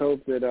let's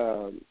hope that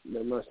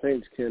my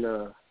Saints can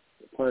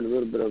find a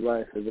little bit of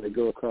life as they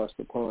go across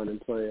the pond and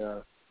play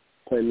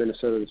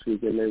Minnesota this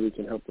weekend. Maybe we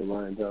can help the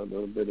Lions out a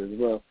little bit as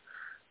well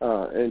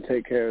and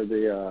take care of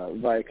the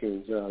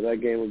Vikings. That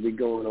game will be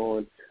going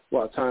on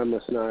while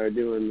Tymeless and I are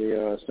doing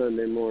the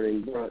Sunday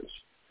morning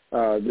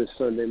brunch this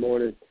Sunday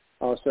morning.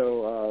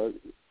 Also,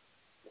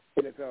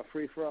 NFL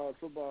free-for-all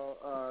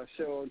football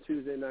show on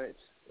Tuesday nights,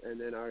 and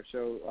then our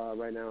show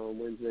right now on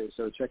Wednesday.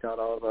 So check out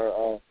all of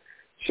our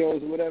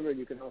shows and whatever.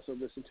 You can also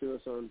listen to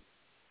us on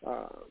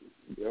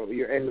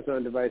your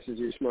Amazon devices,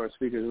 your smart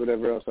speakers,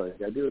 whatever else. All you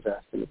got to do is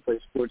ask them to play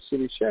Sports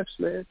City Chefs,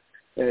 man,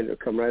 and it'll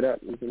come right up.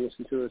 You can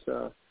listen to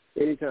us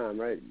anytime,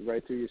 right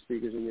through your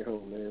speakers in your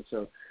home, man.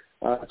 So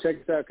check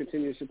us out.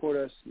 Continue to support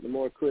us. The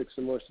more clicks,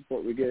 the more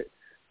support we get,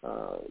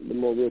 the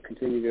more we'll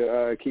continue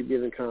to keep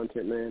giving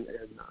content, man.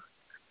 And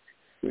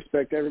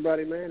respect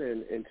everybody, man.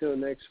 And until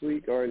next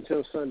week or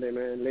until Sunday,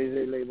 man.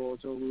 Les bon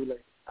roulés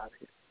out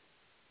here.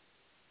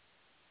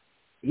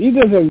 He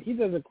does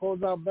a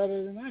closeout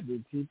better than I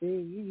do,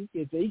 TP.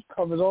 He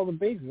covers all the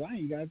bases. I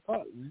ain't got to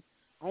talk,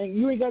 man.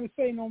 You ain't got to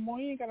say no more.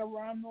 You ain't got to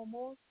rhyme no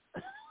more.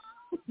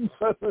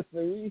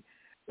 Listen,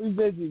 we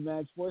busy,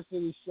 man. Sports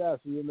City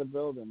Chefs, we in the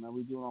building, man.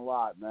 We doing a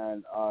lot,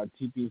 man.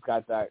 TP's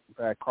got that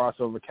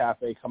crossover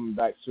cafe coming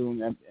back soon.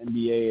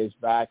 NBA is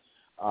back.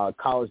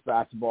 College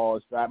basketball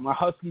is back. My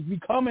Huskies, we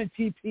coming,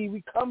 TP.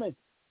 We coming.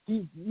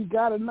 You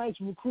got a nice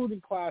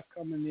recruiting class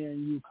coming there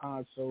in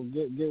UConn, so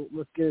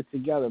let's get it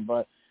together.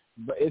 But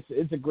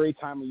it's a great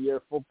time of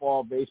year.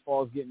 Football,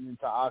 baseball is getting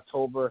into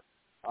October.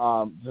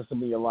 Just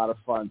gonna be a lot of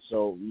fun.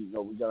 So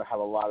we gotta have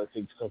a lot of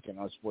things cooking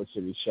on Sports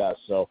City Chefs.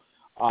 So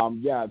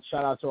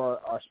shout out to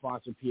our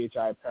sponsor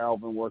PHI Apparel.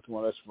 Been working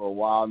with us for a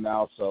while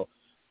now. So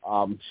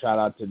shout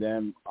out to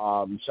them.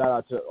 Shout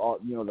out to all,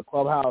 the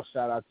clubhouse.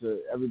 Shout out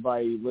to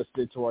everybody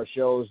listed to our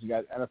shows. We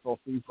got NFL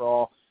Free for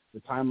All, the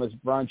Timeless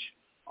Brunch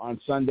on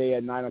Sunday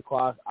at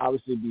 9:00.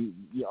 Obviously,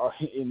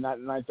 in that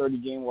 9:30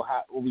 game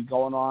will be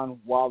going on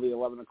while the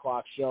 11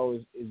 o'clock show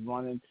is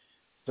running.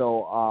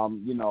 So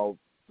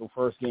the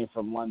first game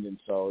from London.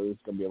 So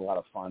it's gonna be a lot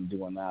of fun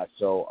doing that.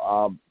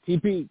 So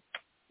TP,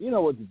 you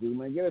know what to do,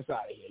 man. Get us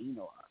out of here. You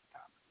know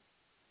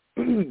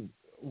our time.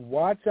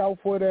 Watch out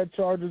for that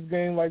Chargers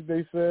game, like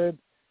they said.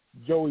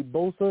 Joey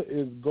Bosa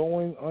is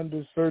going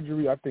under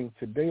surgery, I think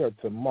today or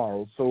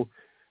tomorrow. So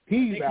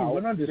he's out.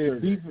 Went under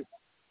surgery.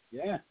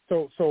 Yeah.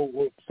 So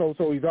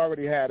he's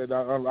already had it.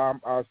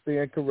 I'll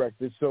stand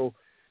corrected. So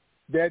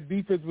that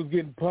defense was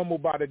getting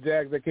pummeled by the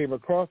Jags that came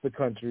across the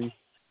country,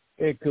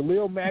 and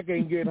Khalil Mack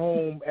ain't getting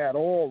home at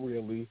all,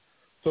 really.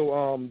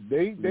 So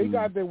they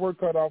got their work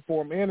cut out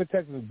for them, and the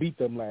Texans beat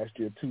them last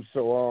year too.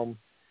 So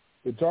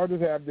the Chargers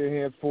have their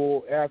hands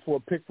full. As for a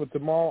pick for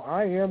tomorrow,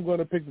 I am going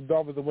to pick the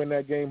Dolphins to win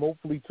that game.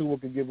 Hopefully Tua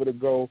can give it a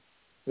go.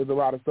 There's a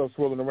lot of stuff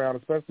swirling around,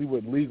 especially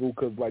with legal,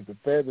 because like the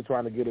feds are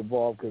trying to get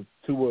involved because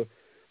Tua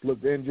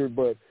looked injured,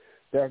 but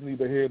that's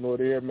neither here nor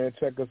there, man.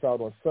 Check us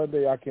out on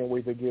Sunday. I can't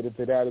wait to get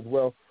into that as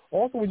well.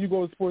 Also, when you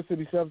go to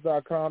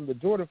SportsCityChefs.com, the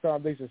Jordan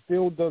Foundation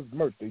still does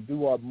merch. They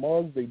do our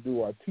mugs, they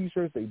do our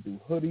T-shirts, they do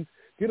hoodies.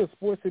 Get a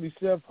Sports City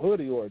Chefs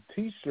hoodie or a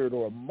T-shirt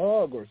or a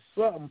mug or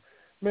something.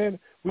 Man,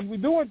 we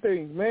doing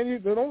things, man. You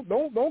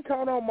don't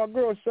count on my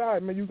girl Shy,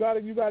 man. You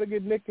gotta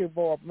get Nick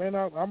involved, man.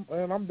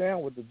 I'm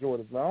down with the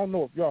Jordans, man. I don't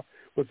know if y'all,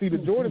 but see, the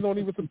Jordans don't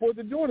even support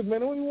the Jordans,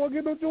 man. They don't even want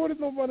to get no Jordans,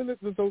 no money.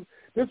 So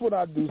this is what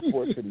I do,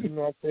 Sports City. You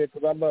know what I'm saying?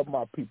 Because I love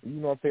my people. You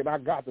know what I'm saying? I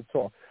got to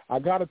talk. I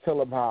got to tell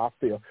them how I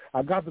feel.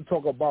 I got to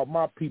talk about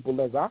my people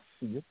as I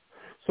see it.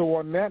 So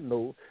on that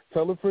note,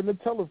 tell a friend to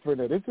tell a friend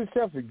that it's the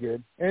chefs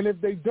again. And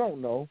if they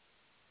don't know,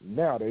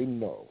 now they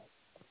know.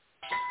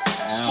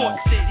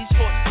 Sports City,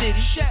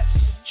 chefs,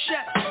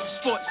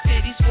 Sports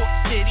City, chefs, Sports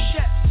City,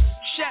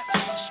 chefs,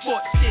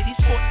 Sports City,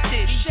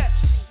 chefs.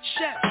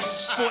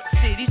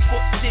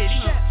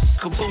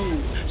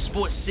 Kaboom,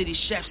 Sports City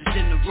chefs is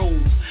in the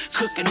room,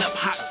 cooking up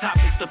hot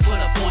topics to put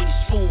up on your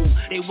spoon.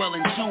 They well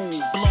in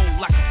tune, bloom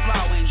like a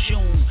flower in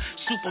June.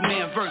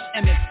 Superman vs.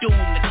 MF Doom,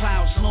 the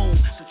clouds loom.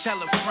 So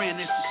tell a friend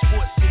it's the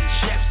Sports City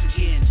chefs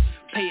again.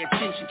 Pay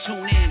attention,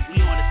 tune in. We